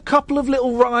just a couple of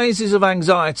little rises of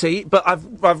anxiety, but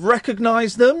I've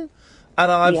recognised them,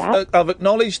 and I've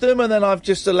acknowledged them, and then I've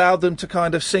just allowed them to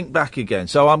kind of sink back again.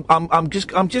 So I'm just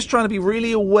trying to be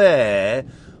really aware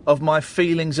of my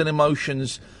feelings and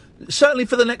emotions, certainly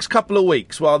for the next couple of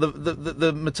weeks while the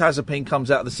mirtazapine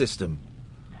comes out of the system.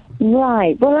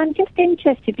 Right. Well, I'm just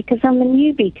interested because I'm a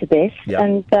newbie to this,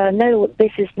 and know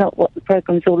this is not what the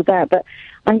programme's all about. But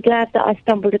I'm glad that I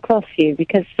stumbled across you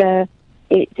because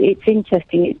it's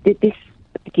interesting.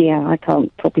 I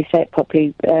can't probably say it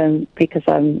properly because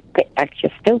I'm a bit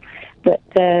anxious still, but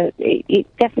it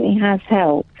definitely has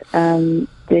helped.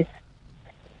 This,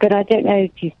 but I don't know.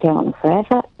 Do you stay on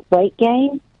forever? Weight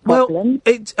gain? Problem?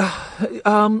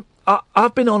 Well,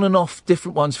 I've been on and off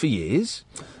different ones for years.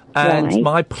 And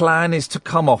my plan is to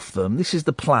come off them. This is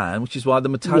the plan, which is why the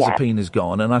mirtazapine is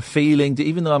gone. And I'm feeling,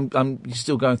 even though I'm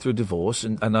still going through a divorce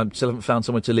and I still haven't found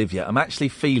somewhere to live yet, I'm actually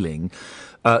feeling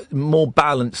more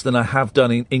balanced than I have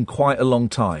done in quite a long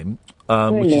time,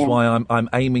 which is why I'm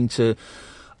aiming to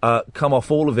come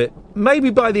off all of it. Maybe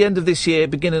by the end of this year,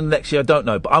 beginning of next year, I don't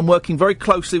know. But I'm working very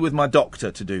closely with my doctor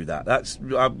to do that. That's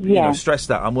stress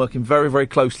that. I'm working very, very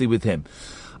closely with him.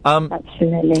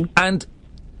 Absolutely. And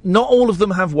not all of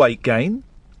them have weight gain.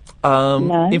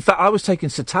 No. In fact, I was taking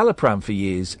citalopram for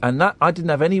years, and that I didn't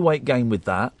have any weight gain with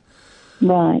that.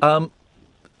 Right. And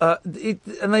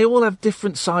they all have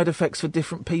different side effects for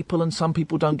different people, and some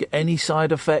people don't get any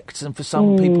side effects, and for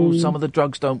some people, some of the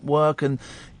drugs don't work, and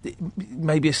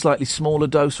maybe a slightly smaller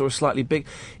dose or a slightly big.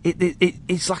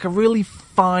 It's like a really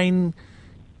fine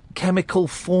chemical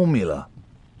formula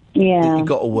that you've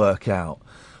got to work out.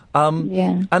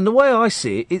 And the way I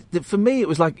see it, for me, it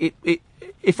was like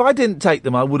if I didn't take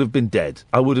them, I would have been dead.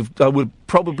 I would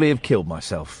probably have killed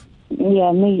myself.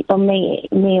 Yeah, me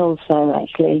also,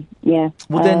 actually. Yeah.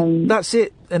 Well, then that's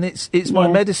it, and it's my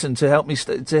medicine to help me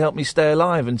stay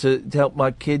alive and to help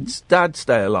my kid's dad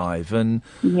stay alive and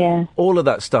all of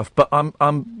that stuff. But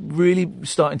I'm really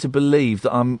starting to believe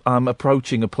that I'm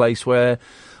approaching a place where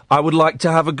I would like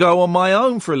to have a go on my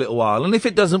own for a little while, and if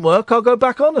it doesn't work, I'll go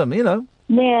back on them.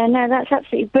 Yeah, no, that's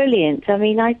absolutely brilliant. I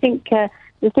mean, I think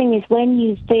the thing is when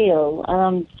you feel, and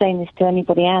I'm saying this to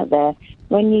anybody out there,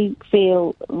 when you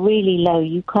feel really low,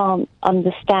 you can't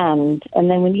understand. And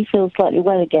then when you feel slightly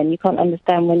well again, you can't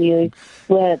understand when you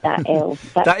were that ill.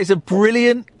 That is a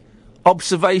brilliant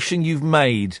observation you've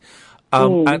made.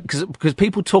 Because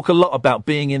people talk a lot about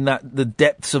being in the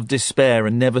depths of despair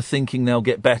and never thinking they'll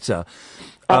get better.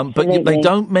 But they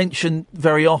don't mention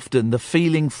very often the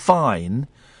feeling fine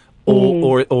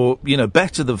or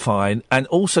better than fine, and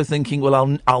also thinking,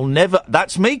 well, I'll never.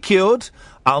 That's me cured.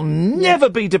 I'll never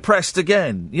be depressed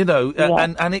again.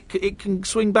 And it can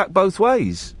swing back both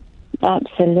ways.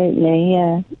 Absolutely,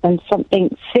 yeah. And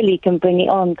something silly can bring it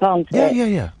on, can't it?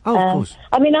 Yeah. Oh, of course.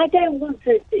 I mean, I don't want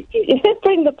to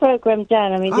bring the programme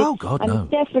down. I mean, oh God, no. I'm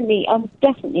definitely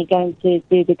going to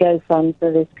do the GoFund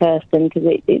for this Kirsten because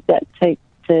that takes.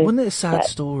 Wasn't it a sad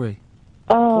story?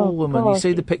 Oh, poor woman. God. You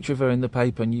see the picture of her in the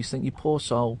paper and you think, you poor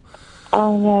soul.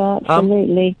 Oh, no,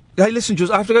 absolutely. Hey, listen,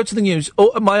 Jules, I have to go to the news.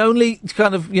 My only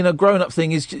kind of, grown-up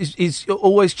thing is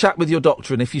always chat with your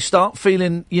doctor. And if you start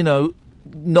feeling,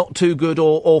 not too good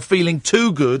or feeling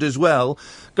too good as well,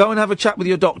 go and have a chat with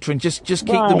your doctor and just keep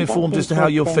them informed as to how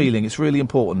you're feeling. It's really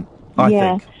important, I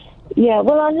think. Yeah,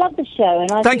 well, I love the show.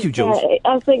 And Thank you, Jules.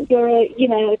 I think you're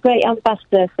a great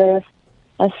ambassador for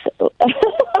us.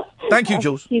 Thank you,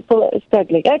 Jules. People that are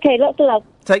struggling. Okay, lots of love.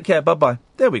 Take care. Bye-bye.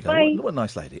 There we go. Bye. What a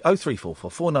nice lady. 0344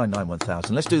 499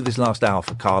 1000. Let's do this last hour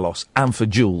for Carlos and for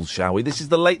Jules, shall we? This is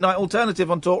the Late Night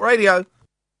Alternative on Talk Radio.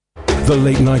 The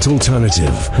Late Night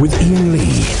Alternative with Iain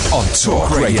Lee on Talk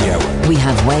Radio. We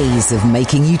have ways of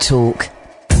making you talk.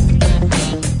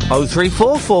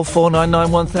 0344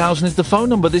 499 1000 is the phone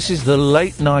number. This is the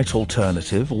Late Night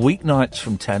Alternative. Weeknights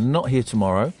from 10. Not here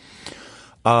tomorrow.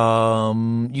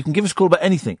 You can give us a call about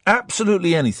anything.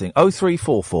 Absolutely anything.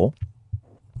 0344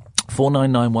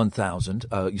 499 1000.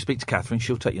 You speak to Catherine,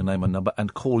 she'll take your name and number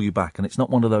and call you back. And it's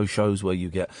not one of those shows where you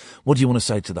get, what do you want to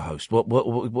say to the host? What,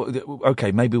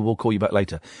 okay, maybe we'll call you back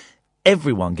later.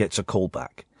 Everyone gets a call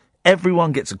back.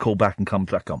 Everyone gets a call back and comes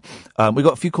back on. We've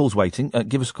got a few calls waiting.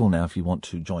 Give us a call now if you want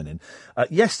to join in.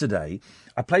 Yesterday,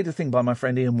 I played a thing by my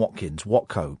friend Ian Watkins,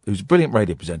 Watco, who's a brilliant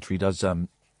radio presenter. He does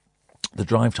the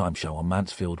Drive Time show on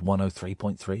Mansfield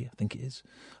 103.3, I think it is.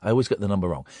 I always get the number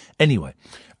wrong. Anyway,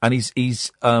 and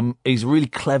he's a really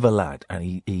clever lad, and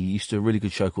he used to do a really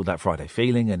good show called That Friday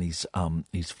Feeling, and he's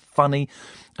funny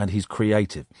and he's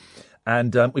creative.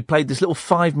 And we played this little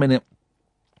 5-minute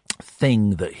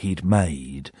thing that he'd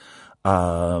made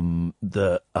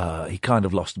that he kind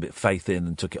of lost a bit of faith in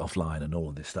and took it offline and all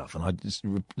of this stuff. And I just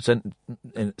sent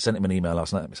him an email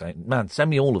last night saying, man, send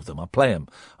me all of them. I'll play them.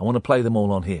 I want to play them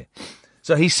all on here.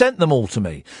 So he sent them all to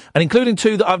me, and including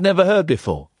 2 that I've never heard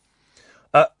before.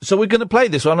 So we're going to play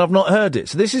this one. I've not heard it.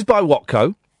 So this is by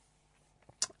Watco.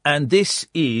 And this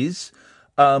is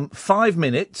 5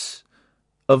 minutes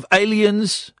of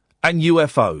aliens and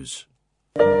UFOs.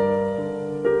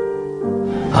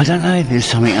 I don't know if there's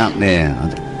something up there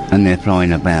and they're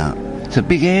flying about. It's a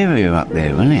big area up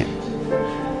there, isn't it?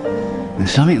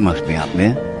 There's something must be up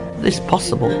there. It's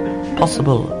possible.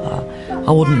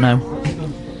 I wouldn't know.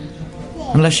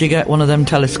 Unless you get one of them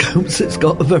telescopes that's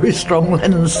got a very strong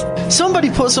lens. Somebody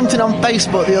put something on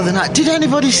Facebook the other night. Did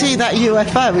anybody see that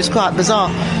UFO? It's quite bizarre.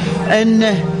 And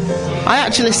I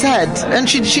actually said, and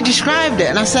she described it,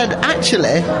 and I said,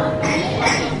 actually,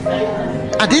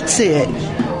 I did see it.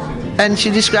 And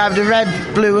she described a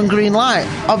red, blue and green light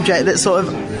object that sort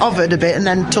of hovered a bit and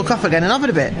then took off again and hovered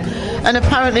a bit. And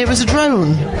apparently it was a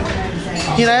drone.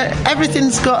 You know,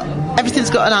 everything's got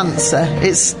an answer.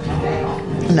 It's...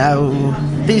 No,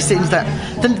 these things that...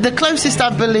 The closest I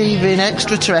believe in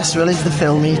extraterrestrial is the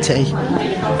film E.T.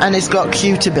 And it's got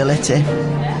cute ability.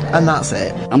 And that's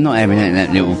it. I'm not having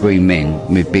that little green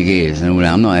men with big ears and all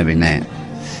that. I'm not having that.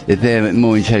 If they're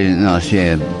more intelligent than us,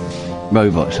 yeah,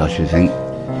 robots, I should think.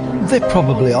 There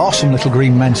probably are some little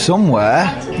green men somewhere.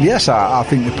 Yes, I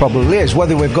think there probably is.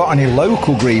 Whether we've got any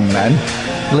local green men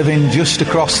living just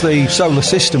across the solar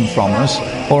system from us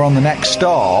or on the next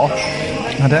star,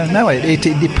 I don't know. It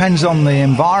depends on the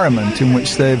environment in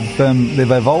which they've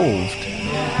evolved,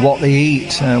 what they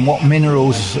eat, what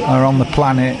minerals are on the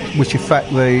planet, which affect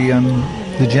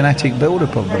the genetic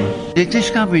build-up of them. They're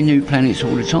discovering new planets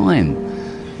all the time,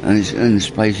 and the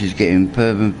space is getting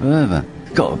further and further.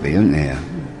 Got to be, isn't there?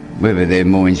 Whether they're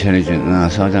more intelligent than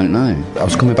us, I don't know. I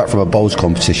was coming back from a bowls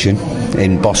competition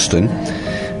in Boston,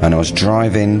 and I was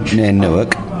driving near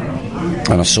Newark,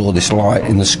 and I saw this light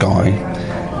in the sky,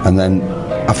 and then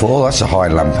I thought, oh, that's a high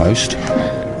lamppost.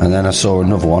 And then I saw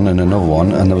another one, and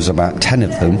there was about 10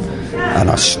 of them,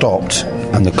 and I stopped,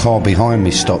 and the car behind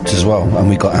me stopped as well, and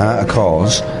we got out of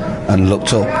cars and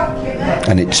looked up,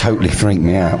 and it totally freaked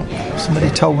me out.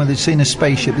 Somebody told me they'd seen a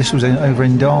spaceship. This was over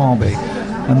in Derby.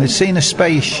 And they'd seen a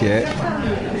spaceship,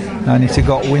 and it had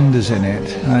got windows in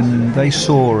it, and they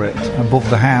saw it above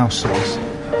the houses.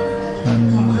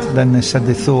 And then they said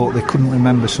they thought they couldn't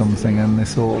remember something, and they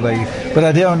thought but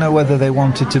I don't know whether they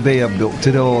wanted to be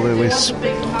abducted or it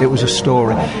was a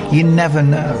story. You never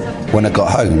know. When I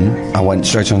got home, I went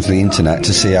straight onto the internet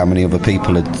to see how many other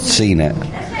people had seen it,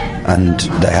 and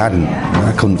they hadn't.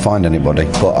 I couldn't find anybody,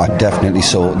 but I definitely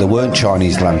saw there weren't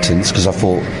Chinese lanterns, because I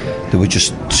thought they were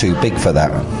just too big for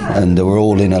that, and they were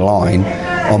all in a line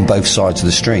on both sides of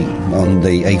the street on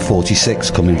the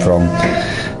A46 coming from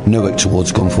Newark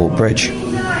towards Gunthorpe Bridge.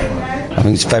 I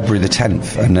think it's February the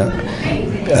 10th, and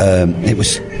it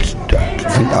was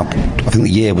I think the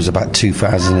year was about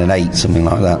 2008, something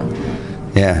like that.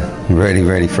 Yeah, really,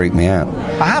 really freaked me out.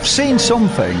 I have seen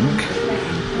something,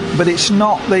 but it's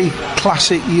not the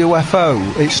classic UFO.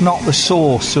 It's not the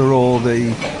saucer or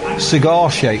the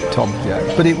cigar-shaped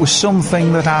object, but it was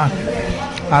something that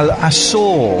I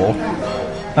saw,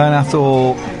 and I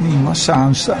thought, that's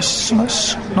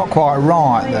not quite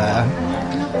right there.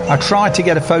 I tried to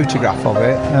get a photograph of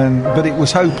it, but it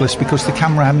was hopeless because the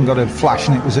camera hadn't got a flash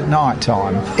and it was at night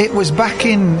time. It was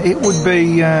it would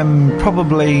be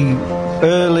probably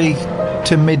early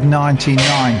to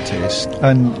mid-1990s,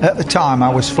 and at the time I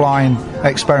was flying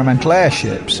experimental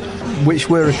airships, which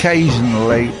were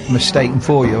occasionally mistaken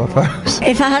for UFOs.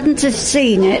 If I hadn't have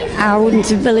seen it, I wouldn't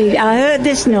have believed it. I heard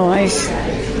this noise,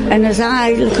 and as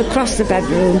I look across the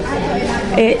bedroom,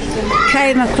 it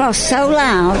came across so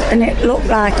loud, and it looked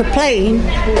like a plane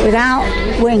without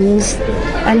wings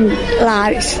and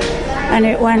lights, and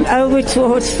it went over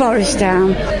towards Forest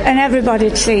Town, and everybody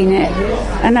had seen it.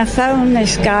 And I phoned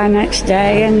this guy next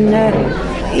day, and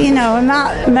and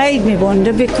that made me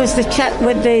wonder, because they checked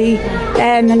with the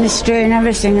Air Ministry and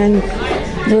everything, and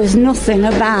there was nothing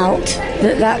about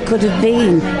that could have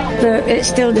been, but it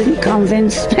still didn't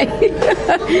convince me.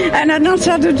 And I'd not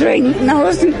had a drink, and I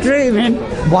wasn't dreaming.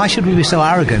 Why should we be so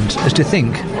arrogant as to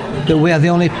think that we are the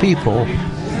only people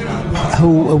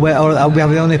we are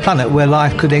the only planet where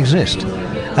life could exist?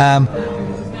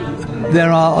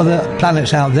 There are other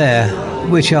planets out there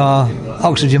which are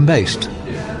oxygen-based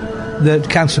that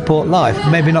can support life.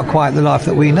 Maybe not quite the life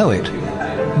that we know it,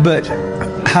 but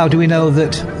how do we know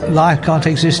that life can't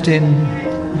exist in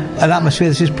an atmosphere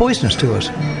that is poisonous to us?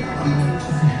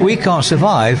 We can't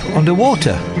survive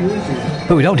underwater,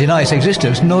 but we don't deny its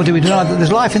existence, nor do we deny that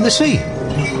there's life in the sea.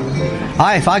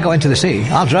 If I go into the sea,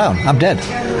 I'll drown. I'm dead.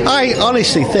 I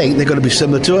honestly think they're going to be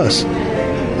similar to us.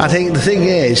 I think the thing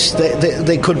is that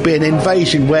there could be an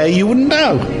invasion where you wouldn't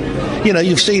know. You know,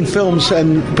 you've seen films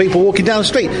and people walking down the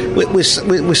street.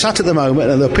 We're sat at the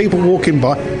moment and there are people walking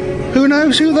by. Who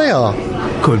knows who they are?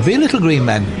 Could be little green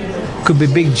men. Could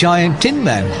be big giant tin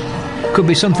men. Could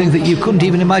be something that you couldn't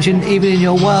even imagine, even in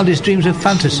your wildest dreams of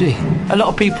fantasy. A lot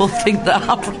of people think that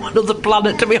I'm from another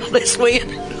planet, to be honest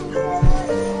with you.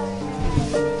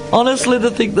 Honestly, they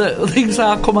think that things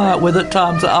I come out with at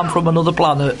times that I'm from another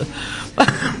planet.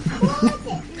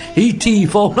 E.T.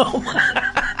 phone home.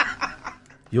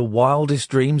 Your wildest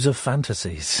dreams of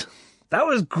fantasies. That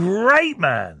was great,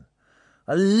 man.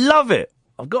 I love it.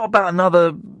 I've got about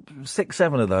another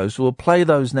 6-7 of those. We'll play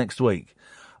those next week.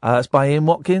 It's by Ian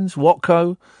Watkins,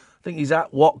 Watco. I think he's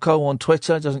at Watco on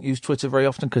Twitter. Doesn't use Twitter very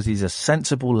often because he's a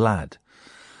sensible lad.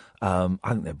 I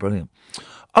think they're brilliant.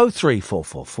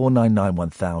 0344 499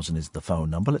 1000 is the phone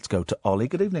number. Let's go to Ollie.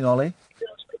 Good evening, Ollie.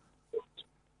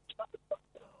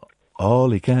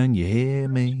 Ollie, can you hear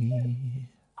me?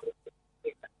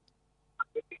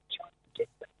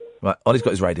 Right, Ollie's got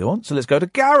his radio on, so let's go to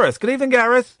Gareth. Good evening,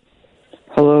 Gareth.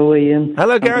 Hello, Ian.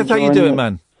 Hello, Gareth. How you doing,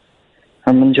 man?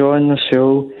 I'm enjoying the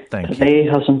show. Today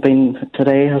hasn't been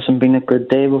a good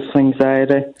day with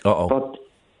anxiety. Uh-oh. But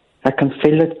I can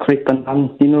feel it creeping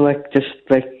on. You know, I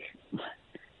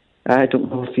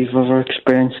don't know if you've ever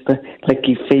experienced it. Like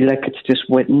you feel like it's just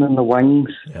waiting in the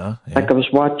wings. Yeah. Like I was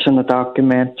watching a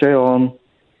documentary on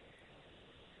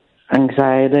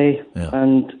anxiety,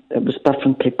 and it was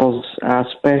different people's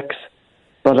aspects.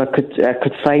 But I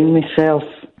could find myself,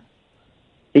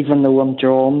 even though I'm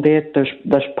drawn to it.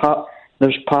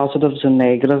 There's positives and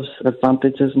negatives,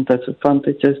 advantages and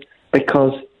disadvantages,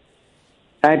 because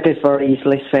I'd be very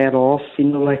easily set off, you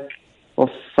know, like of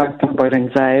thinking about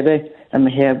anxiety, and my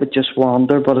head would just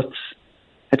wander. But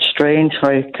it's strange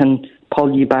how it can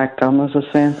pull you back on, as a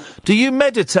sense. Do you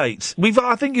meditate?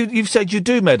 I think you've said you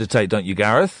do meditate, don't you,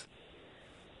 Gareth?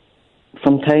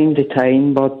 From time to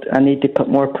time, but I need to put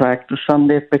more practice on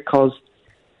it, because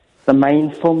the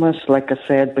mindfulness, like I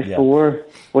said before,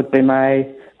 would be my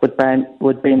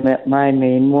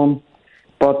main one.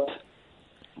 But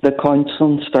the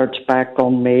counselling starts back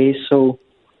on May, so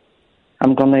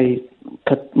I'm going to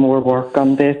put more work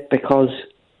on it, because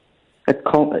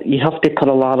you have to put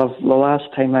a lot of. The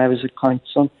last time I was at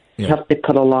counselling, you have to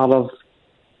put a lot of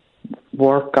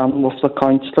work on with the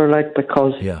counsellor,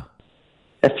 because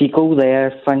if you go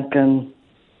there thinking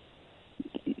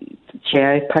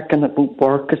cherry picking, it won't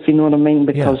work, if you know what I mean.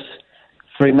 Because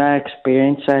through my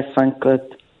experience, I think that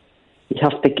you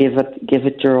have to give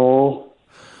it your all.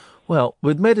 Well,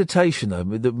 with meditation, though,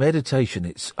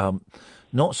 it's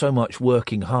not so much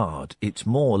working hard; it's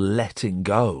more letting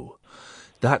go.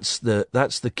 That's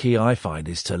the key, I find,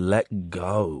 is to let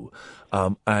go.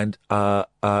 There's,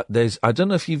 I don't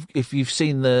know if you've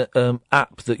seen the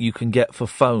app that you can get for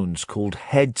phones called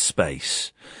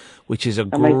Headspace, which is a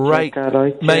great,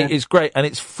 mate. It's great, and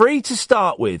it's free to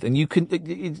start with, and you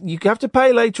have to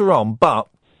pay later on, but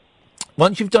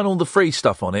once you've done all the free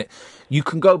stuff on it, you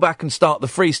can go back and start the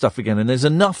free stuff again, and there's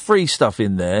enough free stuff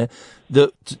in there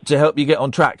to help you get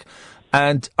on track.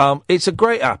 And it's a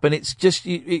great app, and it's just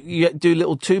you do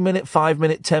little 2-minute,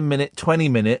 5-minute, 10-minute,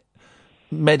 20-minute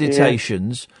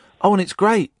meditations. Oh, and it's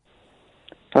great.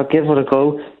 I'll give it a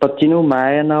go. But you know,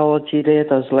 my analogy there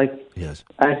is like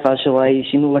I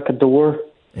visualise, you know, like a door.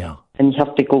 Yeah. And you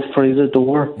have to go through the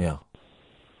door. Yeah.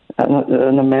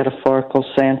 In a metaphorical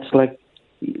sense, like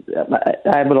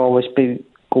I would always be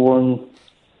going,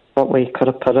 what way could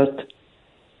I put it?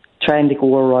 Trying to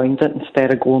go around it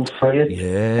instead of going through it.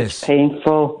 Yes. It's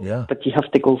painful, but you have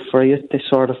to go through it to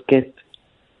sort of get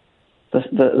to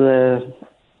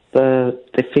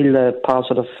feel the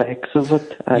positive effects of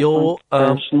it. You're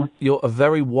a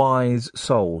very wise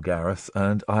soul, Gareth,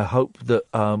 and I hope that,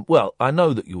 I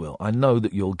know that you will. I know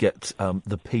that you'll get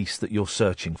the peace that you're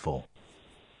searching for.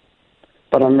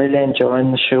 But I'm really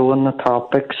enjoying the show and the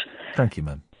topics. Thank you,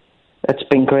 man. It's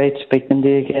been great speaking to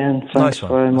you again. Thanks nice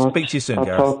one. very much. I'll speak to you soon, I'll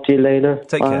Gareth. talk to you later.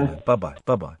 Take care, man. Bye-bye.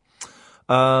 Bye-bye.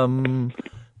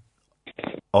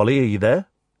 Ollie, are you there?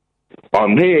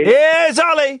 I'm here. Yes,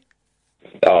 Ollie!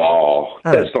 Oh,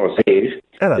 hello. That's nice to hear.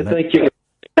 Hello, mate. Thank you.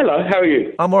 Hello, how are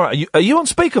you? I'm all right. Are you on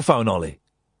speakerphone, Ollie?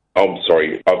 I'm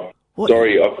sorry. Hang on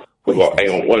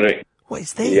 1 minute. What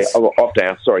is this? Yeah, I'm off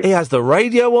down, sorry. He has the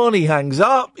radio on, he hangs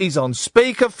up, he's on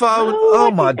speakerphone. Oh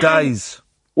my days.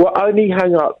 Well, I only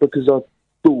hang up because I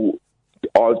thought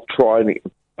I'd try and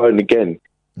phone again.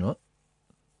 What?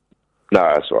 No,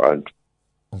 that's all right.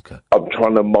 Okay. I'm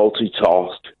trying to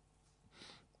multitask.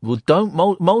 Well, don't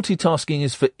multitasking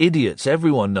is for idiots.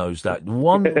 Everyone knows that. Do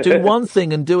one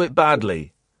thing and do it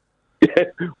badly.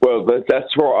 Well,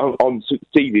 that's right. I'm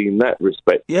succeeding in that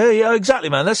respect. Yeah, exactly,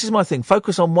 man. This is my thing.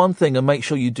 Focus on one thing and make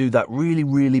sure you do that really,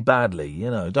 really badly.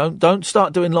 You know, don't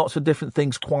start doing lots of different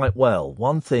things quite well.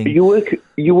 One thing.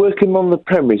 You're working on the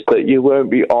premise that you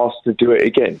won't be asked to do it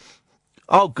again.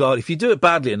 Oh God! If you do it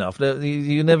badly enough,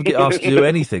 you never get asked to do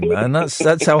anything, man.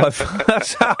 That's how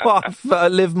I've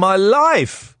lived my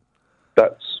life.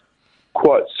 That's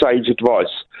quite sage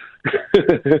advice.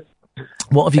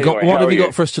 What have you got? What have you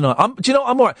got for us tonight? Do you know what?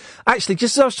 I'm all right. Actually,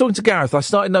 just as I was talking to Gareth, I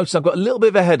started noticing I've got a little bit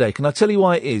of a headache, and I'll tell you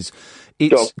why it is.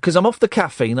 It's because I'm off the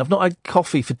caffeine. I've not had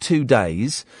coffee for 2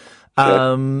 days.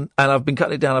 And I've been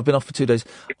cutting it down. I've been off for 2 days.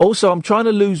 Also, I'm trying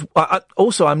to lose.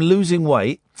 I'm losing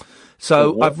weight.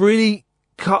 So I've really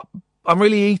cut. I'm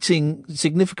really eating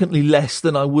significantly less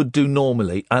than I would do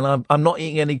normally, and I'm not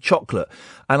eating any chocolate.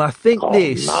 And I think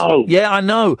yeah, I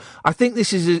know. I think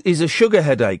this is a sugar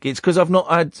headache. It's because I've not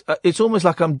had. It's almost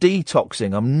like I'm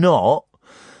detoxing. I'm not,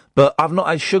 but I've not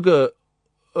had sugar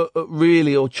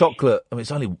really or chocolate. I mean,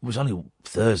 it was only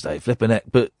Thursday, flipping heck,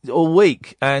 but all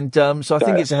week, and so I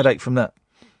think it's a headache from that.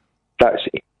 That's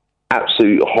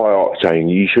absolute high octane.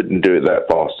 You shouldn't do it that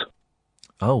fast.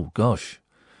 Oh gosh.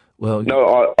 Well,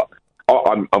 no,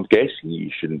 I'm guessing you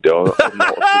shouldn't do it. I'm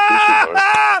not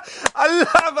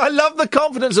I love the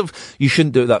confidence of you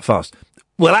shouldn't do it that fast.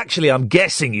 Well, actually, I'm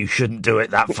guessing you shouldn't do it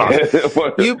that fast.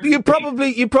 you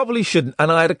probably shouldn't.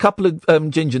 And I had a couple of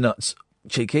ginger nuts,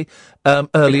 cheeky,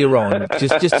 earlier on,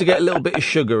 just to get a little bit of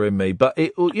sugar in me. But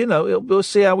we'll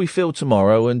see how we feel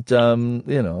tomorrow, and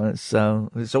it's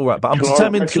all right. But I'm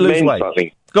determined to lose weight.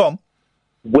 Something? Go on.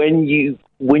 When you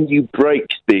break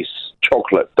this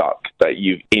chocolate duck that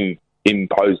you've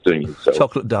imposed on yourself.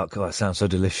 Chocolate duck. Oh, that sounds so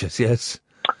delicious. Yes.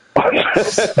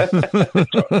 It's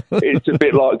a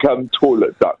bit like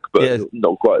toilet duck, but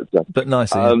not quite as that. But nice.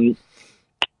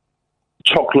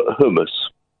 Chocolate hummus.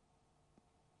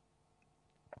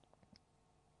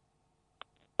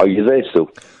 Are you there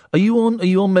still? Are you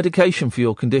on medication for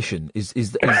your condition?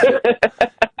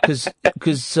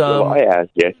 Because I have,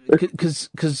 yes.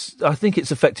 Because I think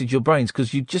it's affected your brains.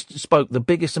 Because you just spoke the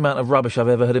biggest amount of rubbish I've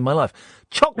ever heard in my life.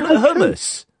 Chocolate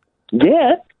hummus.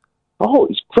 Yeah. Oh,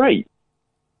 it's great.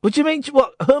 What do you mean?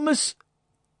 What hummus?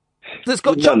 That's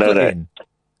got chocolate in.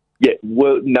 Yeah.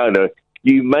 Well, no.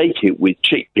 You make it with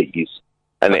chickpeas,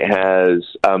 and it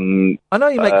has. I know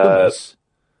you make hummus.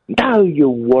 No, you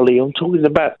Wally. I'm talking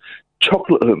about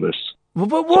chocolate hummus. But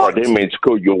what? Sorry, I didn't mean to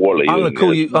call you Wally. I'm going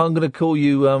to call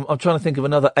you. I'm trying to think of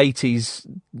another 80s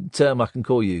term I can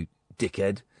call you,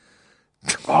 dickhead.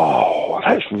 Oh,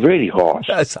 that's really harsh.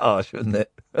 That's harsh, isn't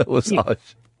it? It was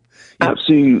harsh.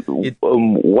 Absolute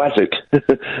wazzock.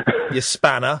 You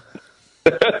spanner.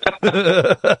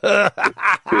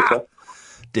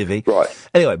 Divvy. Right.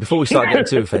 Anyway, before we start getting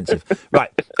too offensive.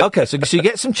 Right. Okay, so you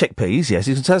get some chickpeas, yes.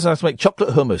 You can tell us how to make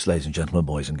chocolate hummus, ladies and gentlemen,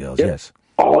 boys and girls, yes.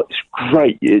 Oh, it's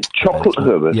great. It's chocolate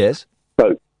hummus. Yes.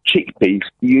 So, chickpeas,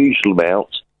 usual amount,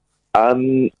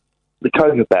 the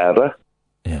cocoa powder.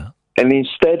 Yeah. And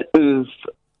instead of,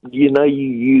 you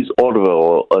use olive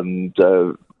oil and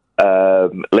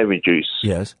lemon juice.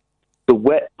 Yes. The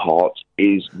wet part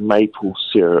is maple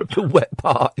syrup. The wet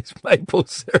part is maple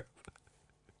syrup.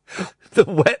 The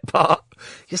wet part.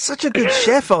 You're such a good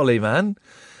chef, Ollie, man.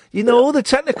 You know all the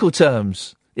technical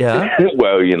terms. Yeah.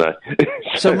 Well,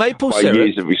 So maple syrup. By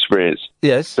years of experience.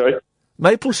 Yes. Sorry?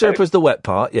 Maple syrup is the wet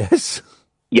part, yes.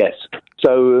 Yes.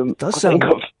 So does sound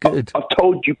good. I've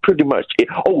told you pretty much.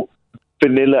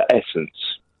 Vanilla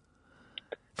essence.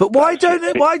 But why do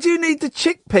you need the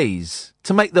chickpeas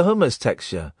to make the hummus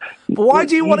texture? But why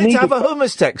do you want it to have a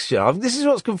hummus texture? This is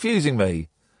what's confusing me.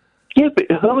 Yeah, but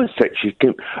hummus texture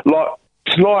like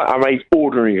tonight I made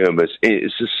ordinary hummus.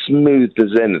 It's as smooth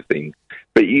as anything.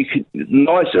 But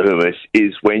nicer hummus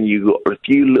is when you got a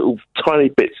few little tiny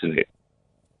bits in it.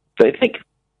 They think.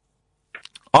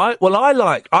 I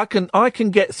can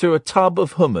get through a tub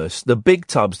of hummus, the big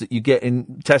tubs that you get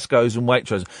in Tesco's and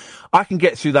Waitrose. I can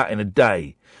get through that in a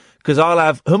day because I'll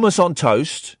have hummus on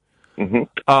toast.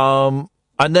 Mm-hmm.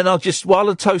 And then while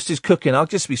the toast is cooking, I'll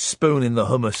just be spooning the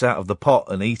hummus out of the pot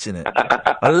and eating it.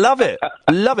 I love it.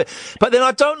 But then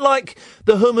I don't like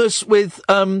the hummus with,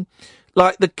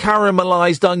 like the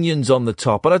caramelised onions on the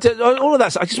top. And all of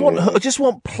that. I just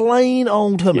want plain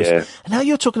old hummus. Yeah. And now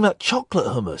you're talking about chocolate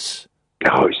hummus.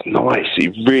 Oh, it's nice.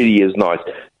 It really is nice.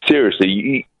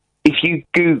 Seriously, if you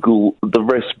Google the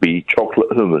recipe chocolate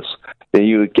hummus, then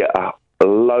you would get a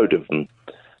load of them.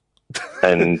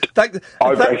 And thanks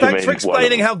for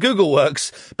explaining how Google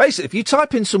works. Basically, if you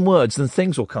type in some words, then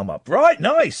things will come up. Right,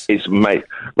 nice. It's the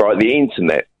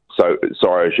internet. So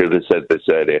sorry, I should have said this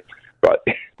earlier. Right,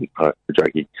 right,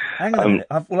 Jackie. Hang on a minute.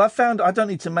 I don't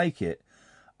need to make it.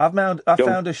 I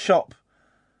found a shop.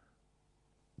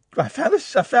 I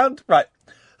found right.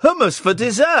 Hummus for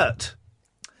dessert.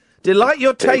 Delight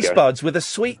your taste buds with a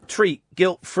sweet treat,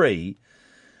 guilt-free.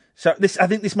 So I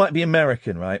think this might be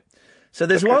American, right? So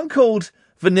there's one called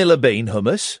vanilla bean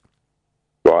hummus.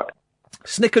 Right.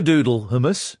 Snickerdoodle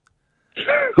hummus.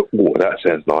 Oh, that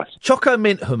sounds nice. Choco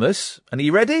mint hummus. And are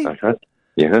you ready? Okay.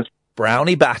 Yeah.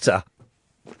 Brownie batter.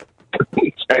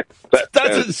 that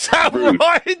doesn't sound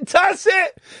right, does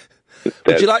it?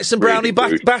 Would you like some brownie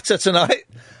batter tonight?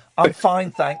 I'm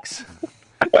fine, thanks.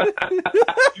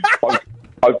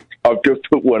 I've just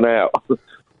put one out.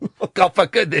 Oh, God, for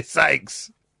goodness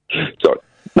sakes. Sorry.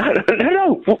 No.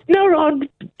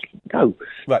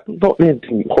 Right. Not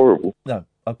anything horrible. No,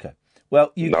 okay.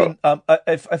 Well, you can...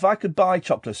 if I could buy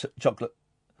chocolate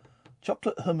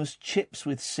hummus chips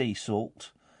with sea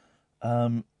salt...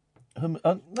 no,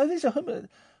 these are hummus.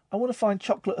 I want to find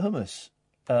chocolate hummus,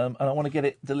 and I want to get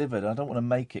it delivered. I don't want to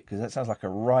make it, because that sounds like a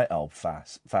right old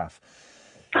faff.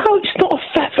 Oh, it's not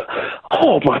a faff.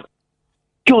 Oh, my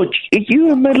God. Are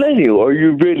you a millennial, or are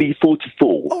you really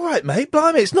 44? All right, mate,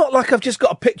 blimey. It's not like I've just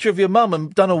got a picture of your mum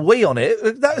and done a wee on it.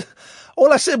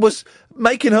 All I said was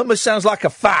making hummus sounds like a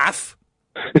faff.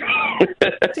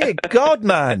 Dear God,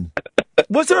 man.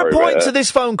 Was there a point to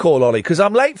this phone call, Ollie? Because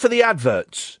I'm late for the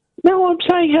adverts. No, I'm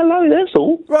saying hello, that's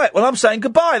all. Right, well, I'm saying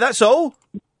goodbye, that's all.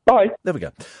 Bye. There we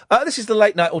go. This is the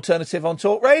Late Night Alternative on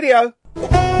Talk Radio.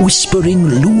 Whispering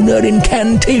lunar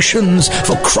incantations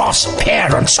for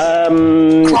cross-parents,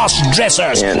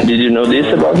 cross-dressers. Did you know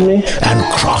this about me?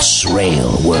 And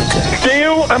cross-rail workers.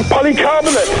 Steel and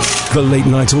polycarbonate. The Late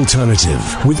Night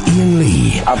Alternative with Iain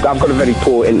Lee. I've got a very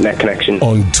poor internet connection.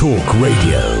 On Talk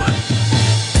Radio.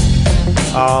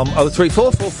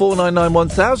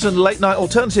 03444991000, Late Night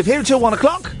Alternative, here until 1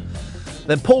 o'clock.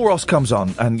 Then Paul Ross comes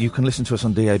on, and you can listen to us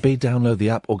on DAB, download the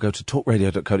app, or go to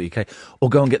talkradio.co.uk, or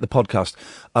go and get the podcast.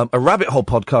 A Rabbit Hole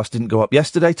podcast didn't go up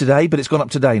today, but it's gone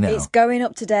up today now. It's going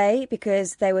up today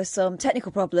because there were some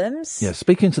technical problems. Yeah,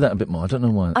 speak into that a bit more. I don't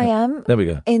know why. I am. There we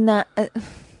go. In that...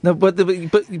 No, but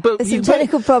there's some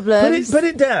technical problems. Put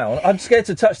it down. I'm scared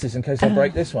to touch this in case I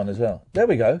break this one as well. There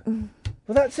we go.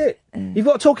 Well, that's it. You've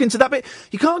got to talk into that bit.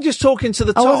 You can't just talk into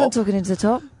the top. I wasn't talking into the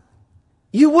top.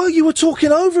 You were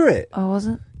talking over it. I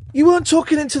wasn't. You weren't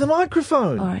talking into the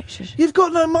microphone. All right, shush. You've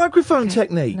got no microphone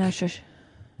technique. No, shush.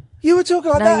 You were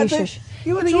talking like that. You shush.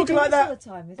 You were talking like that. All the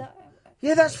time. Is that...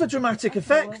 Yeah, that's for dramatic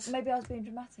effect. Well, maybe I was being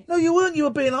dramatic. No, you weren't. You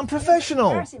were being unprofessional.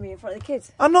 You're embarrassing me in front of the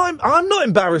kids. I'm not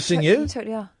embarrassing you. You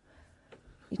totally are.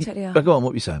 You totally are. But go on,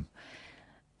 what were you saying?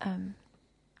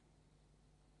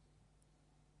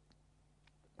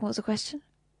 What was the question?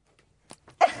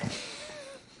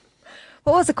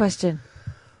 What was the question?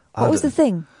 What was the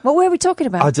thing? What were we talking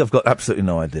about? I've got absolutely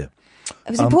no idea.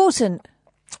 It was important.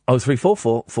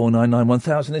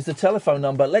 03444991000 is the telephone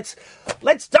number. Let's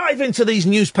dive into these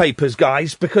newspapers,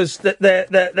 guys, because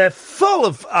they're full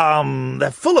of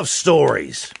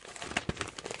stories.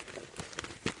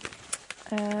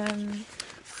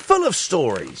 Full of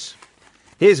stories.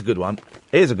 Here's a good one.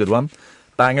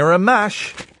 Banger and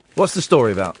mash. What's the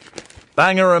story about?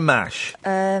 Banger and mash.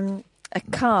 A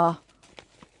car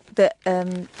that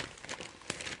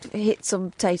hit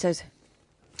some potatoes.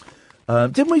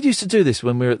 Didn't we used to do this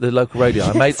when we were at the local radio?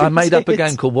 I made up a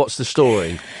game called What's the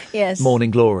Story? Yes.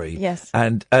 Morning Glory. Yes.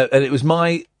 And it was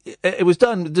it was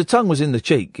done, the tongue was in the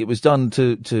cheek. It was done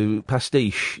to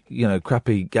pastiche,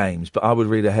 crappy games. But I would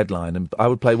read a headline and I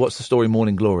would play What's the Story?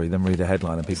 Morning Glory, then read a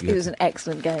headline and people. It was an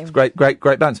excellent game.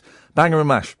 Great bands. Banger and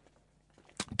mash.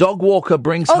 Dog walker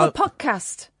brings home... the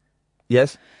podcast.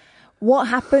 Yes? What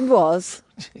happened was...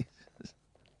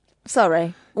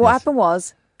 Sorry. What happened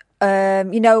was,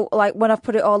 like when I've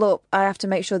put it all up, I have to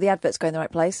make sure the adverts go in the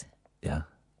right place. Yeah.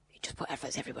 You just put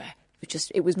adverts everywhere.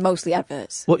 It was mostly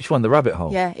adverts. Which one? The rabbit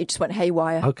hole? Yeah, it just went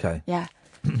haywire. Okay. Yeah.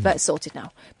 But it's sorted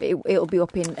now. But it'll be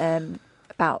up in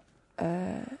about...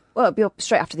 it'll be up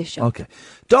straight after this show. Okay.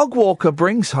 Dog walker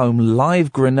brings home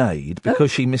live grenade because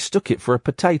she mistook it for a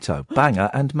potato. Banger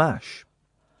and mash.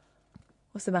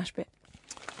 What's the mash bit?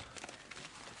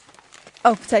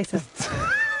 Oh, potato.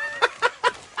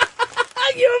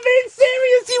 You were being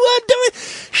serious. You weren't doing...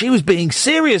 She was being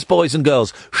serious, boys and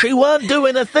girls. She weren't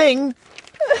doing a thing.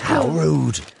 How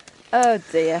rude. Oh,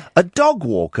 dear. A dog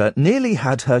walker nearly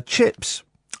had her chips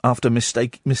after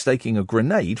mistaking a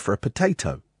grenade for a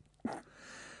potato.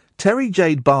 Terry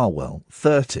Jade Barwell,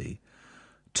 30,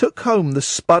 took home the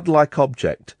spud-like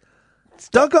object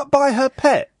dug up by her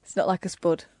pet. It's not like a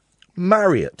spud.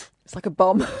 Marriott. It's like a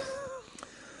bomb.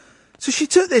 So she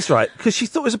took this, right, because she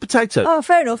thought it was a potato. Oh,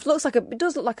 fair enough. It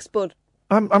does look like a spud.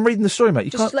 I'm reading the story, mate.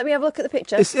 You Just can't... let me have a look at the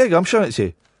picture. There you go, I'm showing it to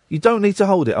you. You don't need to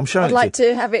hold it, I'm showing I'd it like to you.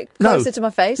 to have it closer to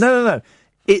my face. No.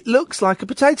 It looks like a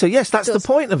potato. Yes, that's the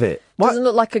point of it. What? Doesn't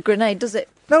look like a grenade, does it?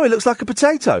 No, it looks like a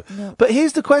potato. No. But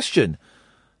here's the question.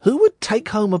 Who would take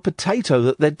home a potato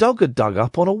that their dog had dug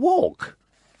up on a walk?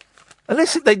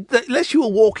 Unless you were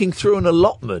walking through an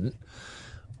allotment,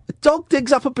 a dog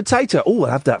digs up a potato. Oh, we'll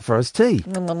have that for us tea.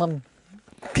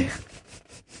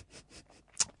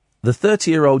 The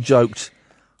 30-year-old joked,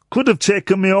 "Could have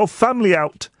taken me whole family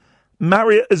out.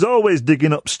 Marriott is always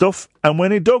digging up stuff, and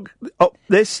when he dug up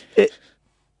this, it..."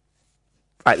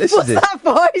 Right, listen What's to this. that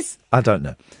voice? I don't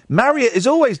know. Marriott is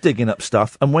always digging up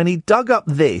stuff, and when he dug up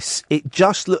this, it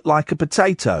just looked like a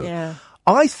potato. Yeah.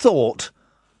 I thought,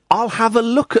 I'll have a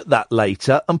look at that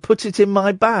later and put it in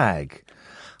my bag.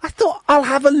 I thought, I'll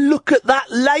have a look at that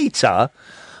later.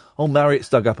 Oh, Marriott's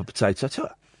dug up a potato.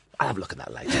 I'll have a look at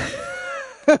that later.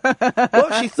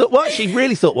 What she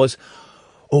really thought was,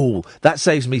 oh, that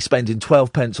saves me spending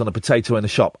 12 pence on a potato in a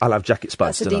shop. I'll have jacket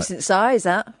spuds That's a tonight. decent size,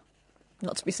 that.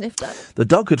 Not to be sniffed at. The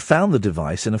dog had found the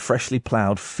device in a freshly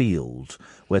ploughed field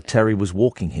where Terry was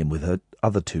walking him with her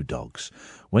other 2 dogs.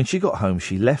 When she got home,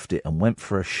 she left it and went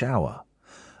for a shower.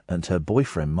 And her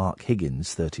boyfriend, Mark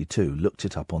Higgins, 32, looked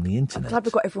it up on the internet. I'm glad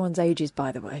we've got everyone's ages,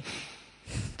 by the way.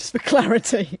 Just for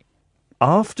clarity.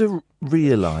 After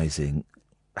realising...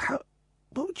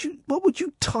 What would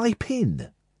you type in?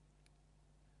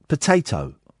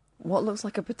 Potato. What looks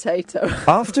like a potato?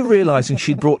 After realising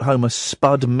she'd brought home a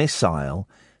Spud missile,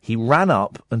 he ran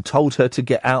up and told her to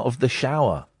get out of the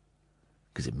shower.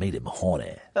 Because it made him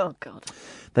horny. Oh, God.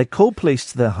 They called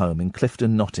police to their home in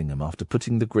Clifton, Nottingham, after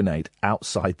putting the grenade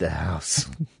outside their house,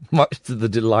 much to the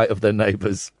delight of their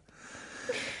neighbours.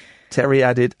 Terry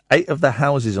added, 8 of the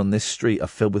houses on this street are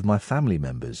filled with my family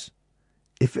members.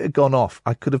 If it had gone off,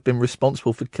 I could have been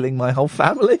responsible for killing my whole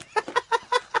family.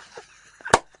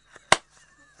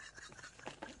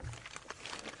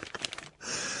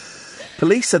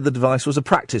 Police said the device was a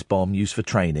practice bomb used for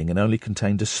training and only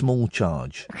contained a small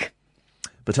charge.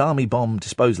 But Army bomb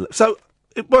disposal... So,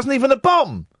 it wasn't even a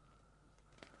bomb!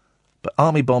 But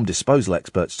Army bomb disposal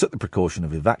experts took the precaution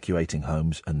of evacuating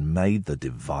homes and made the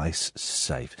device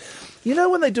safe. You know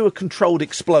when they do a controlled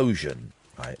explosion,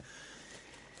 right?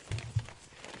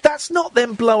 That's not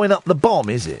them blowing up the bomb,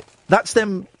 is it? That's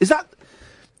them... Is that...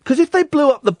 Because if they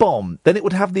blew up the bomb, then it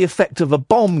would have the effect of a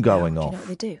bomb going off. Do you know what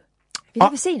they do? Have you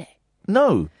never seen it?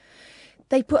 No.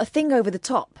 They put a thing over the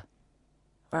top,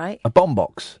 right? A bomb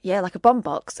box? Yeah, like a bomb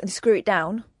box, and they screw it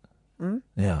down.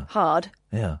 Yeah. Hard.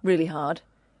 Yeah. Really hard.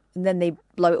 And then they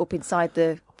blow it up inside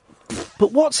the...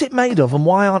 But what's it made of, and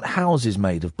why aren't houses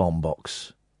made of bomb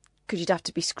box? Because you'd have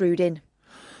to be screwed in.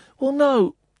 Well,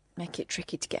 no. Make it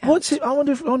tricky to get out. What's it? I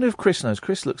wonder if Chris knows.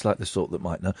 Chris looks like the sort that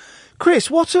might know. Chris,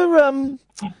 what are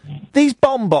these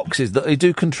bomb boxes that they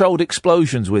do controlled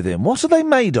explosions with in? What are they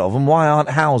made of, and why aren't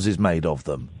houses made of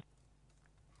them?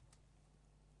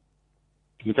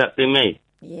 Would that be me?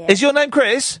 Yeah. Is your name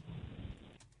Chris?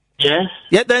 Yes.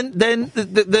 Yeah. Then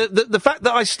the fact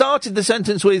that I started the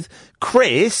sentence with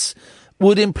Chris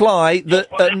would imply that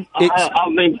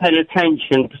I've been paying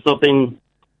attention because I've been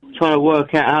trying to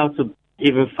work out how to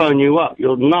even phone you up.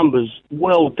 Your number's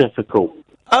well difficult.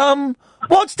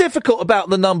 What's difficult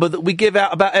about the number that we give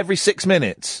out about every 6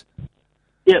 minutes?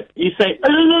 Yep, you say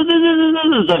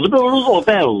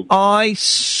bells.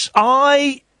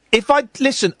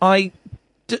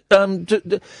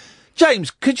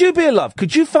 James, could you be a love?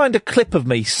 Could you find a clip of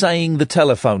me saying the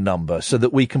telephone number so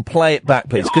that we can play it back,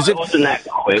 please? Because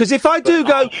if I do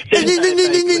go,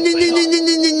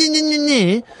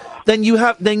 then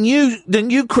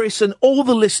you, Chris, and all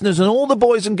the listeners and all the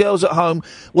boys and girls at home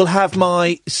will have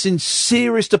my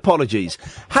sincerest apologies.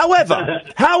 However,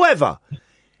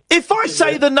 if I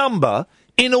say the number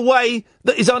in a way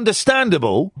that is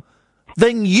understandable,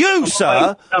 then you,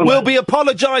 sir, will be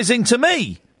apologising to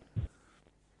me.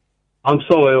 I'm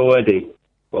sorry already,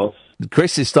 boss.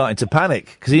 Chris is starting to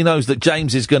panic because he knows that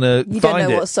James is going to find it. You don't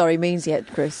know what sorry means yet,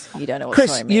 Chris. You don't know what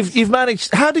sorry means. Chris, you've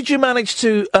managed... How did you manage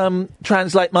to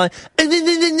translate my... Did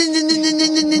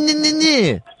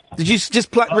you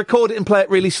just record it and play it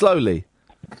really slowly?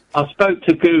 I spoke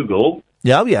to Google.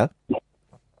 Yeah. Yeah.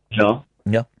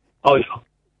 Oh, yeah.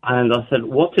 And I said,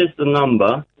 what is the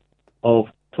number of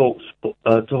Talks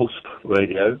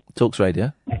Radio? Talks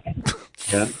Radio.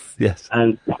 Yeah. Yes.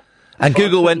 And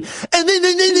Google went... Good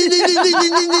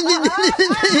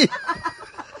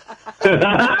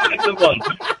one.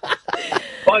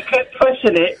 I kept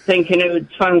pressing it, thinking it would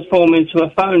transform into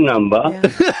a phone number. Yeah.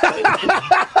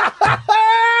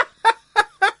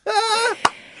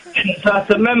 So I had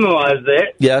to memorise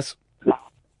it. Yes.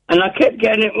 And I kept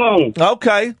getting it wrong.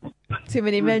 Okay. Too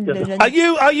many men. Are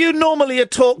you normally a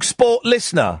Talk Sport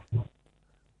listener?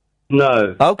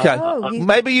 No. Okay. Oh,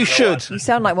 Maybe you should. You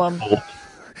sound like one.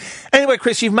 Anyway,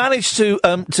 Chris, you've managed to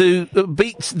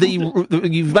beat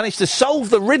you've managed to solve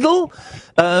the riddle,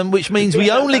 which means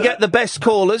we only get the best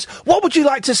callers. What would you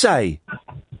like to say?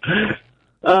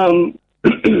 About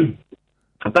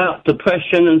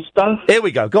depression and stuff. Here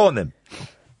we go. Go on then.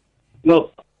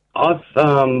 Well, I've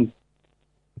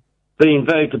been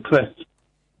very depressed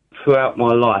throughout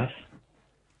my life.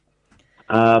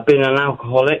 Been an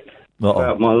alcoholic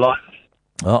throughout my life.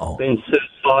 Been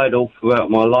suicidal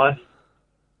throughout my life.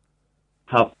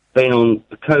 I've been on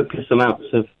copious amounts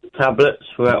of tablets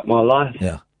throughout my life.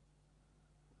 Yeah.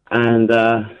 And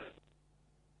I've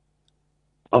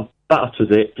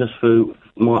battered it just through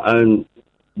my own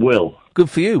will. Good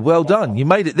for you. Well done. You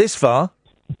made it this far.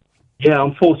 Yeah,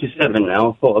 I'm 47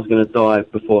 now. I thought I was going to die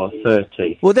before I was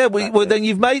 30.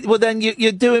 Then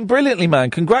you're doing brilliantly,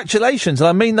 man. Congratulations. And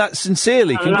I mean that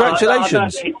sincerely.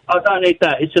 Congratulations. I don't need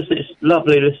that. It's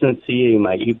lovely listening to you,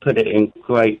 mate. You put it in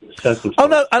great circumstances. Oh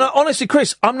no, and honestly,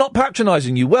 Chris, I'm not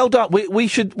patronising you. Well done. We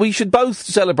should both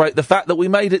celebrate the fact that we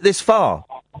made it this far.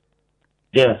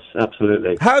 Yes,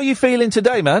 absolutely. How are you feeling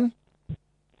today, man?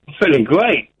 I'm feeling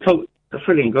great. I'm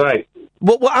feeling great.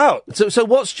 What out? So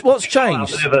what's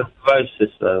changed? Liver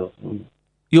cirrhosis, though.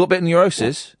 You're a bit of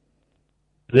neurosis?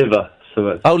 Liver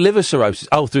cirrhosis. Oh, liver cirrhosis.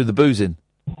 Oh, through the boozing.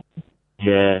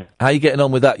 Yeah. How are you getting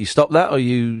on with that? You stop that, or are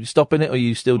you stopping it, or are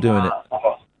you still doing it?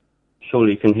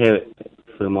 Surely you can hear it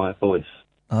through my voice.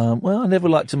 Well, I never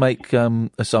like to make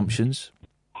assumptions.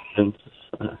 And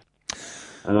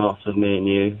after me and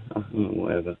you,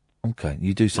 whatever. Okay,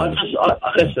 you do sound...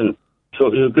 Listen,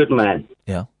 you're a good man.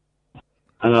 Yeah.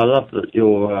 And I love that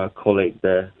your colleague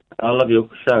there. I love your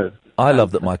show. I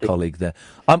love that my colleague there.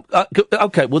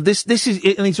 Okay, well, this is...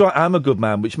 And he's right, I'm a good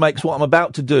man, which makes what I'm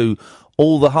about to do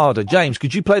all the harder. James,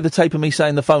 could you play the tape of me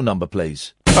saying the phone number,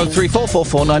 please?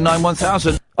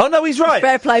 03444991000. Oh, no, he's right.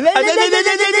 Fair play.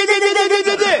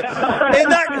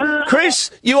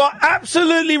 Chris, you are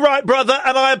absolutely right, brother,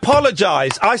 and I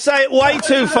apologise. I say it way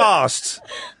too fast.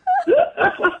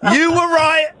 You were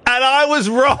right, and I was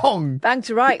wrong. Bang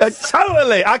to right.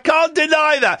 Totally. I can't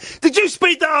deny that. Did you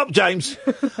speed that up, James?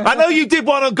 I know you did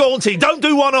one on Gaunty. Don't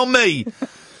do one on me.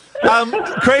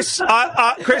 Chris,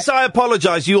 I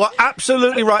apologise. You are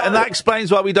absolutely right, and that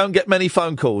explains why we don't get many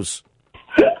phone calls.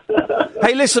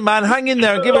 Hey, listen, man, hang in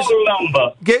there and give us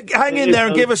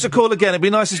a call again. It'd be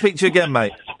nice to speak to you again,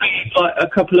 mate. Like a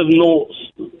couple of noughts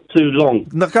too long.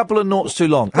 A couple of noughts too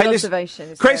long. Hey, listen,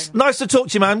 Chris, nice to talk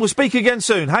to you, man. We'll speak again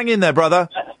soon. Hang in there, brother.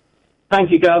 Thank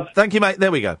you, Gov. Thank you, mate.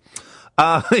 There we go.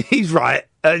 He's right.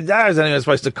 How is anyone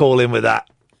supposed to call in with that?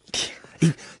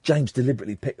 James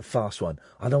deliberately picked a fast one.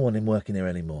 I don't want him working here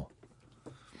anymore.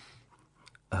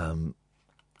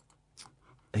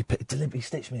 He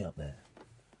stitched me up there.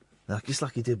 Just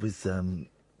like he did with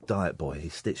Diet Boy. He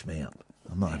stitched me up.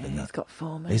 I'm not having that. He's got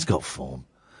form. He's got form.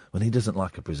 When he doesn't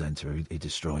like a presenter, he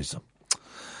destroys them.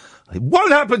 It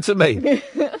won't happen to me. Good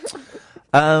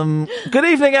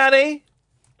evening, Annie.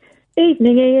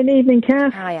 Evening, Ian. Evening,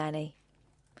 Kath. Hi, Annie.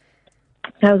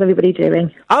 How's everybody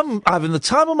doing? I'm having the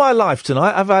time of my life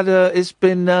tonight. I've had it's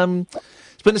been a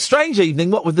strange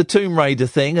evening, what with the Tomb Raider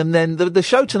thing, and then the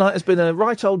show tonight has been a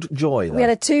right old joy. Though. We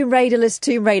had a Tomb Raider-less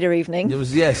Tomb Raider evening. It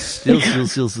was, yes.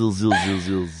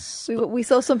 We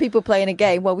saw some people playing a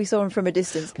game. Well, we saw them from a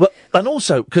distance. Well, and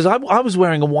also, because I was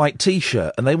wearing a white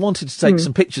T-shirt, and they wanted to take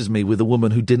some pictures of me with a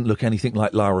woman who didn't look anything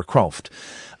like Lara Croft.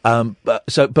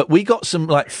 But we got some,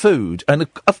 food, and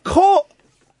of course...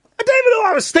 I don't even know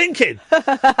what I was thinking.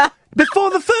 Before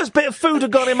the first bit of food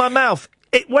had gone in my mouth,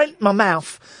 it went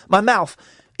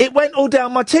it went all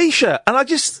down my T-shirt. And I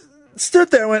just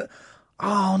stood there and went,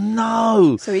 oh,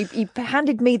 no. So he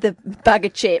handed me the bag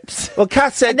of chips. Well,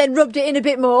 Kath said... And then rubbed it in a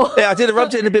bit more. Yeah, I did. I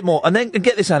rubbed it in a bit more. And then,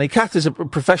 get this, Annie, Kath is a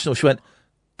professional. She went,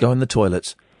 go in the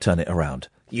toilets, turn it around.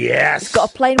 Yes! It's got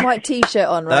a plain white T-shirt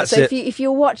on, right? That's so it. if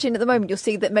you're watching at the moment, you'll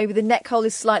see that maybe the neck hole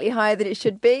is slightly higher than it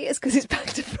should be. It's because it's back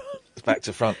to front. Back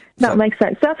to front. That makes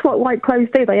sense. That's what white clothes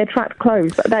do. They attract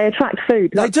clothes. They attract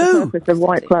food. They That's do. The purpose of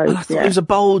white clothes. And I thought it was a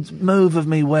bold move of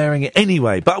me wearing it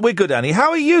anyway. But we're good, Annie. How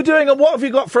are you doing, and what have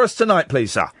you got for us tonight,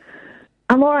 please, sir?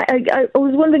 I'm all right. I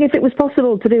was wondering if it was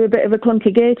possible to do a bit of a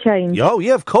clunky gear change. Oh,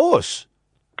 yeah, of course.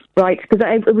 Right, because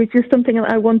it was just something that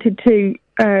I wanted to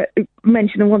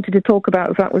mention and wanted to talk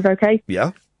about, if that was okay.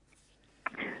 Yeah.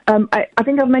 I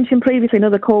think I've mentioned previously in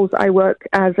other calls I work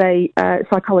as a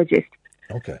psychologist.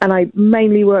 Okay. And I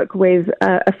mainly work with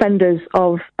offenders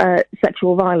of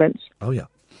sexual violence. Oh, yeah.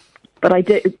 But I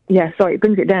did, sorry, it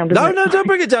brings it down, doesn't it? No, don't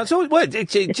bring it down.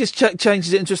 It just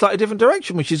changes it into a slightly different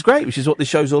direction, which is great, which is what this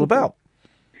show's all about.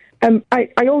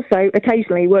 I also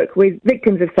occasionally work with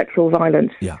victims of sexual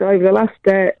violence. Yeah. So over the last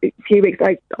few weeks,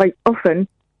 I often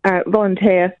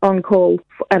volunteer on call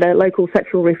at a local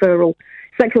sexual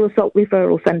assault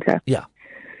referral centre. Yeah.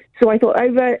 So I thought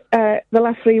over the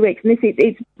last 3 weeks, and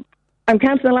I'm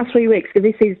counting the last 3 weeks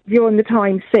because this is during the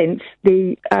time since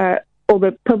all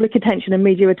the public attention and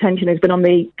media attention has been on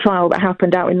the trial that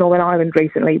happened out in Northern Ireland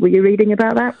recently. Were you reading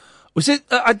about that? Was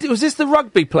this the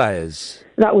rugby players?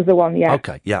 That was the one, yeah.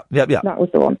 Okay, yeah. That was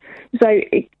the one.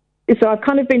 So I've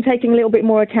kind of been taking a little bit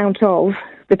more account of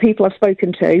the people I've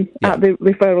spoken to at the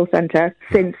referral centre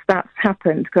since that's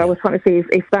happened, because I was trying to see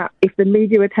if the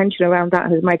media attention around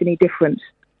that has made any difference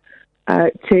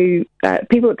to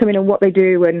people that come in and what they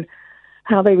do and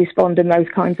how they respond and those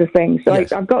kinds of things. So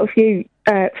I've got a few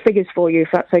figures for you, if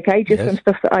that's okay, just some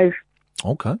stuff that I've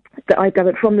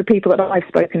gathered from the people that I've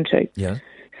spoken to. Yeah.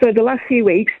 So the last 3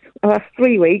 weeks,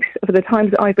 for the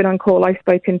times that I've been on call, I've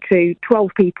spoken to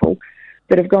 12 people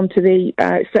that have gone to the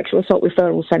sexual assault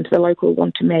referral centre, the local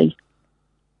one to me.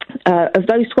 Of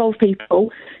those 12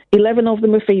 people, 11 of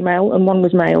them were female and 1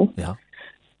 was male. Yeah.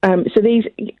 So these,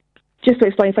 just to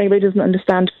explain, if anybody doesn't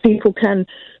understand, people can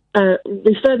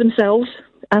refer themselves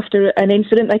after an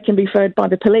incident. They can be referred by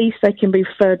the police. They can be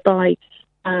referred by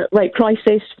rape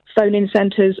crisis, phone-in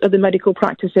centres, other medical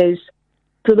practices.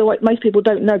 So most people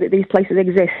don't know that these places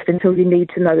exist until you need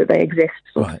to know that they exist,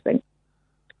 sort of thing.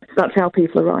 So that's how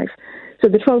people arrive. So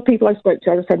the 12 people I spoke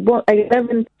to, as I said,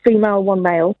 11 female, 1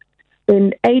 male.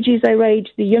 In ages they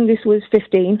ranged, the youngest was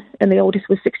 15 and the oldest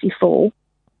was 64.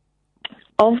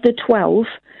 Of the 12,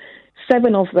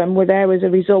 7 of them were there as a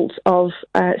result of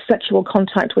sexual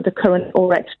contact with a current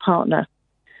or ex-partner.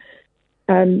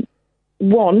 1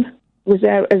 was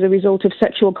there as a result of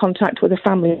sexual contact with a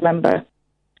family member.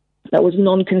 That was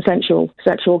non-consensual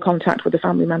sexual contact with a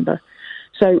family member.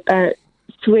 So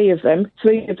 3 of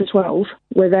the 12,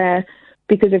 were there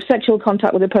because of sexual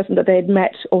contact with a person that they had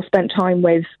met or spent time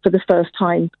with for the first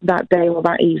time that day or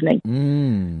that evening.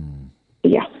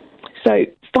 Yeah. So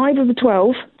 5 of the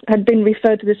 12 had been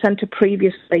referred to the centre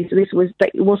previously, so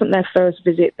it wasn't their first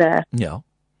visit there. Yeah.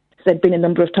 So they'd been a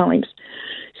number of times.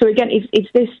 So again,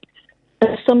 it's this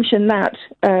assumption that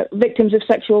victims of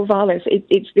sexual violence,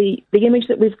 it's the image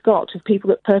that we've got of people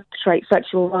that perpetrate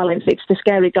sexual violence. It's the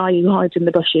scary guy who hides in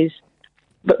the bushes,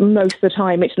 but most of the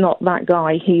time it's not that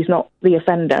guy. He's not the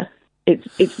offender.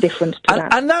 It's different to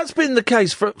that. And that's been the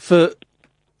case for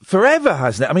forever,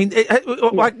 hasn't it? I mean,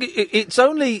 it's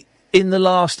only in the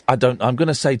last, I'm going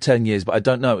to say 10 years, but I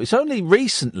don't know. It's only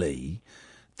recently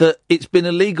that it's been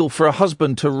illegal for a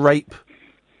husband to rape.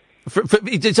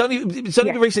 It's only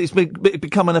recently it's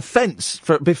become an offence.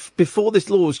 Before this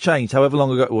law was changed, however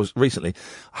long ago it was recently,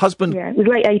 husband. Yeah, it was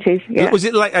late 80s. Yeah. Was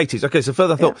it late 80s? Okay, so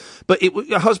further thought. But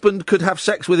a husband could have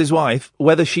sex with his wife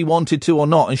whether she wanted to or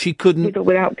not, and she couldn't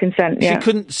without consent. Yeah. She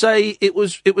couldn't say it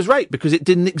was rape because it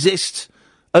didn't exist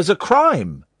as a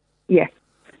crime. Yeah.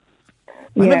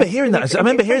 I remember hearing that. I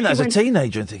remember hearing that as a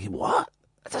teenager and thinking, "What?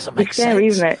 That doesn't make sense." Scary,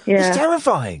 isn't it? Yeah. It's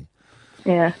terrifying.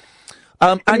 Yeah.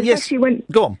 And yes,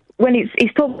 go on. When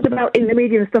it's talked about in the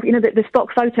media and stuff, the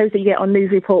stock photos that you get on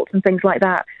news reports and things like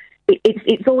that,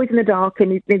 it's always in the dark,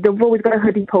 and they've always got a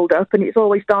hoodie pulled up, and it's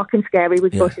always dark and scary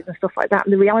with bushes and stuff like that.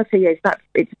 And the reality is that's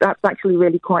actually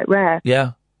really quite rare.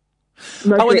 Yeah.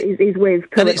 Most of it is with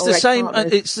current and it's the same.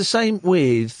 partners. It's the same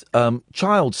with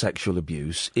child sexual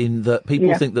abuse. In that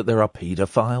people think that there are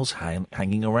paedophiles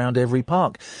hanging around every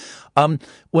park.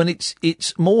 When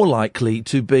it's more likely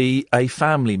to be a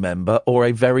family member or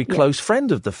a very close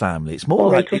friend of the family. It's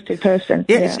more likely a trusted person.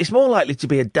 Yes, it's more likely to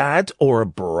be a dad or a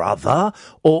brother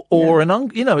or an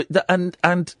uncle. And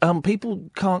people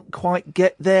can't quite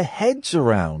get their heads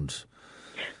around.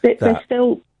 There's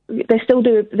still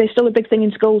a big thing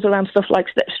in schools around stuff like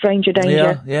stranger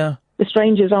danger. Yeah. The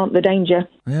strangers aren't the danger.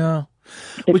 Yeah.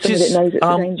 Which is knows it's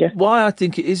a danger. Why I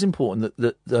think it is important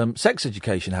that sex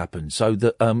education happens, so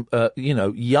that so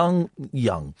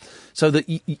that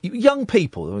young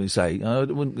people. Let me say, I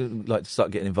wouldn't like to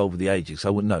start getting involved with the ages, so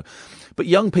I wouldn't know, but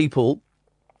young people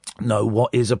know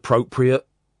what is appropriate.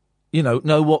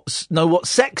 Know what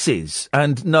sex is,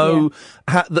 and know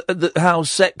how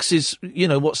sex is,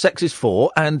 what sex is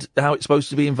for, and how it's supposed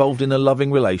to be involved in a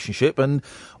loving relationship, and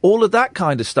all of that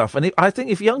kind of stuff. And I think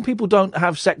if young people don't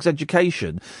have sex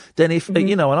education, then if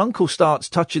an uncle starts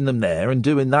touching them there and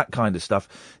doing that kind of stuff,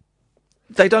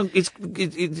 they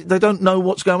don't know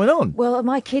what's going on. Well, at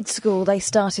my kids' school, they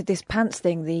started this pants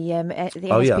thing, the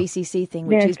NSPCC thing,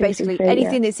 which Yeah, is basically PCC,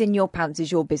 anything that's in your pants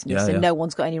is your business, and no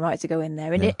one's got any right to go in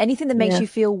there. And anything that makes you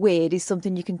feel weird is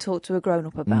something you can talk to a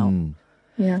grown-up about.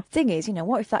 Yeah. Thing is,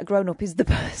 what if that grown-up is the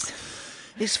person?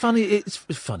 It's funny. It's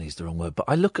funny is the wrong word, but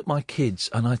I look at my kids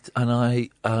and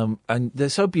they're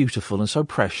so beautiful and so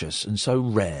precious and so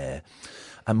rare,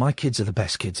 and my kids are the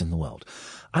best kids in the world.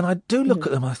 And I do look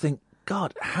at them and I think,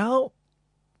 God, how...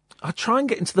 I try and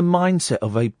get into the mindset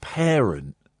of a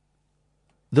parent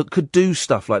that could do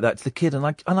stuff like that to the kid, and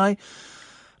I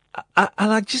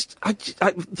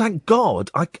thank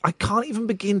God, I can't even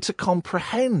begin to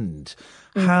comprehend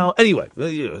how... Anyway,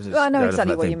 I know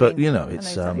exactly what you mean. But,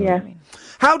 it's...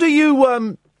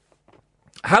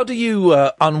 How do you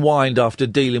unwind after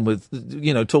dealing with,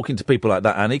 talking to people like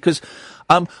that, Annie? Because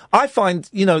I find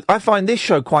this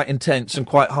show quite intense and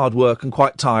quite hard work and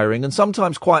quite tiring and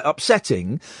sometimes quite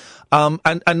upsetting. And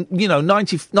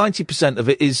 90% of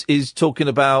it is talking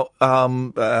about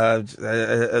talking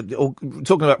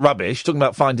about rubbish, talking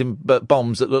about finding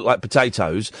bombs that look like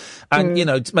potatoes, and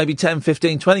maybe 10,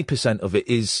 15, 20% of it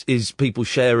is people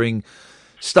sharing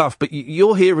stuff, but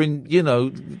you're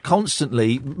hearing,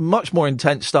 constantly much more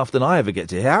intense stuff than I ever get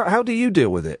to hear. How do you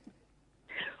deal with it?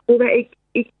 Well,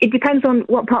 it depends on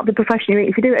what part of the profession you're in.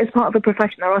 If you do it as part of a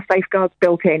profession, there are safeguards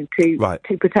built in to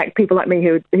protect people like me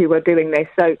who are doing this.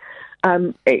 So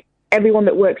everyone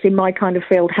that works in my kind of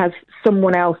field has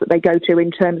someone else that they go to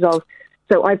in terms of...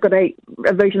 So I've got a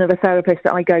version of a therapist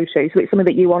that I go to, so it's something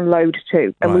that you unload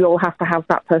to, and we all have to have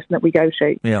that person that we go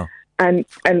to. Yeah. And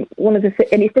one of the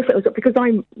and it's different because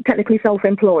I'm technically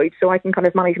self-employed, so I can kind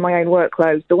of manage my own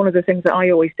workload. So one of the things that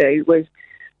I always do was,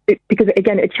 because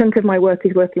again, a chunk of my work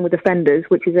is working with offenders,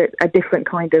 which is a different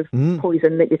kind of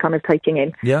poison that you're kind of taking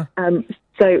in. Yeah.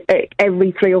 So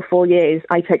every 3 or 4 years,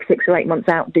 I take 6 or 8 months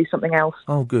out and do something else.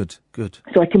 Oh, good.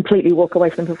 So I completely walk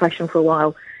away from the profession for a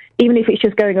while. Even if it's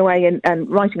just going away and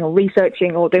writing or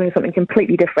researching or doing something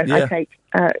completely different, I take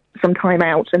some time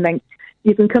out, and then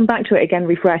you can come back to it again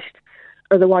refreshed.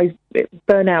 Otherwise,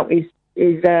 burnout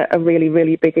is a really,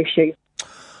 really big issue.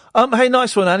 Hey,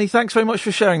 nice one, Annie. Thanks very much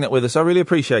for sharing that with us. I really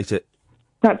appreciate it.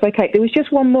 That's okay. There was just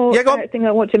one more thing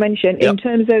I want to mention in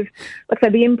terms of, like I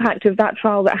said, the impact of that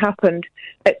trial that happened.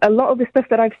 A lot of the stuff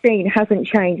that I've seen hasn't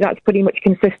changed. That's pretty much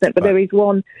consistent. But there is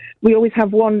one. We always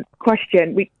have one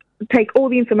question. We take all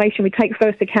the information. We take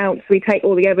first accounts. We take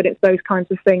all the evidence, those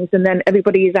kinds of things, and then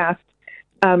everybody is asked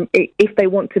if they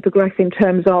want to progress in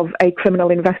terms of a criminal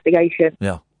investigation.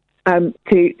 Yeah.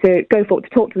 To go forward, to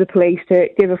talk to the police, to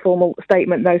give a formal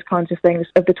statement, those kinds of things.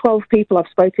 Of the 12 people I've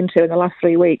spoken to in the last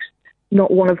 3 weeks,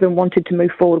 not one of them wanted to move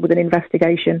forward with an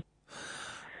investigation.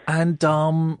 And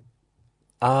I'm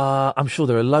sure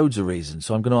there are loads of reasons,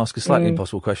 so I'm going to ask a slightly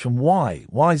impossible question. Why?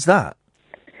 Why is that?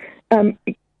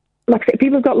 Like I said,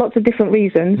 people have got lots of different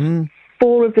reasons.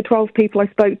 4 of the 12 people I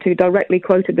spoke to directly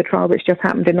quoted the trial that's just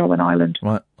happened in Northern Ireland.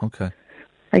 Right, okay.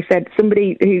 They said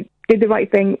somebody who did the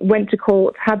right thing, went to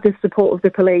court, had the support of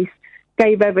the police,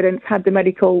 gave evidence, had the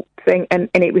medical thing, and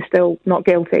it was still not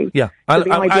guilty. Yeah. So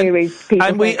the idea is people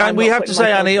and we have to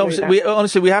say, Annie,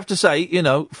 honestly, we have to say,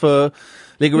 for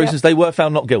legal reasons, they were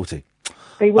found not guilty.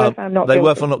 They were found not guilty. They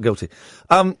were found not guilty.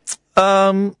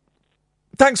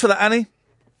 Thanks for that, Annie.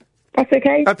 That's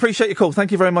okay. I appreciate your call.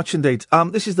 Thank you very much indeed.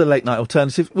 This is the Late Night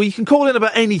Alternative. We can call in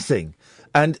about anything,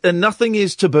 and nothing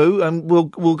is taboo, and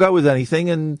we'll go with anything,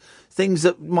 and things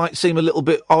that might seem a little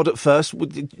bit odd at first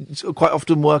quite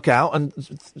often work out, and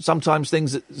sometimes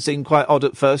things that seem quite odd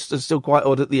at first are still quite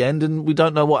odd at the end, and we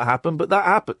don't know what happened, but that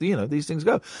happened. These things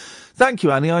go. Thank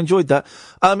you, Annie. I enjoyed that.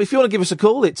 If you want to give us a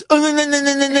call, it's...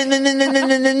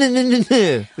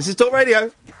 This is Talk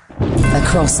Radio.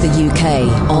 Across the UK,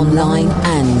 online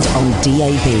and on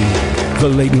DAB. The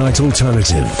Late Night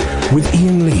Alternative with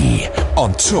Iain Lee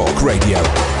on Talk Radio.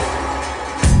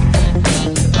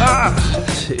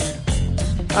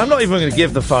 I'm not even going to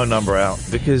give the phone number out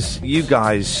because you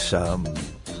guys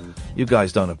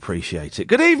don't appreciate it.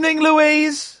 Good evening,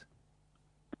 Louise.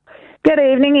 Good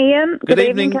evening, Iain. Good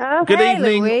evening, Carl. Good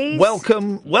evening. Louise.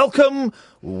 Welcome.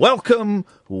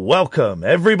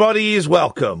 Everybody is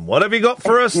welcome. What have you got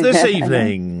for us this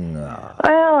evening?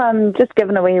 Well, I'm just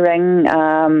giving a wee ring,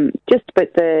 just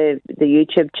about the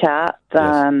YouTube chat.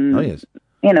 Yes.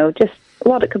 Just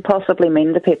what it could possibly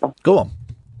mean to people. Go on.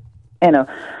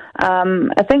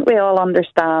 I think we all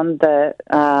understand that,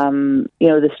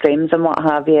 the streams and what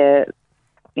have you,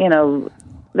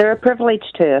 they're a privilege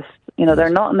to us. They're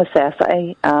not a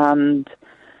necessity, and,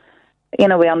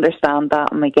 we understand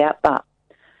that and we get that.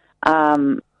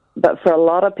 But for a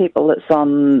lot of people that's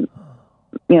on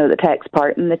that takes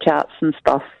part in the chats and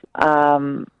stuff.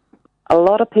 A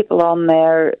lot of people on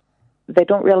there, they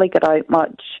don't really get out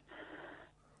much.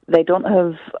 They don't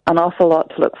have an awful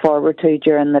lot to look forward to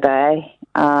during the day.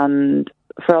 And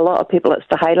for a lot of people, it's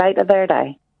the highlight of their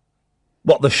day.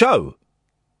 What, the show?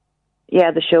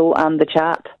 Yeah, the show and the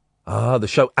chat. Ah, the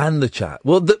show and the chat.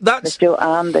 Well, that's... The show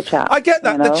and the chat. I get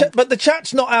that, but the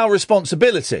chat's not our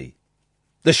responsibility.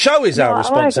 The show is our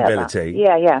responsibility.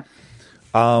 Yeah.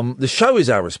 The show is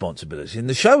our responsibility, and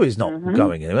the show is not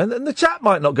going anywhere, and the chat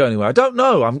might not go anywhere. I don't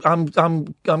know.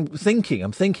 I'm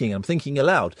thinking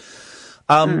aloud.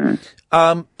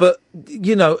 But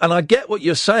and I get what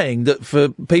you're saying, that for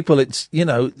people it's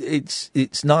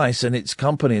nice and it's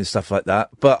company and stuff like that.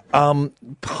 But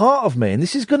part of me, and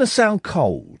this is going to sound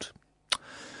cold,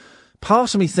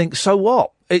 part of me thinks, so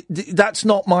what? That's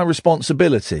not my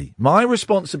responsibility. My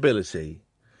responsibility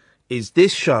is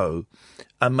this show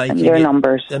and making your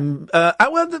numbers. The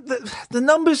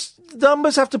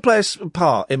numbers have to play a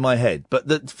part in my head,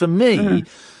 but for me.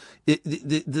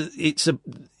 It's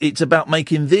about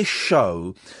making this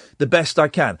show the best I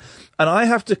can. And I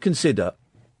have to consider,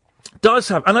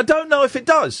 and I don't know if it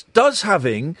does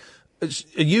having a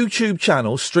YouTube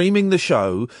channel streaming the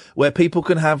show where people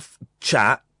can have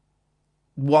chat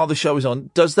while the show is on,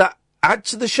 does that add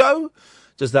to the show?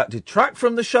 Does that detract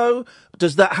from the show?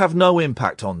 Does that have no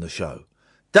impact on the show?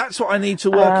 That's what I need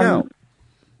to work out.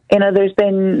 There's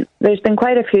been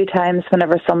quite a few times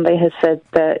whenever somebody has said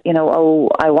that,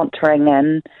 I want to ring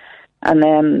in, and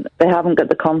then they haven't got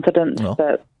the confidence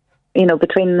that,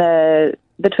 between the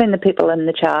people in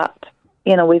the chat,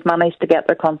 we've managed to get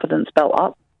their confidence built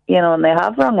up, and they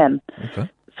have rung in. Okay.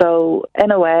 So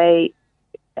in a way,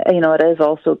 it is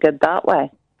also good that way.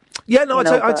 Yeah, no,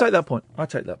 I take that point. I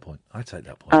take that point. But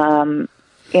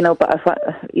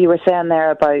you were saying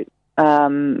there about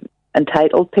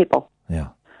entitled people. Yeah.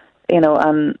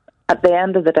 And at the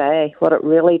end of the day, what it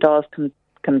really does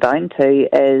come down to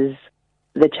is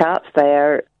the chat's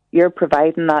there. You're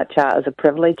providing that chat as a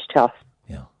privilege to us.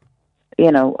 Yeah.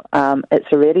 It's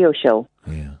a radio show.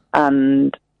 Yeah.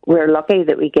 And we're lucky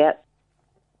that we get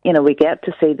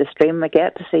to see the stream, we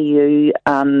get to see you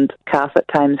and Kath at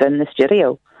times in the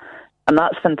studio. And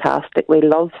that's fantastic. We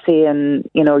love seeing,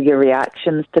 your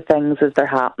reactions to things as they're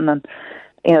happening.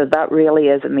 That really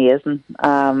is amazing.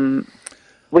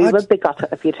 We would be gutted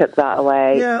if you took that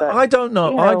away. Yeah, but, I don't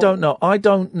know. I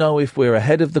don't know if we're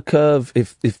ahead of the curve.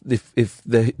 If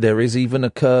there is even a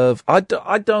curve. I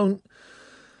don't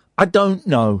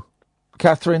know.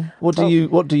 Catherine, what do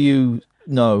you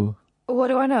know? What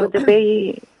do I know? Would there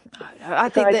be? I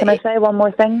think. Can I say one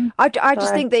more thing? I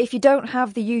just think that if you don't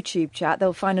have the YouTube chat,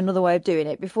 they'll find another way of doing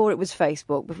it. Before it was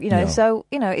Facebook, So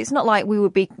it's not like we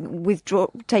would be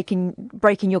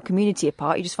breaking your community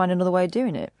apart. You just find another way of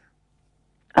doing it.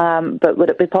 But would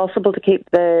it be possible to keep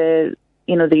the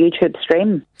YouTube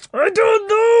stream? I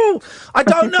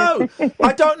don't know.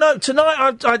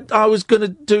 Tonight I was going to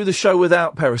do the show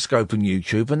without Periscope and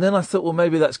YouTube, and then I thought, well,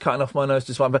 maybe that's cutting off my nose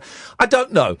to spine. But I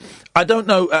don't know.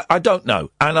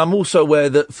 And I'm also aware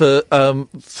that for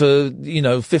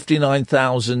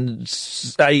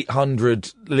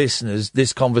 59,800 listeners,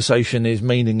 this conversation is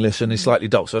meaningless and is slightly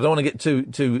dull. So I don't want to get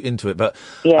too into it. But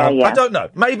I don't know.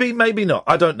 Maybe not.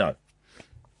 I don't know.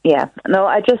 Yeah, no,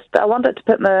 I wanted to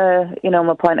put my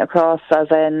point across, as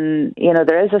in,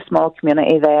 there is a small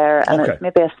community there, and it's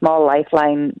maybe a small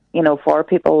lifeline, for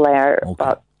people there. Okay.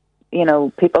 But,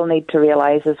 people need to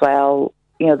realise as well,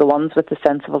 the ones with the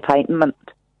sense of entitlement,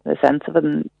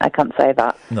 I can't say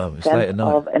that. No, it's sense late at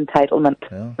night. of entitlement.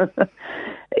 Yeah.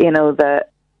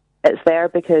 That it's there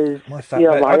because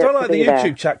you're allowed. I don't like the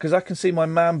YouTube chat because I can see my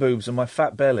man boobs and my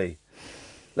fat belly.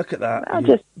 Look at that.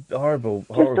 Horrible.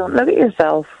 Just don't look at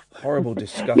yourself. Horrible,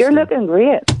 disgusting. You're looking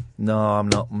great. No, I'm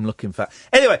not. I'm looking fat.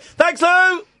 Anyway, thanks,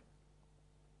 Lou!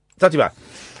 Not too bad.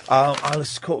 I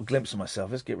just caught a glimpse of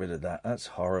myself. Let's get rid of that. That's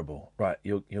horrible. Right,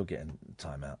 you're getting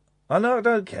time out. I know, I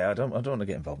don't care. I don't want to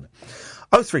get involved in it.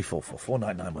 0344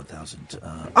 499 1000.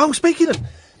 Speaking of...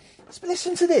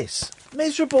 Listen to this.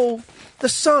 Miserable... The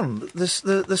Sun. The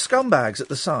scumbags at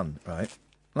the Sun, right?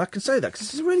 And I can say that because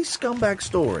this is a really scumbag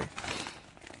story.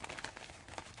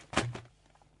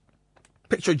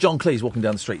 Picture of John Cleese walking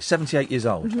down the street, 78 years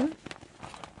old. Mm-hmm.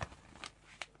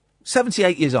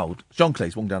 78 years old, John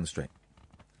Cleese walking down the street.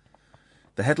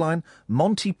 The headline,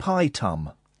 Monty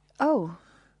Python. Oh.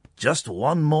 Just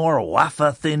one more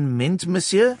wafer thin mint,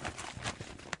 monsieur?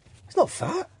 He's not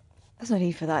fat. There's no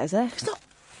need for that, is there? He's not.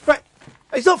 Right,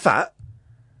 he's not fat.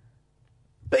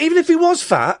 But even if he was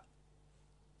fat,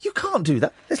 you can't do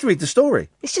that. Let's read the story.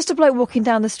 It's just a bloke walking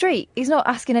down the street. He's not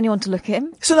asking anyone to look at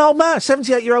him. It's an old man,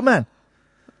 78-year-old man.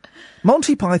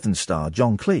 Monty Python star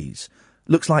John Cleese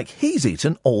looks like he's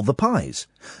eaten all the pies,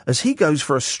 as he goes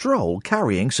for a stroll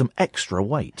carrying some extra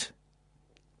weight.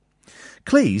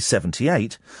 Cleese,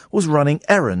 78, was running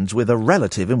errands with a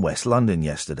relative in West London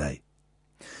yesterday.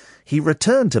 He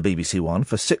returned to BBC One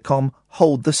for sitcom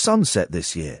Hold the Sunset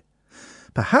this year.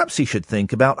 Perhaps he should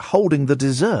think about holding the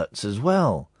desserts as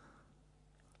well.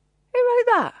 Who wrote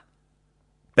that?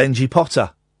 Benji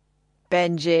Potter.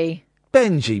 Benji,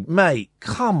 mate,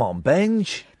 come on,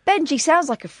 Benj. Benji sounds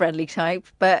like a friendly type,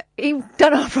 but he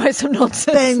don't know how to write some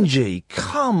nonsense. Benji,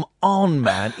 come on,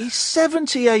 man. He's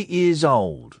 78 years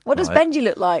old. What does Benji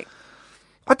look like?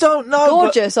 I don't know.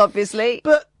 Gorgeous, obviously.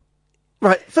 But,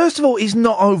 right, first of all, he's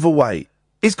not overweight.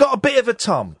 He's got a bit of a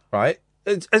tum, right?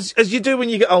 As you do when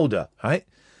you get older, right?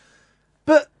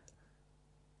 But,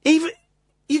 you're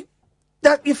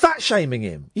fat shaming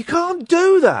him. You can't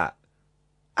do that.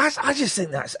 I just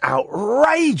think that's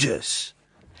outrageous.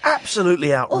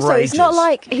 Absolutely outrageous. Also, it's not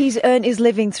like he's earned his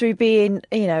living through being,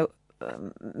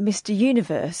 Mr.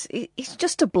 Universe. He's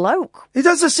just a bloke. He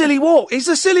does a silly walk. He's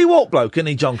a silly walk bloke, isn't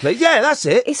he, John Cleese? Yeah, that's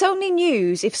it. It's only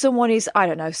news if someone is, I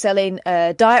don't know, selling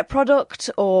a diet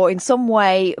product or in some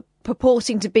way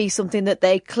purporting to be something that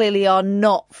they clearly are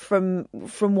not from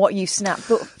what you snap.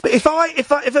 But if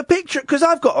a picture, because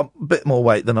I've got a bit more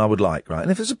weight than I would like, right?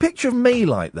 And if there's a picture of me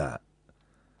like that,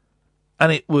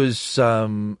 and it was,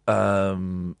 I'm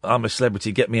a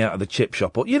celebrity, get me out of the chip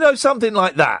shop, or, something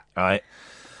like that, right?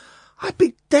 I'd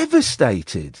be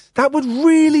devastated. That would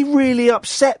really, really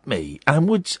upset me, and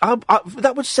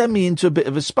that would send me into a bit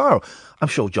of a spiral. I'm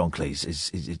sure John Cleese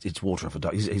it's water off a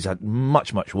duck. He's had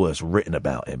much, much worse written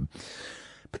about him.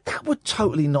 But that would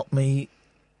totally knock me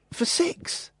for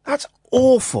six. That's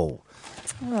awful.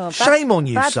 Oh, shame on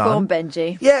you, bad son. Bad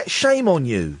Benji. Yeah, shame on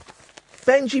you.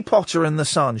 Benji Potter and the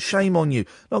Sun, shame on you.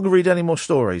 Not going to read any more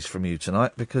stories from you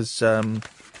tonight because you're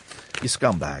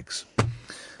scumbags.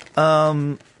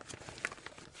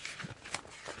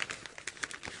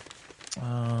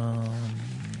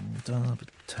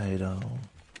 Potato.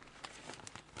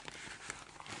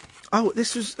 Oh,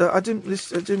 this was. I didn't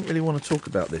really want to talk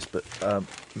about this, but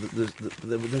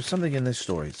there was something in this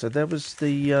story. So there was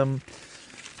the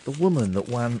woman that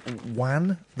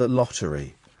won the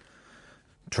lottery.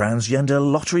 Transgender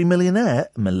lottery millionaire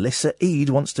Melissa Eade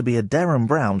wants to be a Darren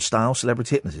Brown-style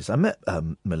celebrity hypnotist. I met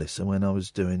Melissa when I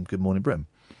was doing Good Morning Britain.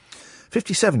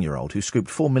 57-year-old who scooped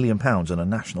 £4 million on a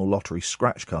national lottery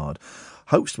scratch card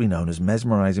hopes to be known as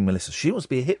Mesmerising Melissa. She wants to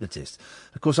be a hypnotist.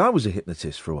 Of course, I was a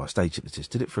hypnotist for a while, stage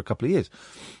hypnotist, did it for a couple of years.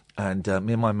 And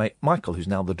me and my mate Michael, who's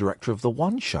now the director of The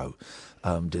One Show,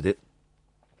 did it.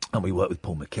 And we worked with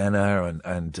Paul McKenna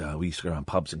and we used to go around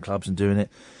pubs and clubs and doing it.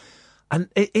 And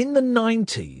in the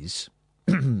 90s,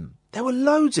 there were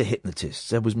loads of hypnotists.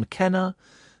 There was McKenna,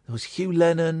 there was Hugh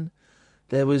Lennon,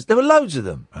 there were loads of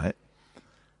them, right?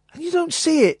 And you don't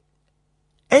see it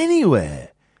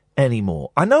anywhere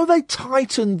anymore. I know they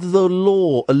tightened the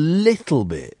law a little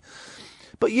bit,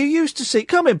 but you used to see...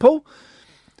 Come in, Paul.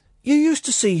 You used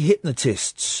to see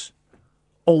hypnotists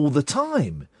all the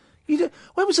time.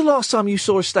 When was the last time you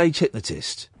saw a stage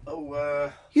hypnotist?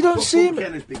 You don't see him.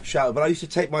 Paul big show, but I used to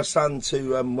take my son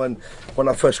to when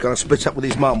I first kind of split up with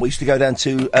his mum. We used to go down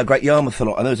to Great Yarmouth a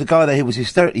lot, and there was a guy there who was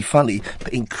hysterically funny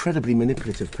but incredibly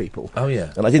manipulative people. Oh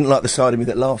yeah, and I didn't like the side of me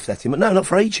that laughed at him. But no, not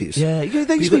for ages. Yeah,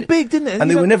 they used to be big, didn't it? And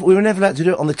we were never allowed to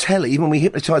do it on the telly. Even when we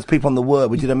hypnotised people on the word,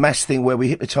 we did a mass thing where we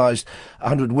hypnotised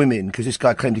 100 women because this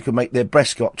guy claimed he could make their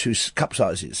breasts go up to cup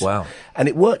sizes. Wow! And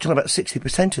it worked on about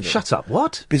 60% of them. Shut up!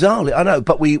 What? Bizarrely, I know,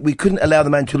 but we couldn't allow the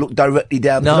man to look directly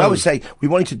down. No, I would say we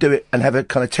wanted to do it and have a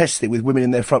kind of test thing with women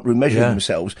in their front room measuring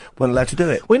themselves. Weren't allowed to do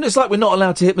it. Well, it's like we're not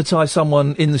allowed to hypnotise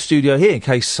someone in the studio here in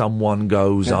case someone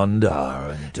goes under.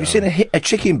 And, you seen a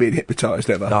chicken being hypnotised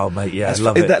ever? Oh, mate, yeah, I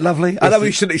love it. Isn't that lovely? I know we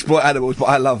shouldn't exploit animals, but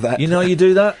I love that. You know you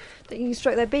do that? You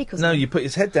stroke their beak or something? No, you put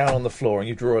his head down on the floor and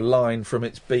you draw a line from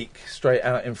its beak straight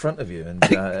out in front of you. And,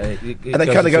 and they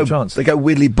kind of go, they go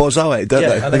weirdly boz-eyed, don't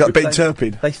they? They got Ben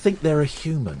Turpin. They think they're a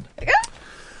human.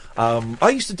 I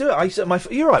used to do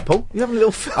it. You're right, Paul. You having a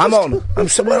little... I'm on.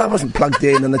 I wasn't plugged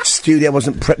in and the studio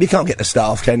wasn't prepped. You can't get the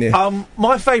staff, can you?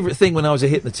 My favourite thing when I was a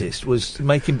hypnotist was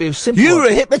making... It was simple. You were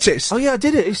a hypnotist? Oh, yeah, I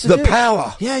did it. The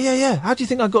power. Yeah. How do you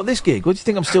think I got this gig? What do you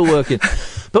think I'm still working?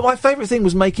 But my favourite thing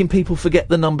was making people forget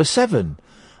the number 7.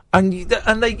 And you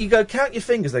go, count your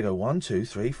fingers. They go, 1, 2,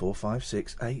 3, 4, 5,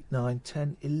 6, 8, 9,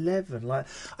 10, 11.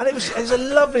 And it was a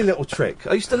lovely little trick.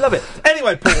 I used to love it.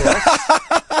 Anyway, Paul Ross...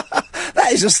 That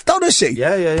That is astonishing.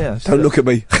 Yeah. Don't look at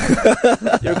me.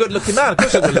 You're a good-looking man. Of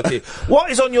course I'm good-looking. What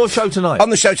is on your show tonight? On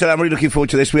the show tonight, I'm really looking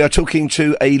forward to this. We are talking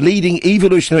to a leading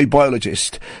evolutionary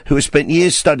biologist who has spent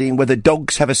years studying whether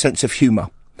dogs have a sense of humour.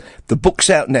 The book's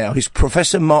out now. He's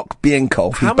Professor Mark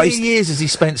Bienkov. How many years has he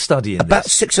spent studying About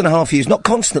 6.5 years. Not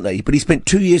constantly, but he spent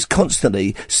 2 years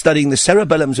constantly studying the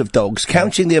cerebellums of dogs,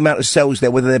 counting the amount of cells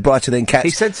there, whether they're brighter than cats. He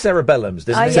said cerebellums,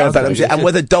 didn't he? Cerebellums, yeah, and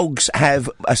whether dogs have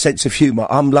a sense of humour.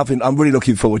 I'm really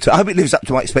looking forward to it. I hope it lives up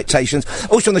to my expectations.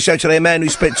 Also on the show today, a man who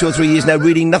spent 2 or 3 years now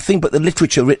reading nothing but the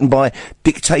literature written by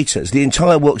dictators. The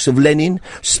entire works of Lenin,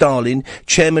 Stalin,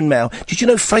 Chairman Mao. Did you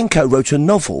know Franco wrote a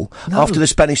novel after the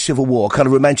Spanish Civil War, kind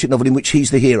of romantic novel in which he's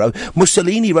the hero?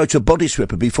 Mussolini wrote a bodice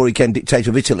ripper before he became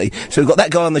dictator of Italy. So we've got that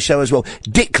guy on the show as well.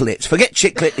 Dicklit. Forget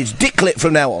chicklit, it's Dicklit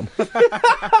from now on.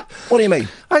 What do you mean?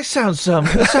 That sounds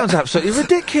absolutely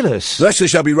ridiculous. The rest of the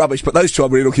show will be rubbish, but those two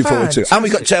I'm really looking forward to. And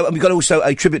we've got also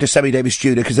a tribute to Sammy Davis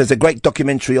Jr. because there's a great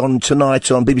documentary on tonight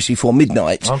on BBC 4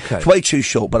 midnight. Okay. It's way too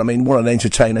short, but I mean, what an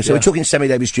entertainer. So we're talking Sammy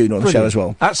Davis Jr. on the show as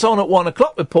well. That's on at 1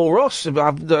 o'clock with Paul Ross.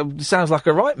 Sounds like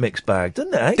a right mixed bag,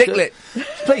 doesn't it? Dicklit.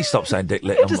 Please stop saying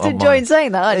Dicklit. You're just enjoying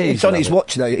saying that, aren't you? It's on his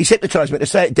watch now. He's hypnotised me to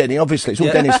say it, Denny, obviously. It's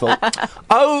all Denny's fault.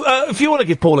 If you want to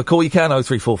give Paul a call, you can,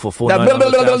 03444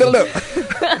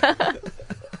 900.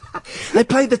 They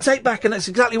played the tape back, and that's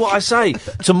exactly what I say.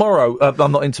 Tomorrow,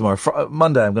 I'm not in tomorrow,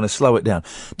 Monday, I'm going to slow it down.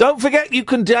 Don't forget, you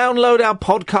can download our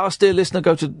podcast, dear listener.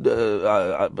 Go to,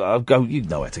 you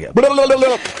know where to get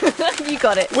it. You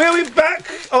got it. We'll be back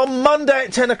on Monday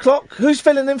at 10 o'clock. Who's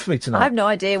filling in for me tonight? I have no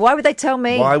idea. Why would they tell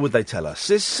me? Why would they tell us?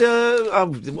 This,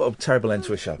 what a terrible end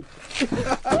to a show.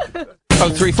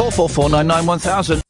 03444 991 1000.